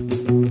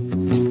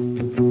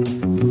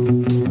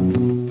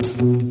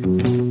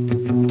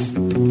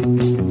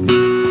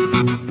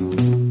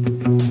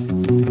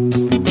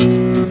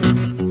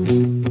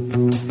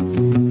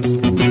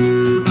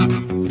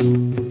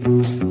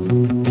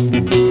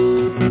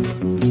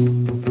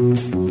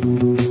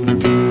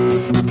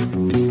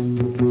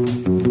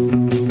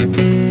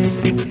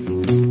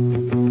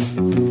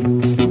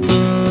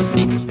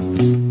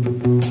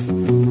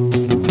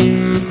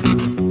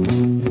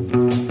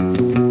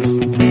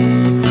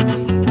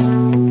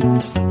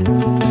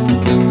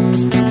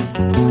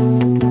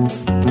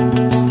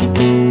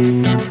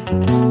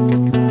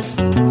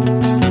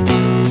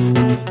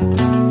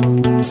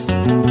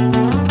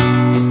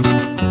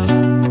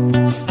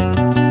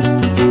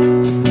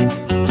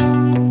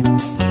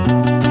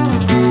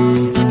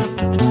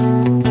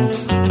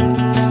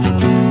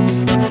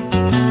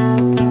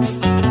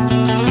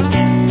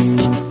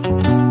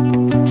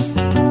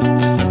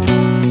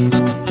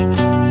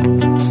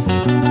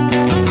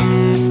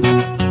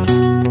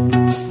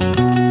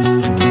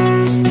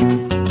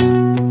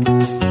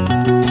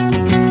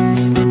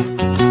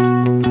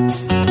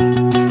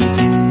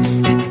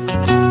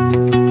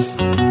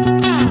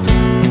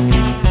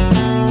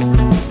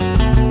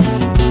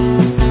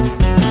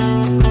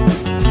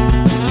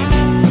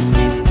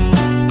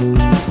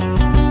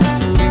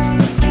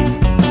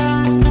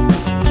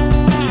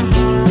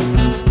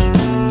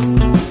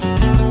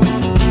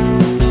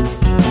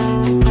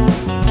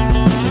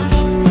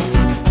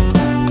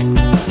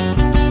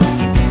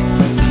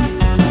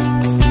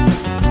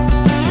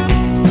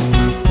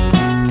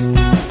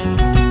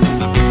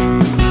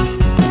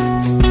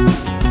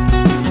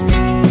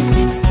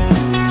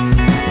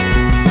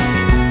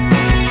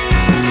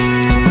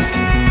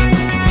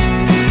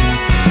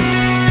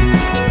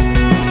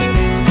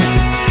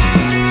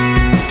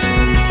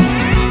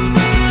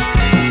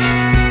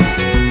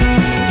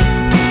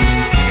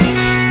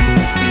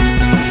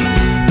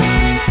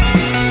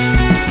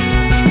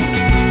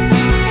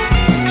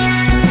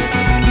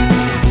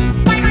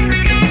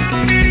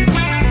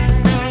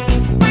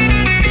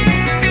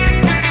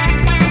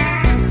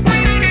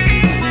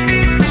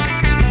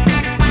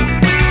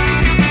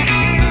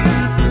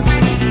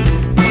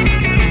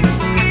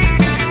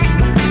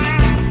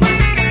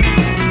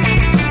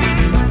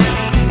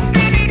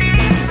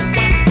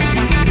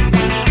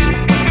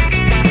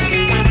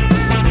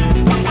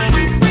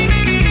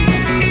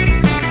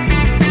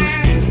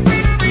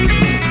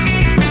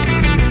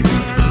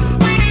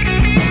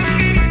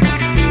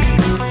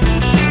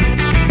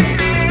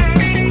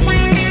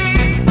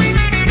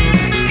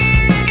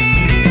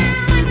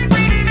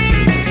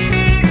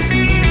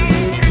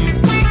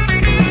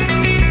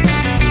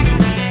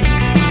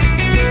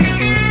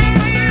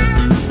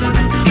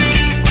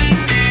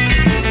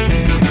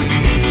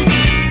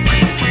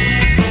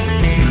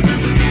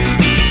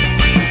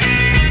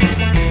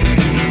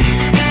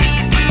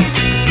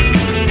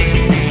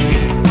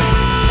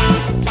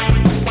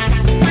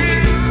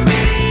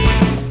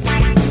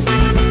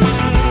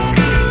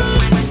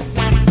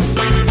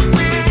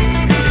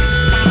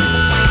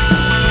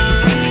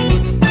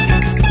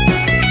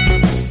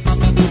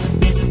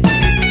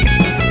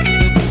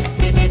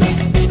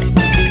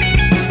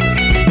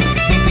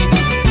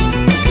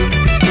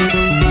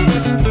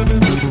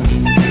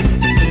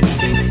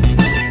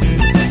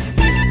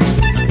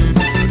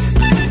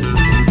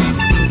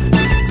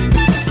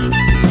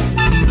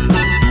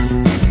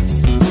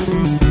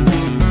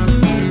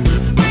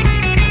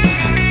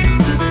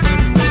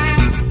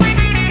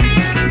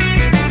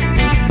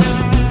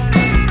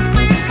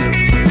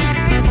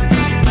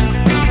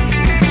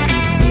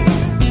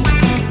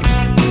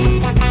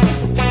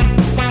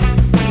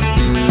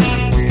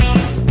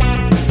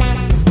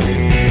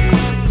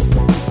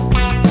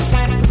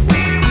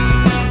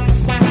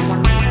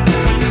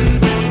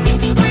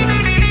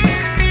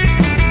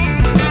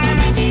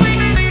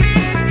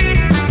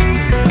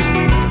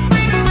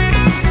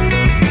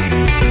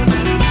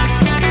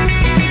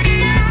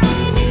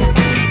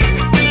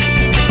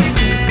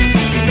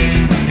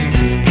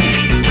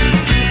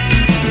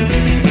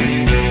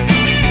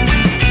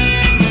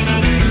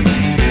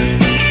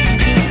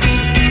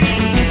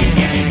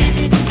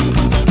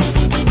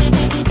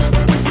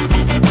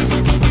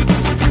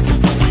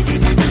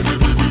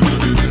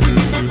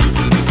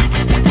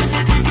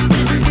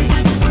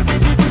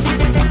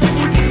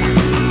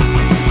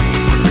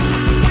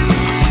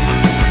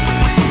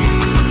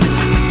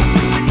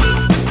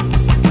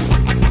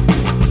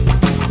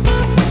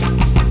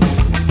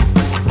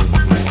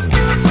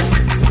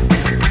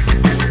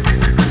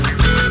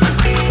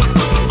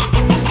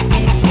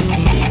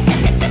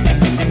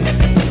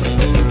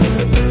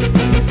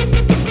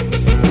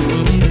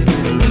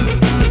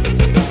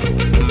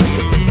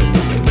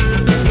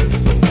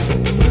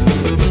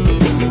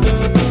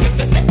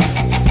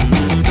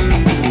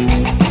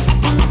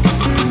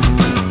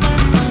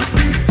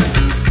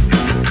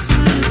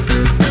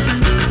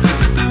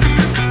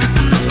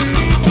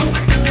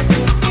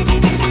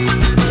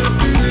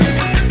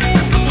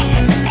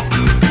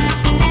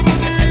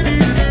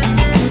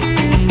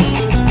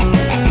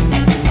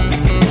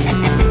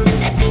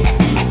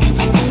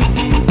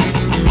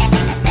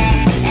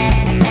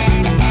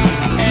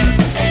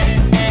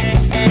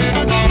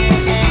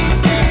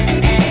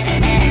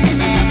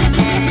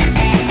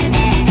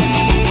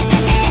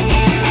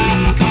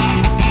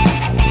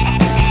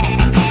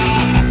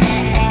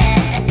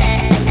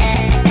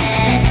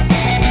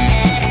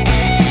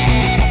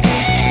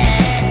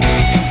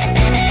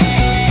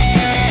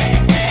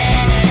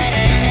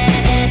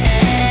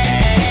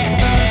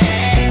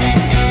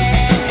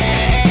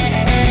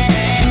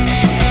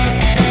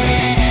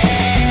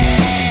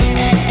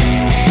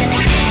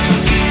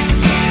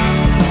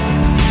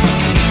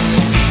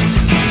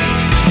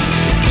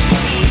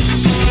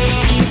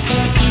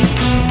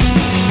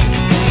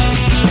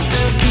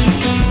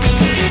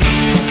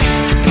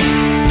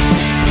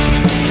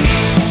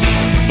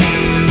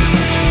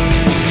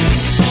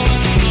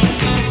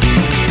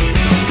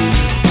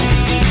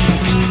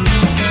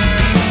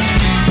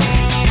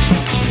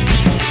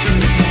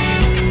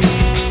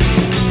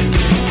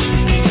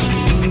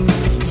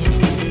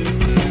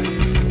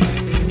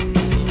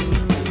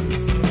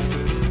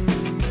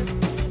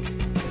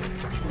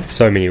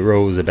 so many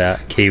rules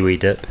about kiwi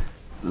dip.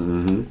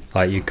 Mm-hmm.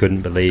 Like you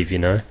couldn't believe, you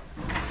know.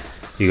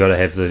 You got to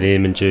have the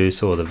lemon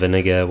juice or the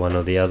vinegar, one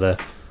or the other.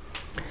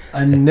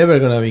 I'm never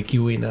gonna be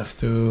kiwi enough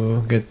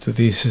to get to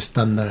these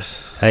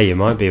standards. Hey, you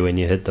might be when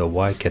you hit the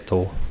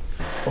Waikato.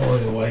 Oh,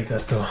 the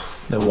Waikato.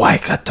 The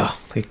Waikato.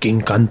 The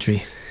king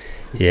country.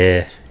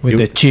 Yeah. With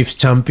the Chiefs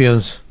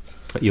champions.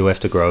 You have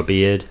to grow a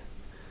beard.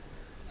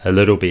 A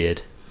little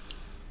beard.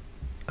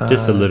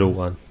 Just a little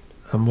one.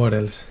 And what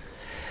else?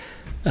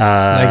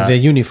 Like the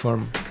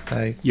uniform.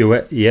 Like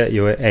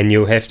and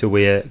you'll have to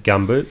wear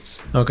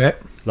gumboots. Okay.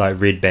 Like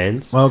red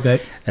bands.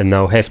 Okay. And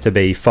they'll have to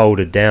be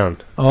folded down.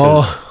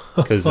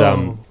 Because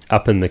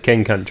up in the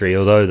king country,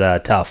 although they're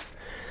tough,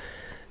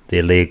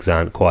 their legs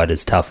aren't quite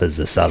as tough as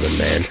the southern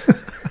man.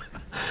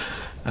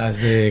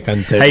 As they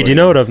can tell. Hey, do you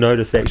know what I've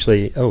noticed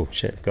actually? Oh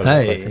shit! What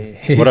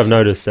I've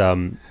noticed,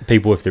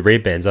 people with the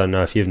red bands. I don't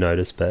know if you've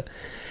noticed, but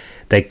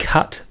they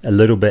cut a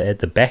little bit at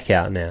the back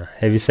out now.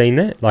 Have you seen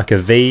that? Like a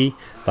V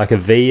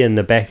in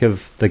the back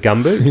of the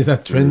gumboot. Is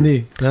that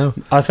trendy now?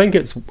 I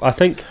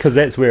think because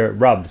that's where it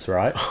rubs,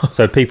 right?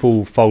 So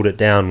people fold it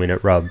down when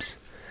it rubs.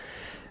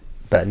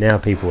 But now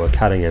people are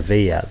cutting a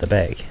V out the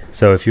back.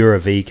 So if you're a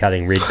V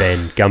cutting red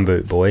band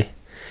gumboot boy,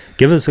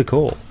 give us a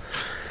call.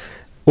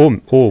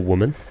 Or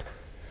woman.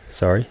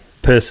 Sorry.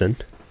 Person.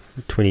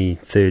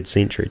 21st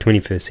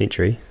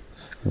century.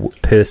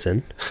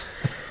 Person.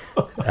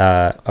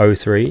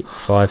 03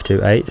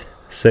 528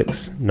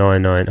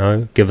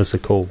 6990. Give us a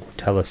call.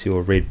 Tell us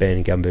your red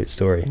band gumboot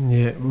story.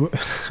 Yeah.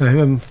 I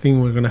don't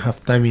think we're going to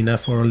have time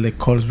enough for all the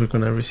calls we're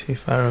going to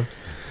receive, Aaron.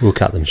 We'll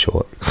cut them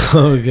short.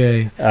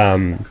 Okay.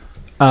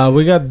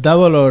 We got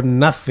double or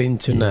nothing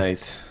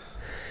tonight.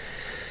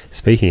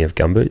 Speaking of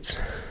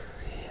gumboots,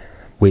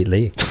 wet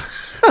leg.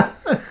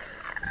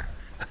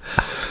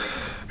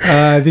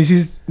 This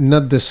is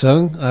not the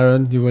song,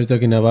 Aaron, you were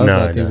talking about,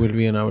 but it will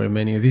be on our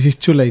menu. This is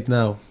Too Late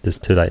Now. It's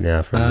too late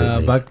now for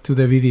back to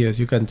the videos.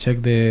 You can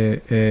check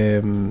the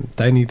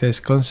Tiny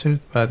Desk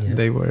concert, but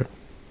they were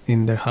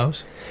in their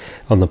house.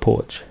 On the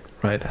porch.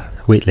 Right.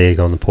 Wet leg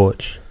on the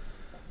porch.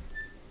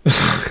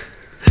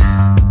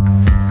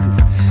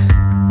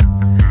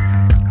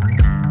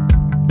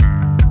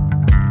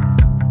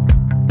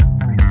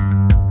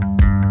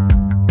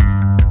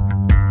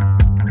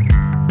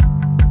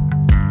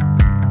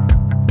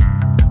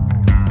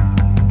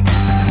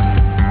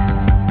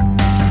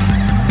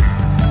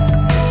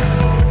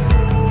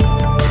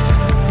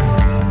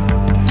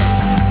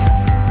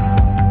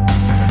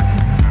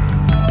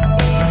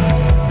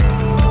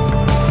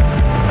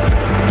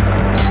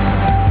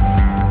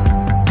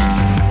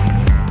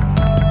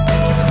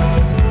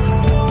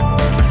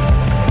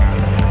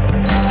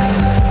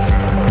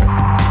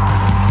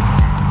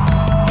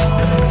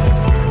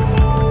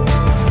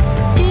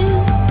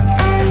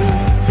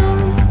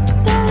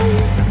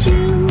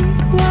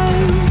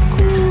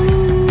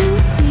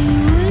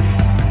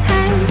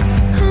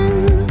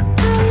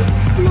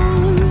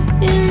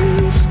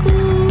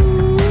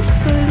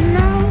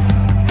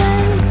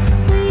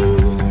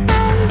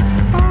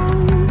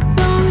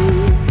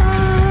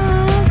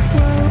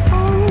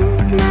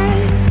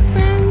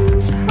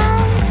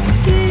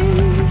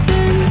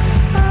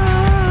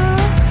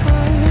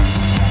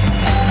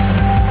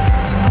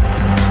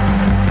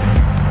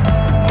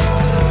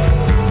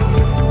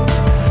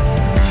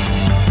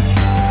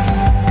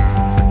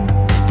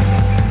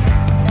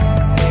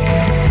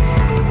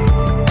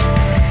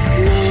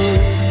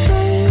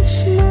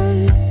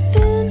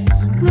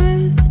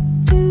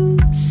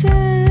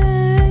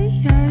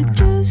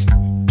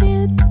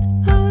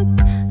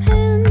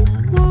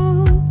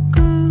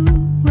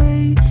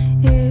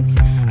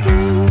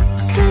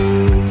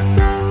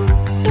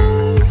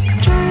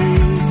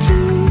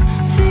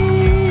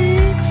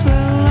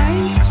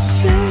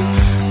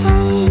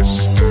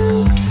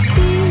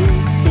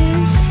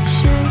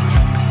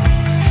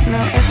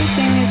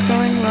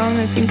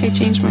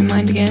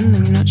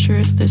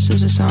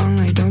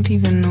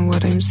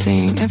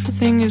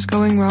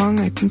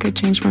 I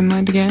changed my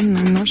mind again.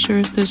 I'm not sure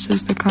if this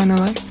is the kind of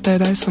life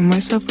that I saw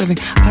myself living.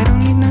 I don't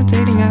need no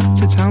dating app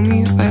to tell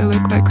me if I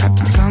look like crap,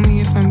 to tell me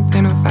if I'm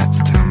thin or fat,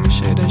 to tell me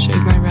should I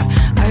shave my rat.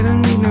 I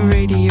don't need no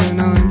radio,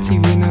 no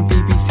MTV, no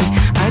BBC.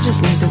 I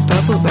just need a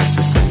bubble bath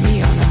to set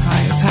me on a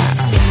higher path.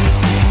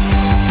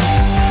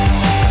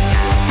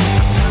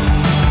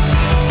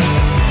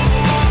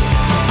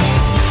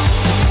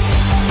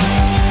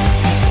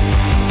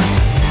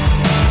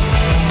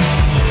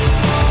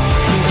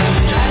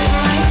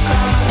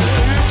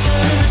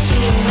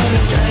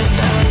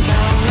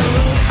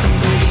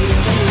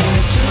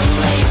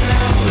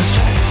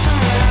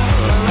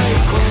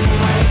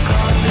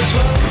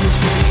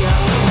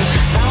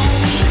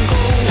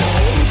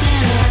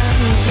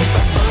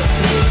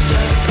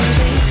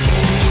 Circumstance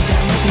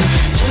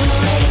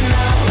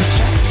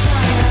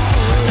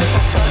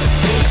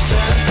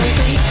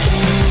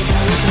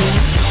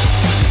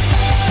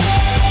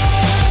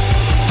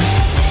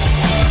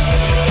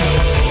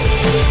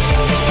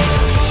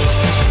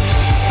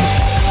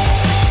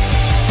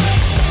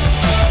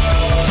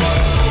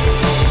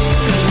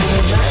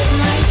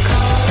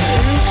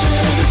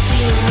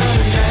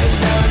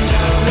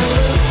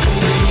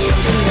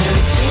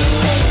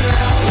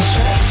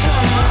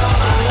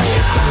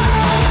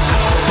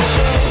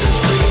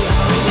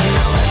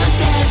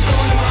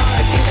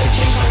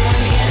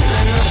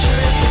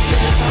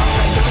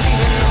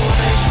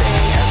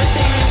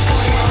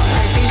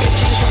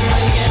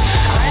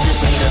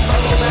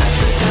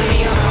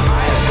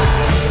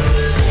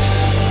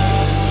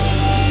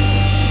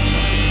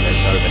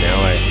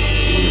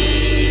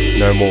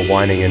no more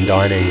whining and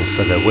dining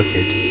for the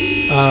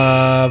wicked.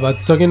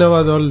 But talking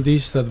about all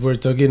this that we're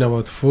talking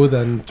about food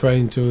and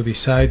trying to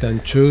decide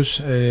and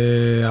choose,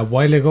 a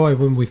while ago I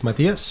went with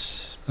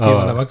Matías,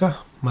 Viva la Vaca,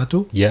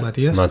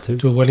 Matías,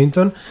 to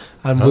Wellington,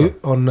 and we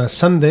on a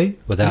Sunday.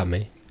 Without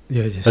me.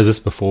 Yeah, yes. Is this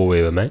before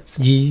we were mates?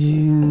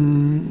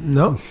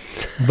 No,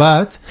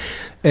 but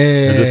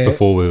is this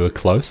before we were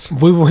close?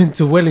 We went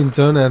to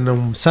Wellington, and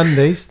on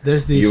Sundays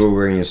there's this. You were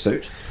wearing a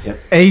suit. Yep.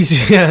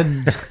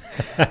 Asian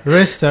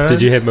restaurant.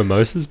 Did you have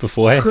mimosas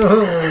beforehand?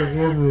 Oh my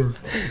goodness!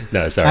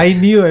 No, sorry. I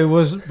knew I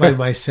was by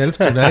myself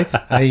tonight.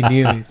 I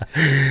knew it.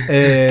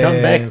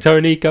 Come back,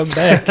 Tony. Come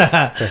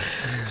back.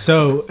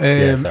 So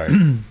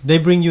sorry. They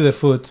bring you the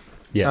food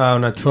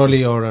on a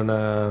trolley or on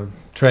a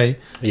tray.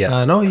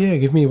 Yeah.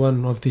 And give me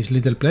one of these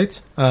little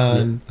plates.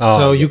 And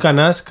you can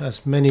ask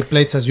as many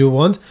plates as you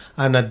want,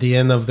 and at the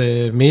end of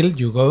the meal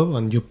you go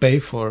and you pay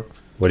for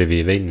whatever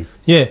you've eaten.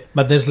 Yeah,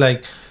 but there's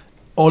like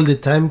all the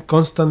time,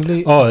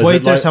 constantly,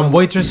 waiters like, and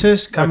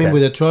waitresses coming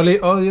with a trolley.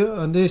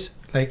 And this,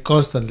 like,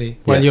 constantly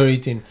while you're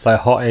eating, like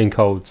hot and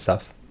cold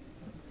stuff.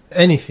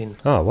 Anything.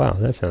 Oh wow,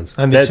 that sounds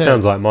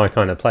sounds like my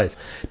kind of place.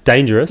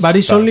 Dangerous, but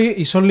it's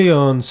only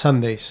on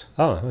Sundays.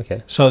 Oh,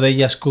 okay. So they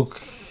just cook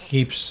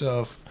heaps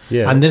of.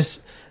 Yeah. And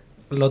there's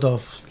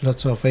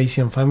lots of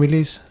Asian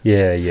families.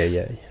 Yeah.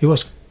 It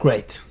was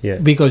great. Yeah.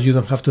 Because you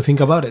don't have to think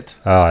about it.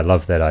 Oh, I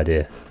love that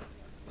idea.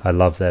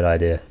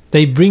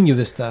 They bring you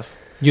the stuff.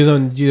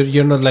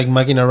 You're not like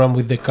mucking around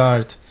with the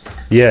cart.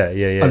 Yeah.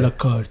 A la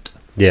carte.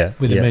 Yeah.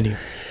 With the menu.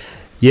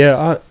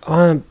 Yeah,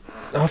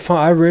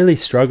 I really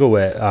struggle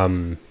at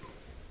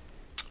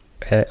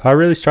I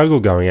really struggle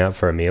going out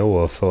for a meal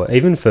or for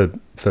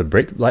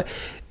break, like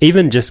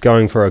even just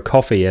going for a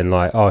coffee and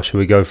like, oh, should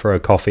we go for a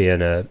coffee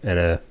and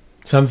a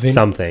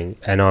something,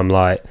 and I'm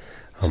like,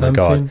 oh my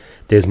god,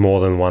 there's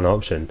more than one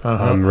option.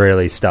 I'm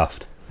really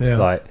stuffed. Yeah.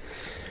 Like,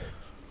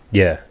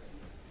 yeah.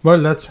 Well,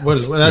 that's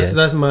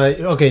my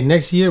okay.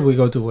 Next year we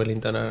go to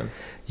Wellington. Aaron.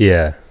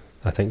 Yeah,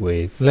 I think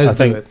let's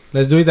do it.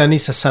 Let's do it, and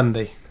it's a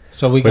Sunday,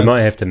 so we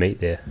might have to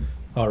meet there.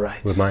 All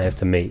right, we might have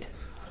to meet.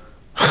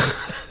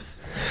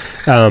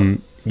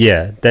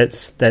 Yeah,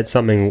 that's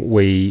something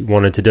we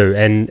wanted to do,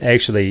 and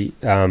actually,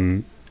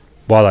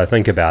 while I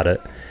think about it,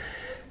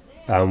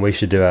 we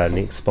should do our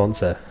next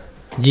sponsor.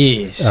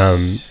 Yes.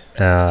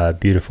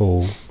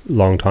 Beautiful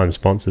long-time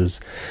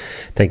sponsors.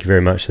 Thank you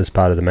very much. This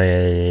part of the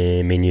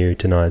main menu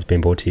tonight has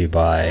been brought to you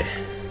by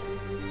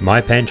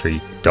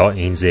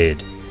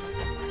mypantry.nz.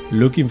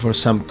 Looking for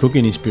some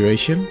cooking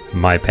inspiration?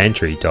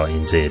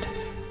 mypantry.nz.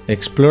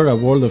 Explore a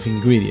world of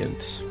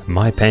ingredients.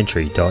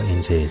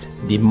 mypantry.nz.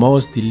 The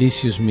most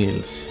delicious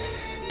meals.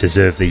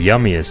 Deserve the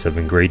yummiest of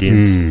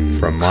ingredients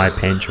from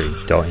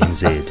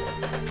mypantry.nz.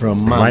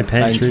 From my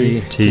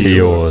pantry to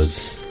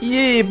yours.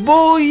 Yeah,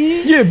 boy!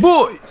 Yeah,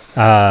 boy!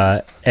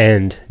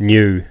 And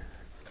new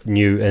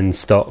in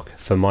stock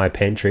for my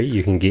pantry,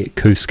 you can get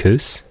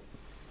couscous.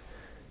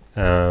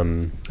 I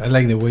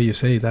like the way you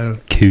say it, Aaron.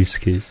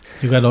 Couscous.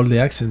 You got all the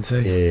accents, eh?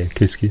 Yeah,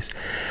 couscous.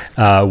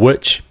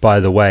 Which, by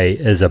the way,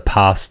 is a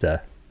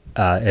pasta.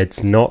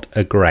 It's not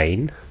a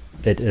grain.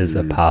 It is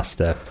a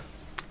pasta.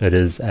 It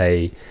is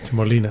a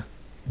semolina.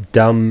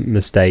 Dumb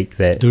mistake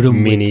that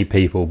many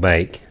people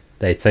make.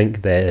 They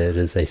think that it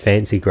is a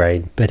fancy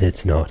grain, but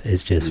it's not.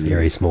 It's just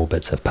very small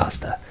bits of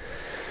pasta.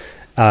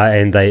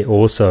 And they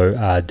also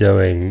are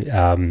doing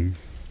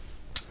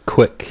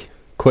quick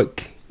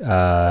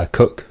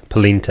cook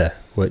polenta,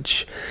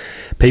 which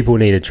people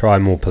need to try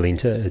more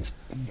polenta. It's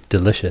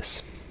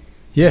delicious.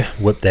 Yeah.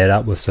 Whip that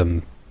up with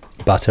some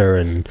butter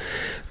and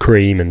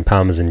cream and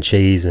parmesan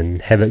cheese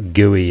and have it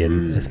gooey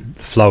and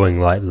flowing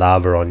like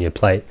lava on your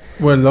plate.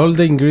 Well, all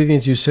the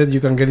ingredients you said, you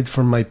can get it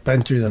from my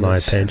pantry.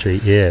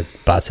 Pantry, yeah.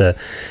 Butter,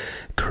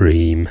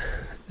 cream,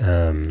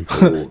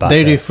 butter.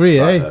 Dairy free,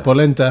 butter.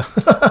 Polenta.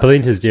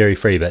 Polenta's dairy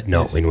free, but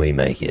not when we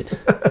make it.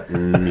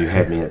 You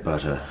had me at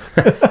butter.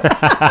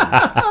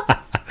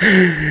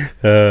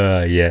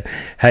 Yeah.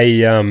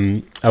 Hey,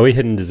 are we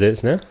hitting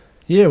desserts now?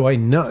 Yeah, why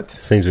not?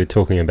 Since we're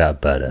talking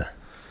about butter.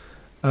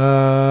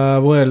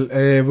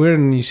 We're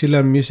in New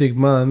Zealand Music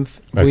Month.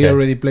 Okay. We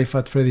already played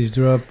Fat Freddy's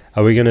Drop.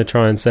 Are we going to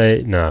try and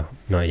say... No,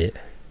 not yet.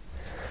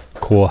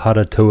 Ko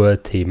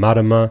haratua te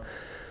marama.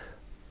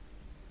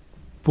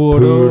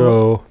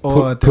 Puro o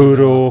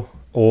Aotearoa.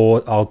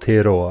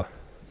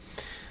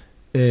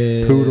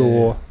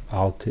 Puro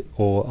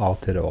o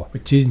Aotearoa.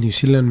 Which is New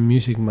Zealand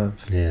Music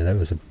Month. Yeah, that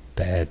was a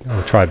bad...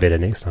 I'll try better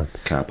next time.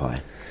 Ka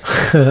pai.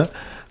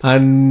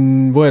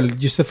 And,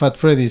 just the Fat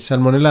Freddy.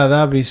 Salmonella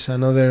Dab is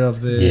another of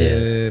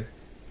the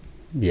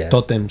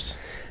totems.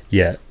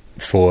 Yeah,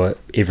 for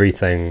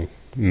everything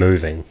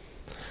moving.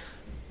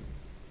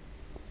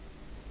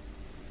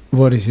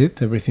 What is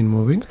it? Everything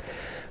moving?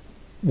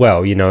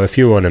 Well, if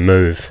you want to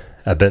move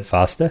a bit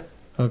faster.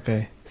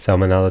 Okay.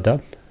 Salmonella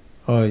Dab.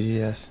 Oh,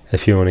 yes.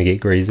 If you want to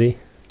get greasy,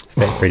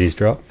 Fat Freddy's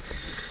Drop.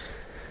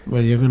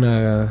 Well, you're going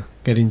to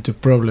get into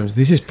problems.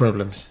 This is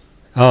problems.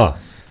 Oh.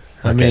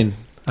 Okay. I mean,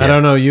 I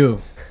don't know you.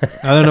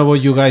 I don't know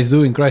what you guys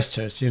do in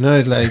Christchurch. You know,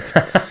 it's like...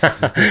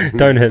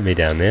 Don't hit me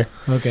down there.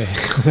 Okay.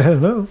 I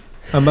don't know.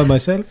 I'm by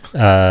myself.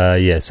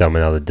 Yeah,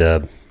 salmonella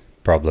dub.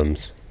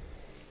 Problems.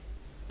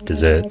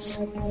 Desserts.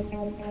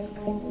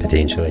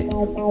 Potentially.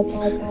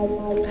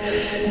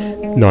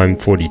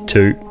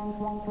 9:42.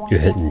 You're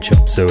hitting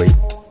Chop Suey.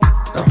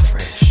 Oh,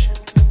 fresh.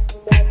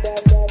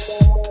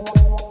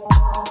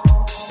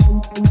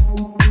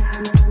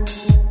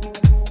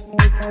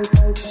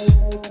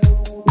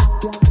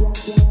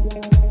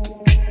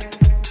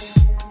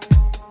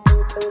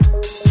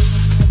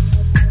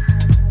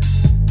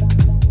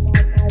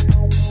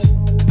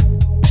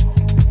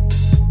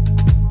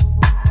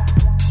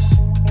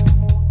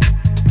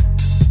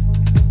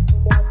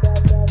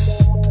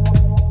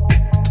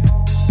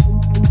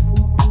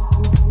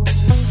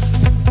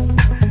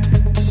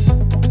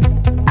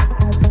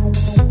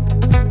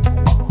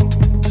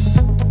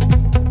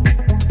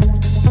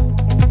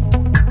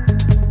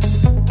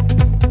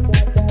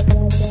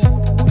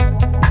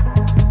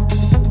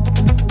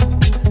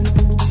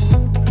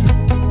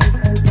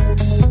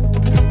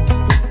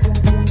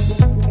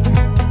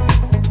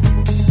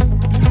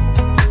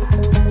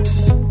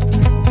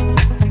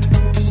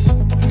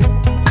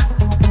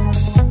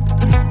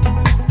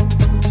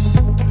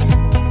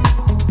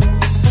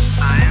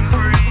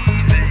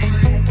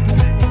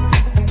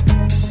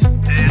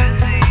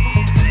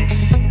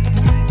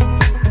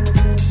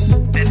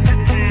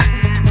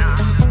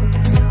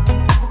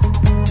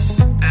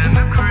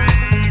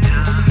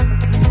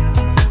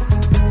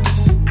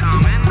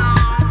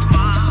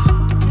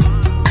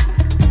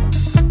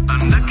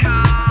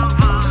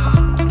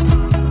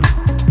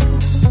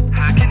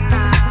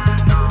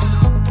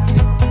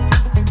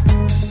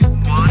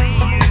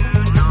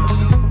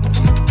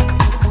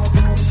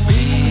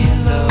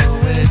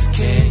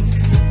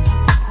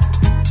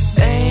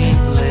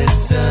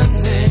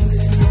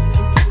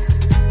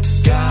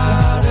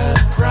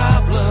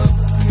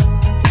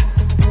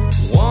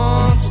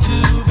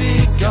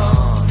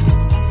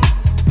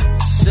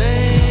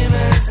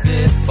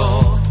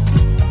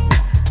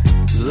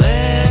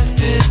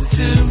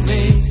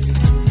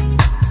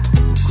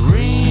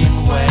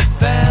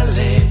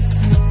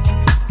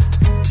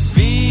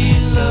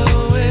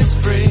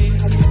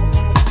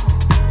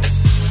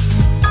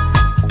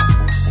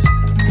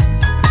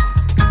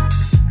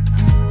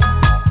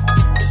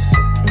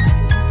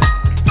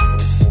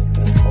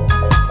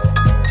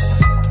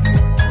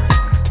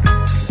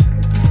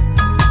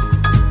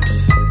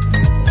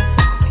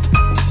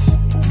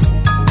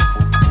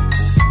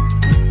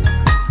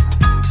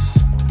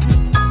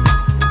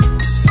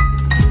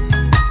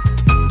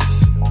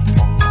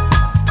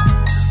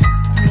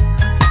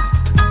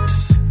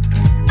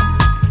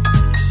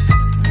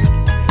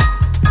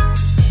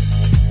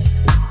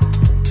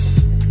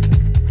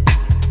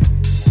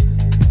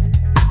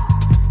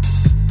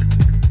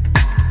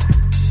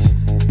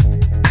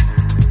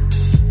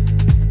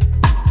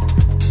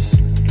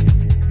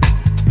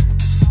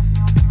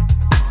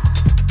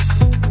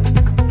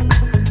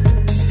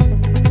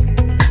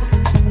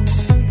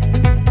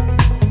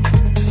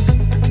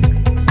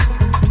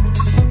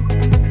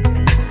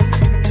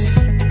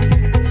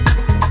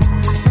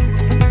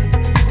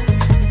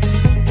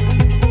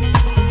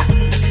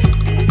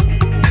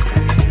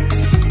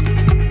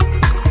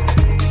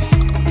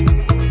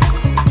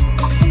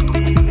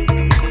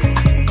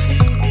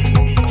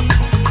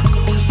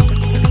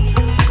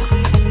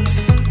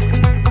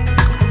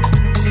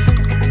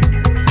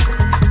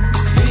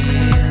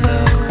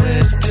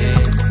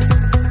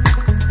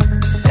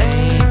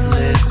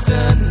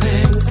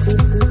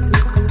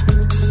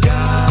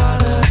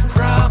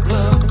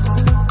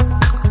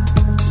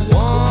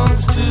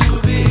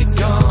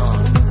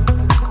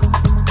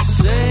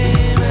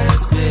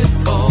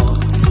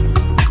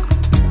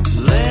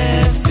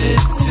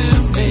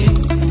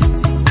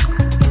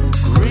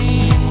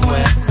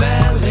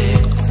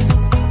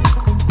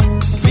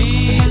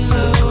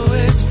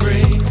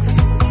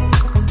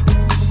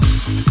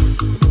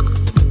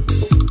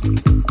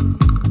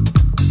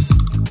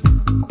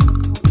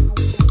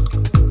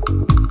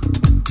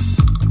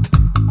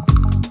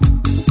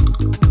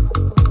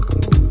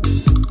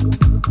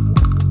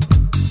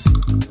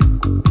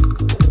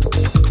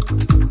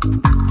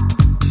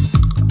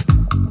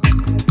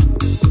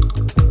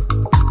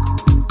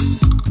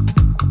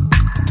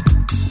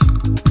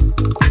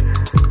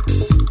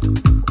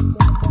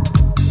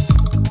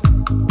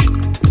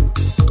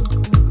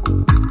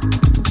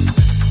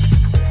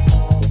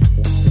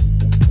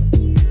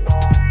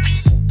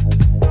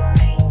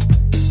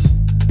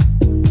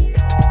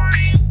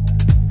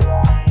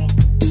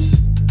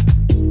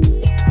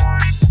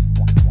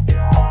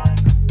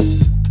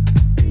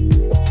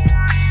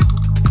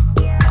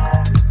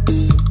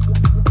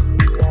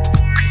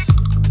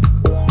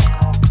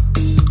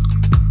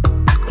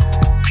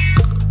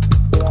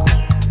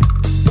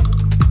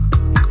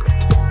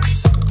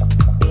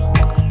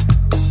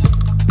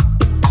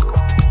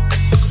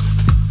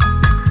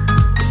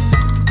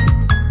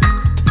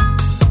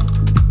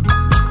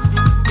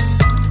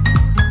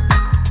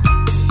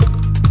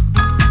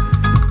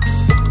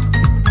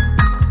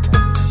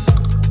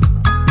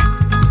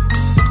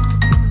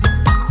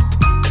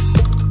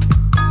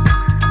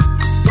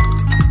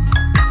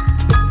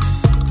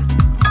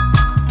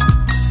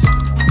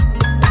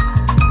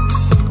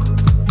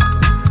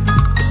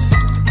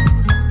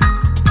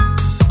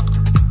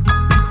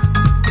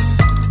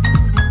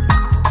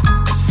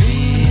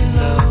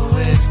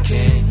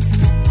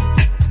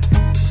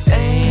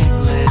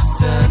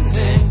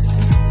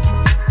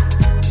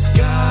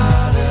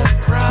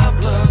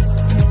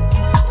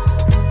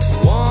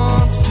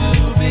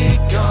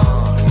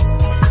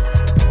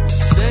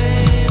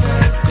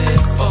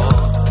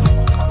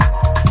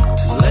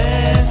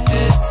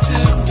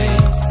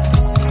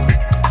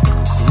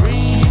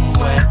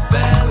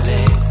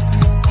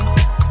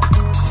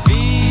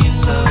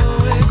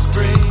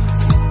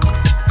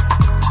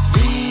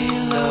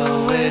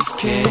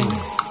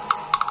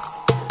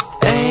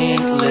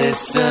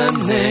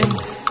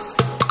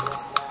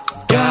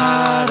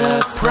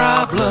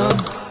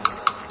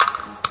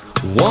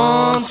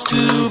 wants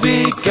to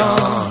be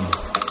gone.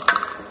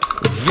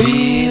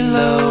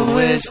 Velo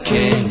is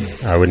king.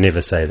 I would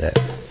never say that.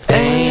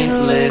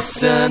 Ain't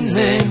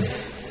listening.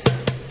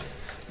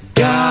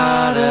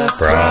 Got a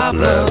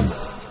problem.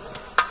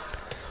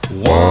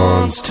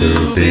 Wants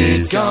to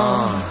be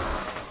gone.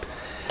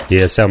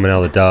 Yeah,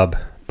 Salmonella Dub,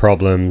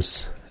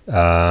 Problems.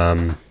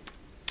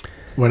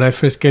 When I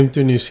first came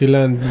to New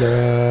Zealand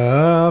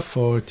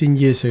 14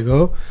 years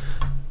ago,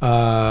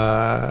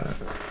 I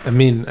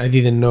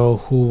didn't know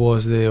who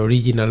was the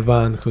original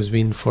band who's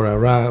been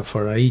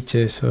for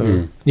ages.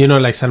 You know,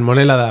 like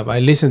Salmonella Dub. I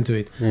listened to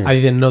it. I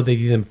didn't know they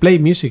didn't play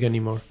music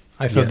anymore.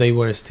 I thought they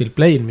were still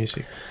playing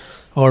music.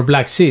 Or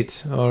Black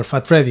Seeds, or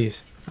Fat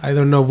Freddy's. I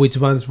don't know which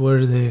bands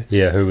were the...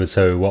 Yeah, who was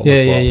who, what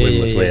was what,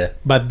 when was where.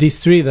 But these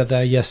three that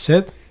I just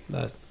said,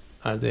 that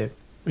are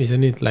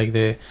isn't it, like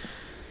the...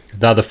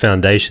 They're the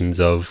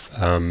foundations of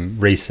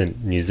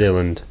recent New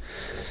Zealand.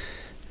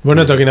 We're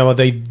not talking about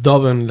Dave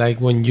Dobbin, like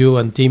when you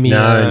and Timmy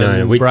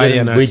and we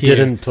Brian we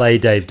didn't play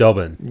Dave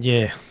Dobbin.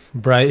 Yeah,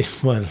 Brian,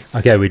 well...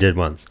 Okay, we did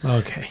once.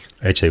 Okay.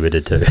 Actually, we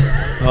did too.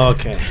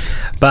 Okay.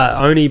 But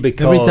only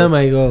because... Every time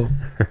I go.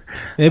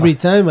 Every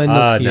time I'm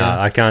not here. No,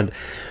 I can't...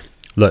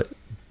 Look,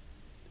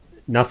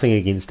 nothing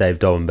against Dave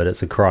Dobbin, but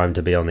it's a crime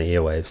to be on the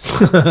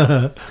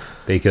airwaves.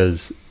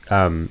 Because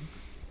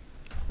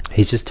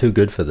he's just too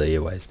good for the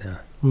airwaves now,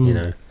 you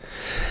know.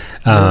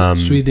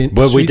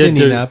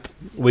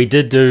 We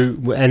did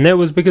do, and that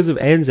was because of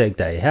Anzac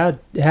Day.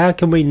 How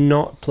can we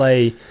not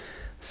play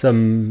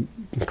some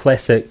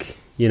classic,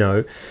 you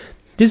know...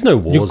 There's no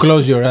wars. You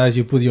close your eyes,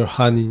 you put your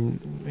hand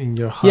in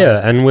your heart.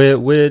 Yeah, and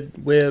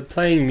we're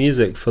playing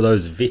music for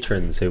those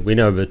veterans who went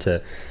over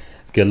to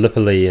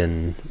Gallipoli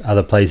and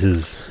other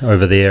places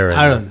over there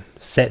and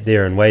sat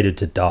there and waited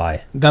to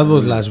die. That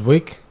was last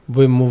week.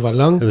 We move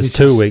along. It was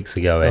 2 weeks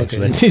ago,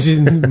 actually. Okay. This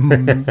is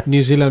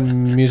New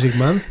Zealand Music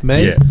Month,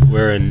 May. Yeah,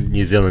 we're in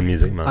New Zealand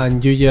Music Month.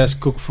 And you just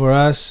cook for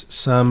us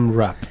some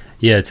rap.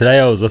 Yeah,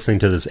 today I was listening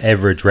to this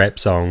average rap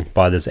song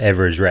by this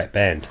average rap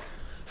band.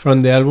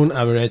 From the album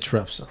Average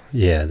Rap Song.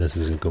 Yeah, this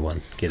is a good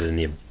one. Get it in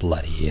your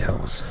bloody ear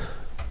holes.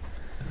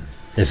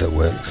 If it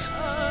works.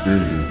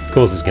 Of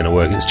course it's going to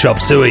work. It's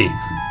Chop Suey.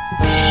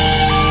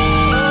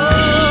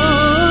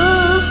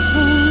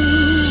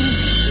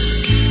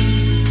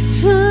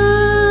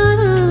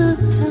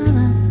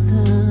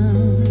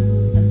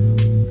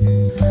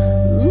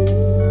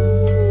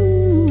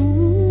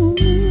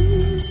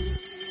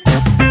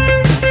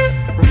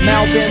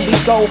 Melbourne,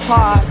 we go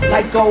hard,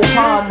 like go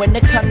hard when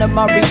it come to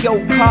Mario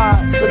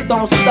Kart. So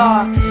don't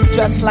start,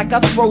 dressed like I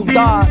throw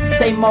darts.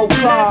 Same old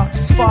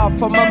Clarks, far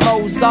from a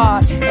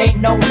Mozart. Ain't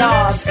no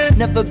Nas,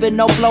 never been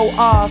no blow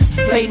arse.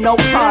 Play no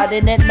part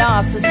in that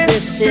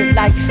narcissist shit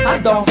like I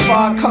don't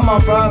fart. Come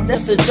on, bro,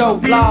 that's a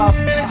joke, laugh.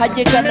 How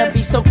you gonna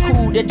be so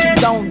cool that you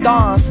don't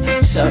dance?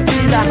 Shucks,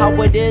 see now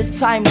how it is,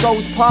 time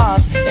goes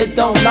past. It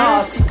don't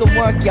last, you can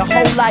work your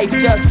whole life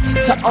just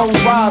to own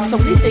bras.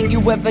 Only thing you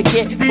ever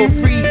get for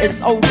free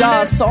is old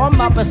dollars. So I'm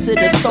opposite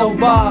of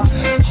sober.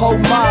 Whole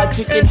mod,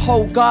 drinking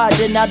whole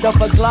garden out of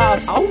a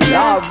glass. Oh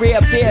Lord,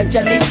 rare beer,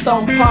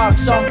 Jellystone Park,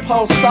 Jean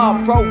Paul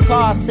Sartre, broke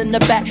ass in the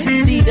back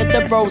seat of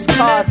the bros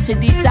car.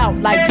 Titties out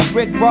like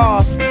Rick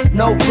Ross,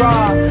 no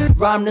bra.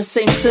 Rhyme the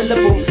same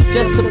syllable,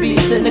 just to be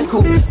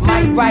cynical.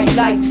 Might write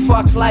like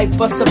fuck life,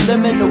 but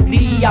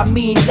subliminally I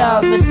mean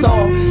love. It's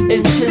all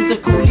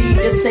intrinsically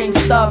the same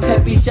stuff.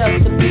 Happy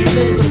just to be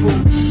visible.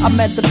 I'm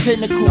at the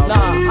pinnacle,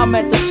 nah, I'm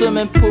at the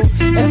swimming pool.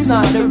 It's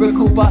not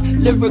lyrical, but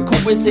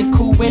lyrical isn't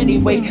cool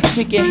anyway.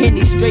 Drinking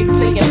Henny, straight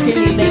playing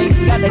penny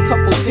lane. Got a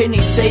couple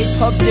pennies saved,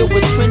 pub deal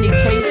was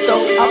 20K,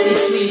 so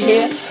obviously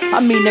here.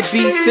 I mean to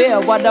be fair,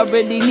 what I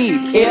really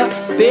need: air,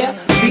 beer,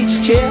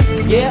 beach chair,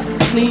 yeah,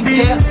 clean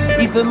pair.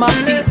 Even my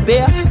feet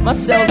bare, my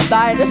cells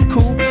die, that's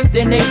cool.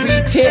 Then they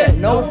repair,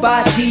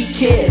 nobody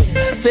cares.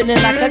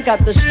 Feeling like I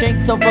got the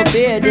strength of a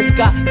bear, it's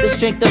got the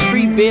strength of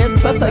 3 beers.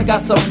 Plus I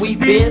got some wheat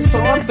beers,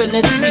 so I'm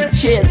feeling sweet.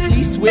 Cheers, at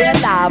least we're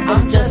alive.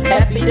 I'm just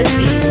happy to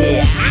be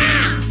here.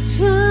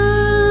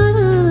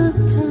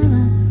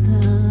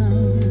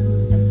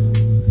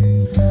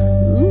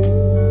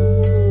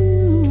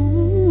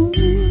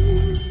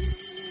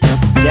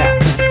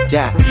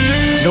 Yeah,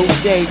 new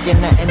day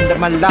in the end of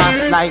my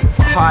last life.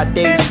 Hard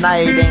day's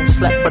night, ain't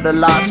slept for the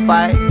last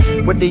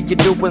 5. What did you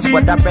do is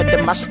what I read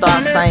in my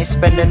star sign.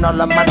 Spending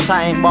all of my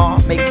time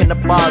on making the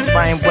bars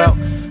rhyme. Well,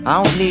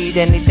 I don't need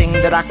anything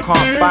that I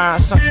can't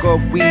find. Some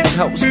good weed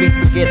helps me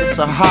forget it's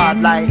a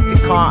hard life. You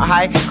can't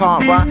hide,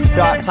 can't run.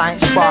 Dark time,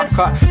 spark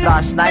up.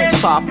 Last night,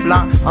 soft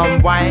blunt.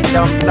 Unwind,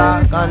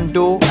 unplug,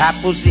 undo.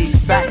 Apple Z,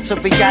 back to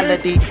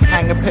reality.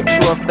 Hang a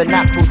picture of an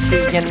apple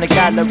tree in the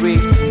gallery.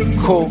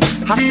 Cool,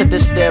 I said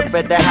this there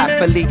rather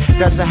happily.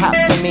 Doesn't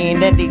have to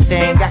mean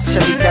anything.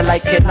 Actually, I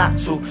like it not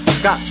to.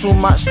 Got too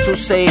much to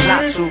say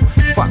not to.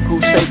 Fuck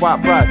who say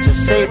what, bruh.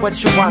 Just say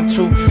what you want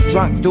to.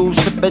 Drunk dudes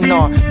sipping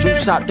on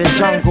juice out the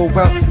jungle.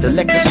 Well, the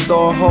liquor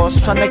store horse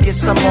tryna get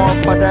some more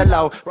for the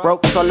low.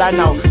 Broke's all I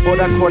know. For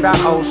the quarter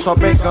oh, so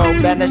it go.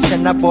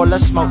 Vanishing a ball of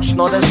smoke.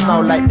 Snort the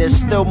snow like there's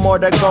still more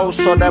to go.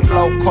 So the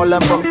blow, call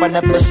him broke but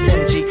never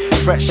stingy.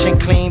 fresh and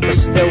clean, but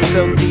still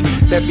filthy.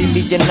 Bury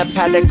me in a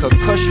paddock of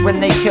kush when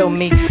they kill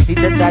me.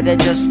 Either that or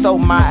just throw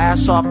my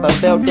ass off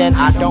a building.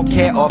 I don't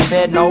care or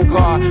fear no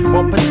God.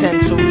 Won't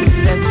pretend to,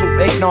 tend to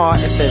ignore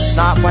if it's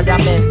not what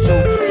I'm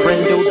into.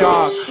 Brindle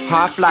dog,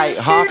 half light,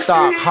 half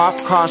dark,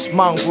 half cost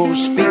mongrel.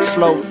 Speak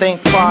slow,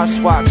 think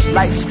fast, watch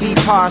light speed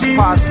past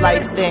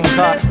life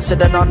thinker.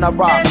 Sitting on a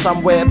rock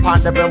somewhere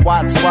pondering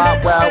what's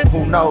what. Well,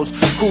 who knows?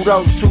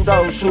 Kudos to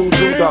those who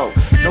do though.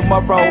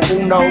 Numero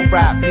uno,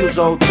 rap,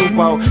 muso,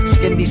 duo.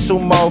 Skinny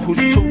sumo, who's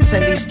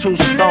 2'10", he's 2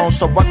 stone.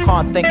 So I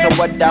can't think of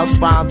what else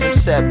rhymes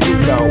except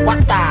judo.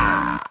 What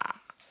the?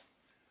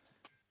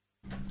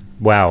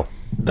 Wow.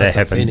 That's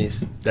that happened. Finish.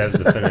 That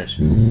was the finish.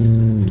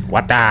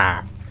 What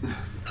the?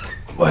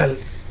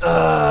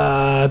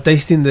 Well,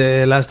 tasting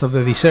the last of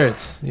the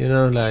desserts, you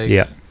know, like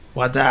yeah.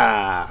 What the?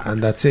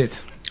 And that's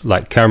it.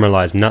 Like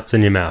caramelized nuts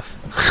in your mouth.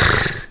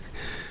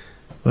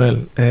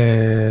 Well,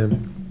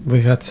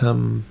 we had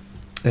some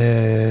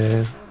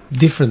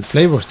different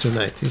flavors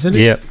tonight, isn't it?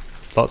 Yeah,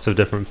 lots of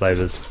different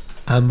flavors.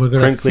 And we're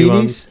going to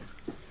finish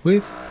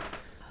with...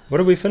 What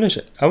are we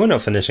finishing? Oh, we're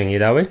not finishing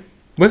yet, are we?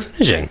 We're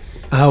finishing.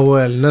 Oh,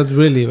 well, not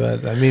really,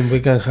 but I mean, we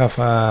can have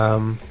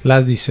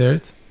last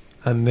dessert,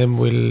 and then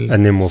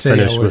we'll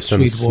finish with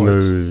some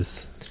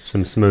smooths.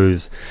 Some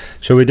smooths.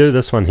 Shall we do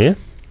this one here?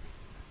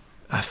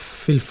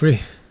 Feel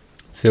free.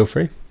 Feel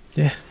free?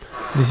 Yeah.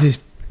 This is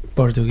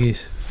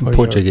Portuguese for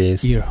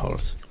Portuguese. Your ear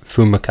holes.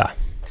 Fumica.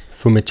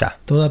 Fumicha.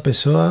 Toda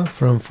pessoa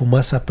from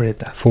Fumaça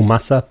Preta.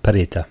 Fumaça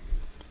Preta.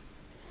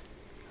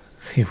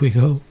 Here we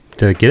go.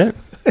 Did I get it?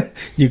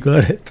 You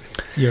got it.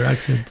 Your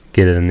accent.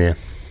 Get it in there.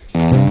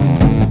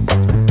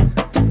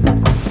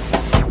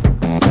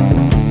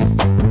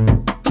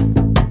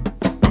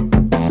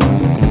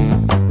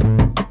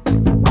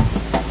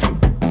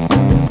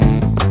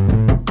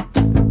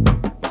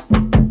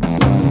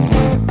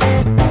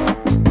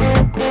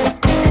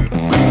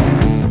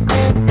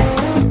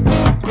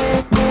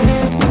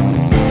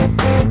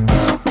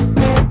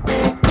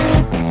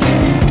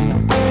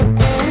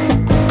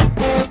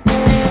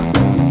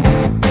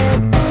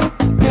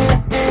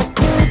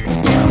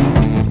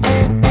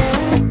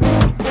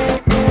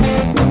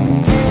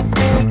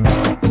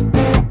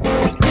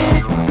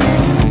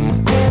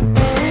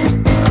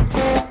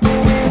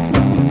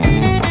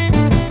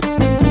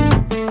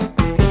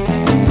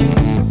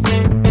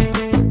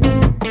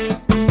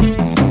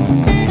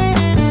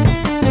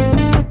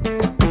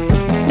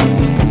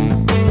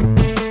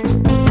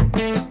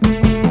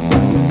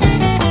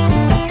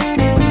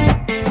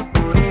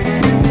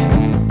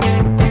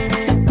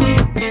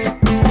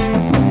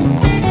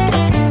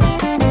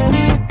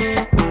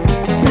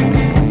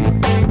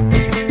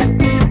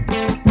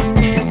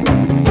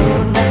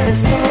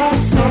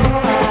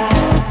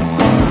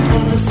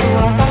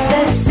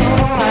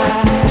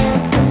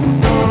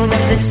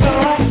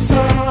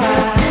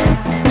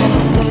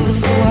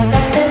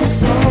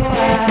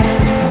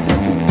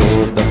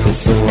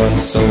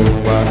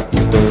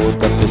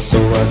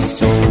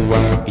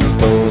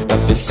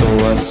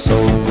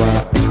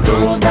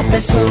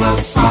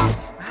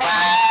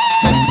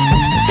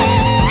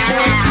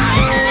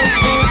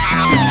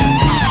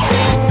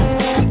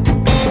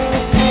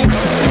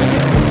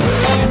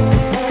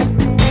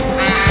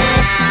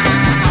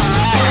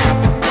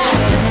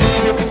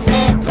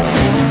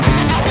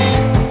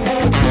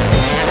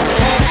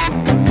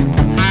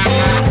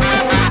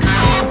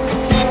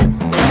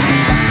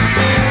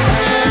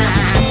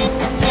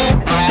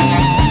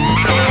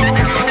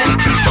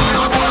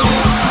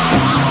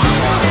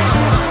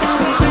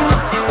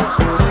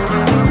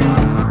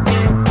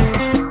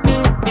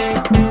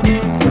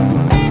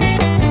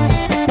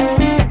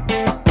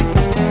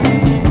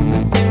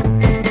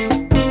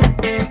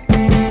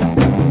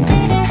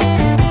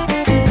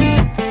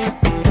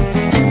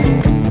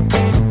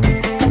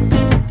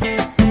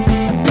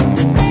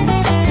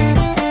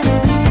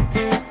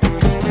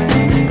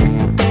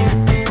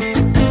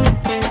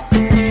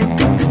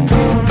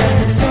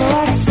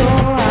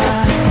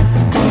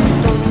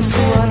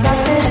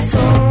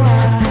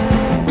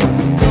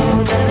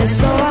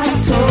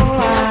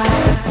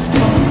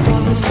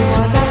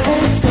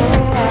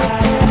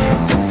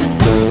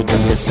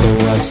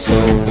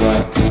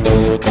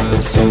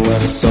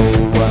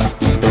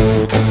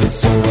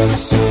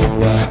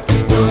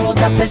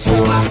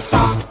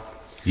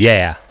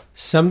 Yeah.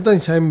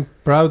 Sometimes I'm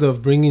proud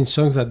of bringing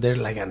songs that they're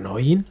like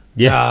annoying.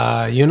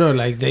 Yeah. You know,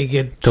 like they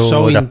get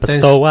so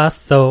intense.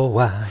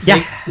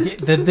 Yeah.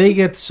 That they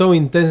get so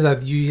intense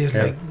that you just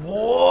like,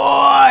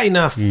 whoa,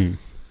 enough.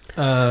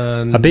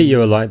 I bet you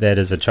were like that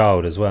as a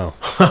child as well.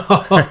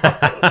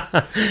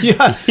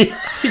 Yeah.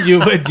 You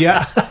bet,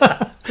 yeah.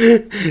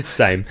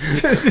 Same.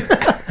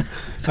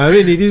 I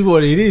mean, it is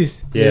what it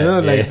is. Yeah, you know,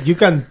 like you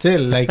can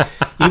tell, like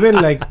even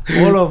like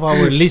all of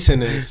our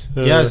listeners,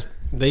 yes,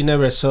 they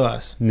never saw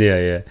us.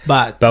 Yeah.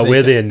 But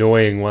we're the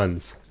annoying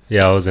ones.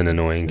 Yeah, I was an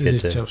annoying kid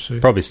too.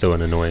 Probably still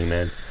an annoying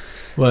man.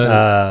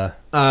 Well,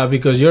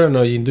 because you're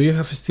annoying. Do you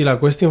have still a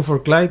question for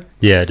Clyde?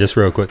 Yeah, just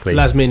real quickly.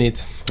 Last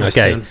minute.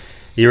 Okay,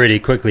 you ready?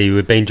 Quickly,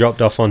 we've been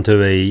dropped off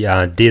onto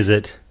a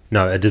desert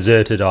No, a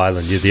deserted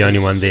island. You're the only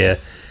one there.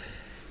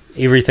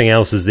 Everything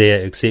else is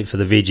there except for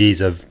the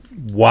veggies of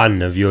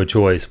one of your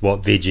choice.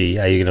 What veggie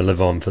are you going to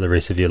live on for the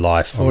rest of your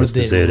life on this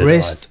deserted island? For the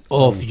rest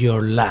of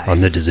your life.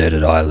 On the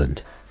deserted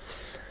island.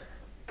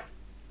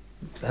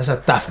 That's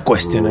a tough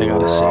question, I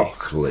gotta say.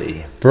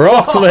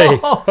 Broccoli.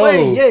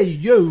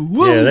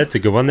 Yeah, that's a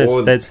good one.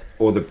 That's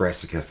or the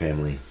brassica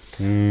family.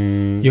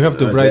 You have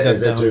to write that down.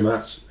 Is that too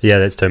much? Yeah,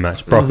 that's too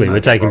much. Broccoli. We're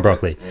taking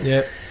broccoli.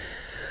 Yeah.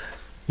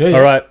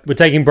 All right, we're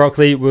taking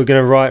broccoli. We're going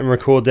to write and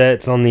record that.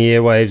 It's on the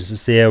airwaves.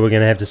 It's there. We're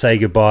going to have to say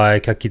goodbye.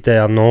 Ka kite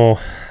anō.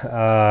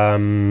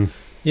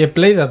 Yeah,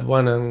 play that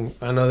one, and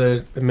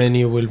another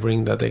menu will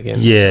bring that again.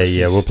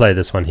 Yeah. We'll play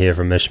this one here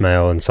from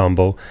Ishmael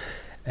Ensemble.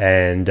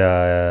 And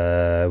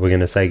we're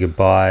going to say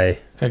goodbye.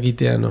 Ka kite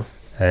anō.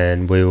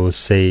 And we will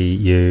see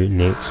you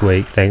next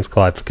week. Thanks,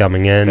 Clyde, for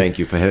coming in. Thank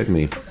you for having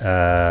me.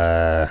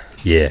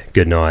 Yeah,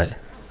 good night.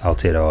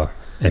 Aotearoa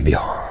and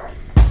beyond.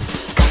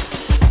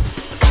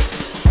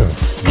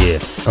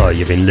 Oh,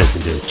 you've been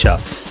listening to Chop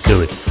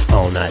Suey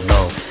all night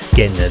long,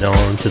 getting it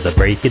on to the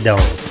break of dawn.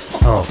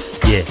 Oh,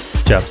 yeah,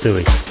 Chop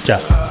Suey,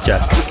 chop,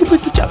 chop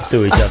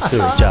Suey, chop Suey,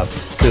 chop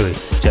Suey,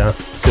 chop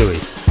Suey,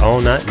 all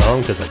night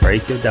long to the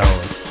break of dawn.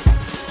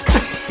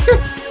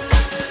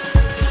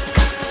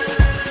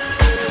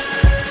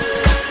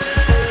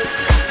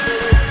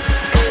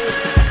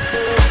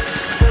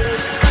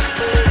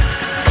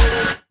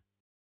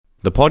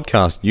 The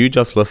podcast you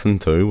just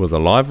listened to was a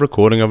live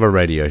recording of a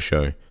radio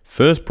show,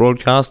 first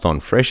broadcast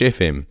on Fresh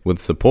FM with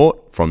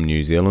support from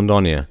New Zealand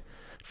On Air.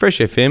 Fresh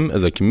FM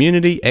is a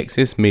community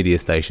access media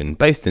station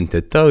based in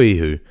Te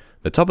Tauihu,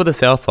 the top of the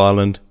South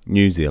Island,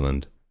 New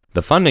Zealand.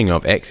 The funding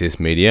of Access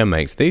Media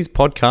makes these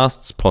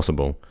podcasts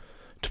possible.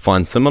 To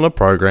find similar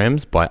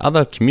programs by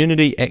other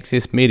community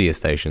access media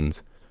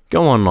stations,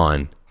 go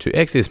online to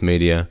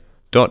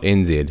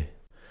accessmedia.nz.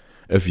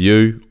 If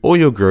you or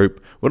your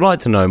group would like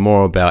to know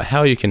more about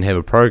how you can have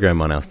a program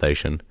on our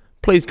station,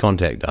 please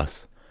contact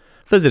us.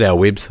 Visit our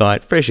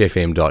website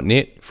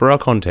freshfm.net for our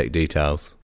contact details.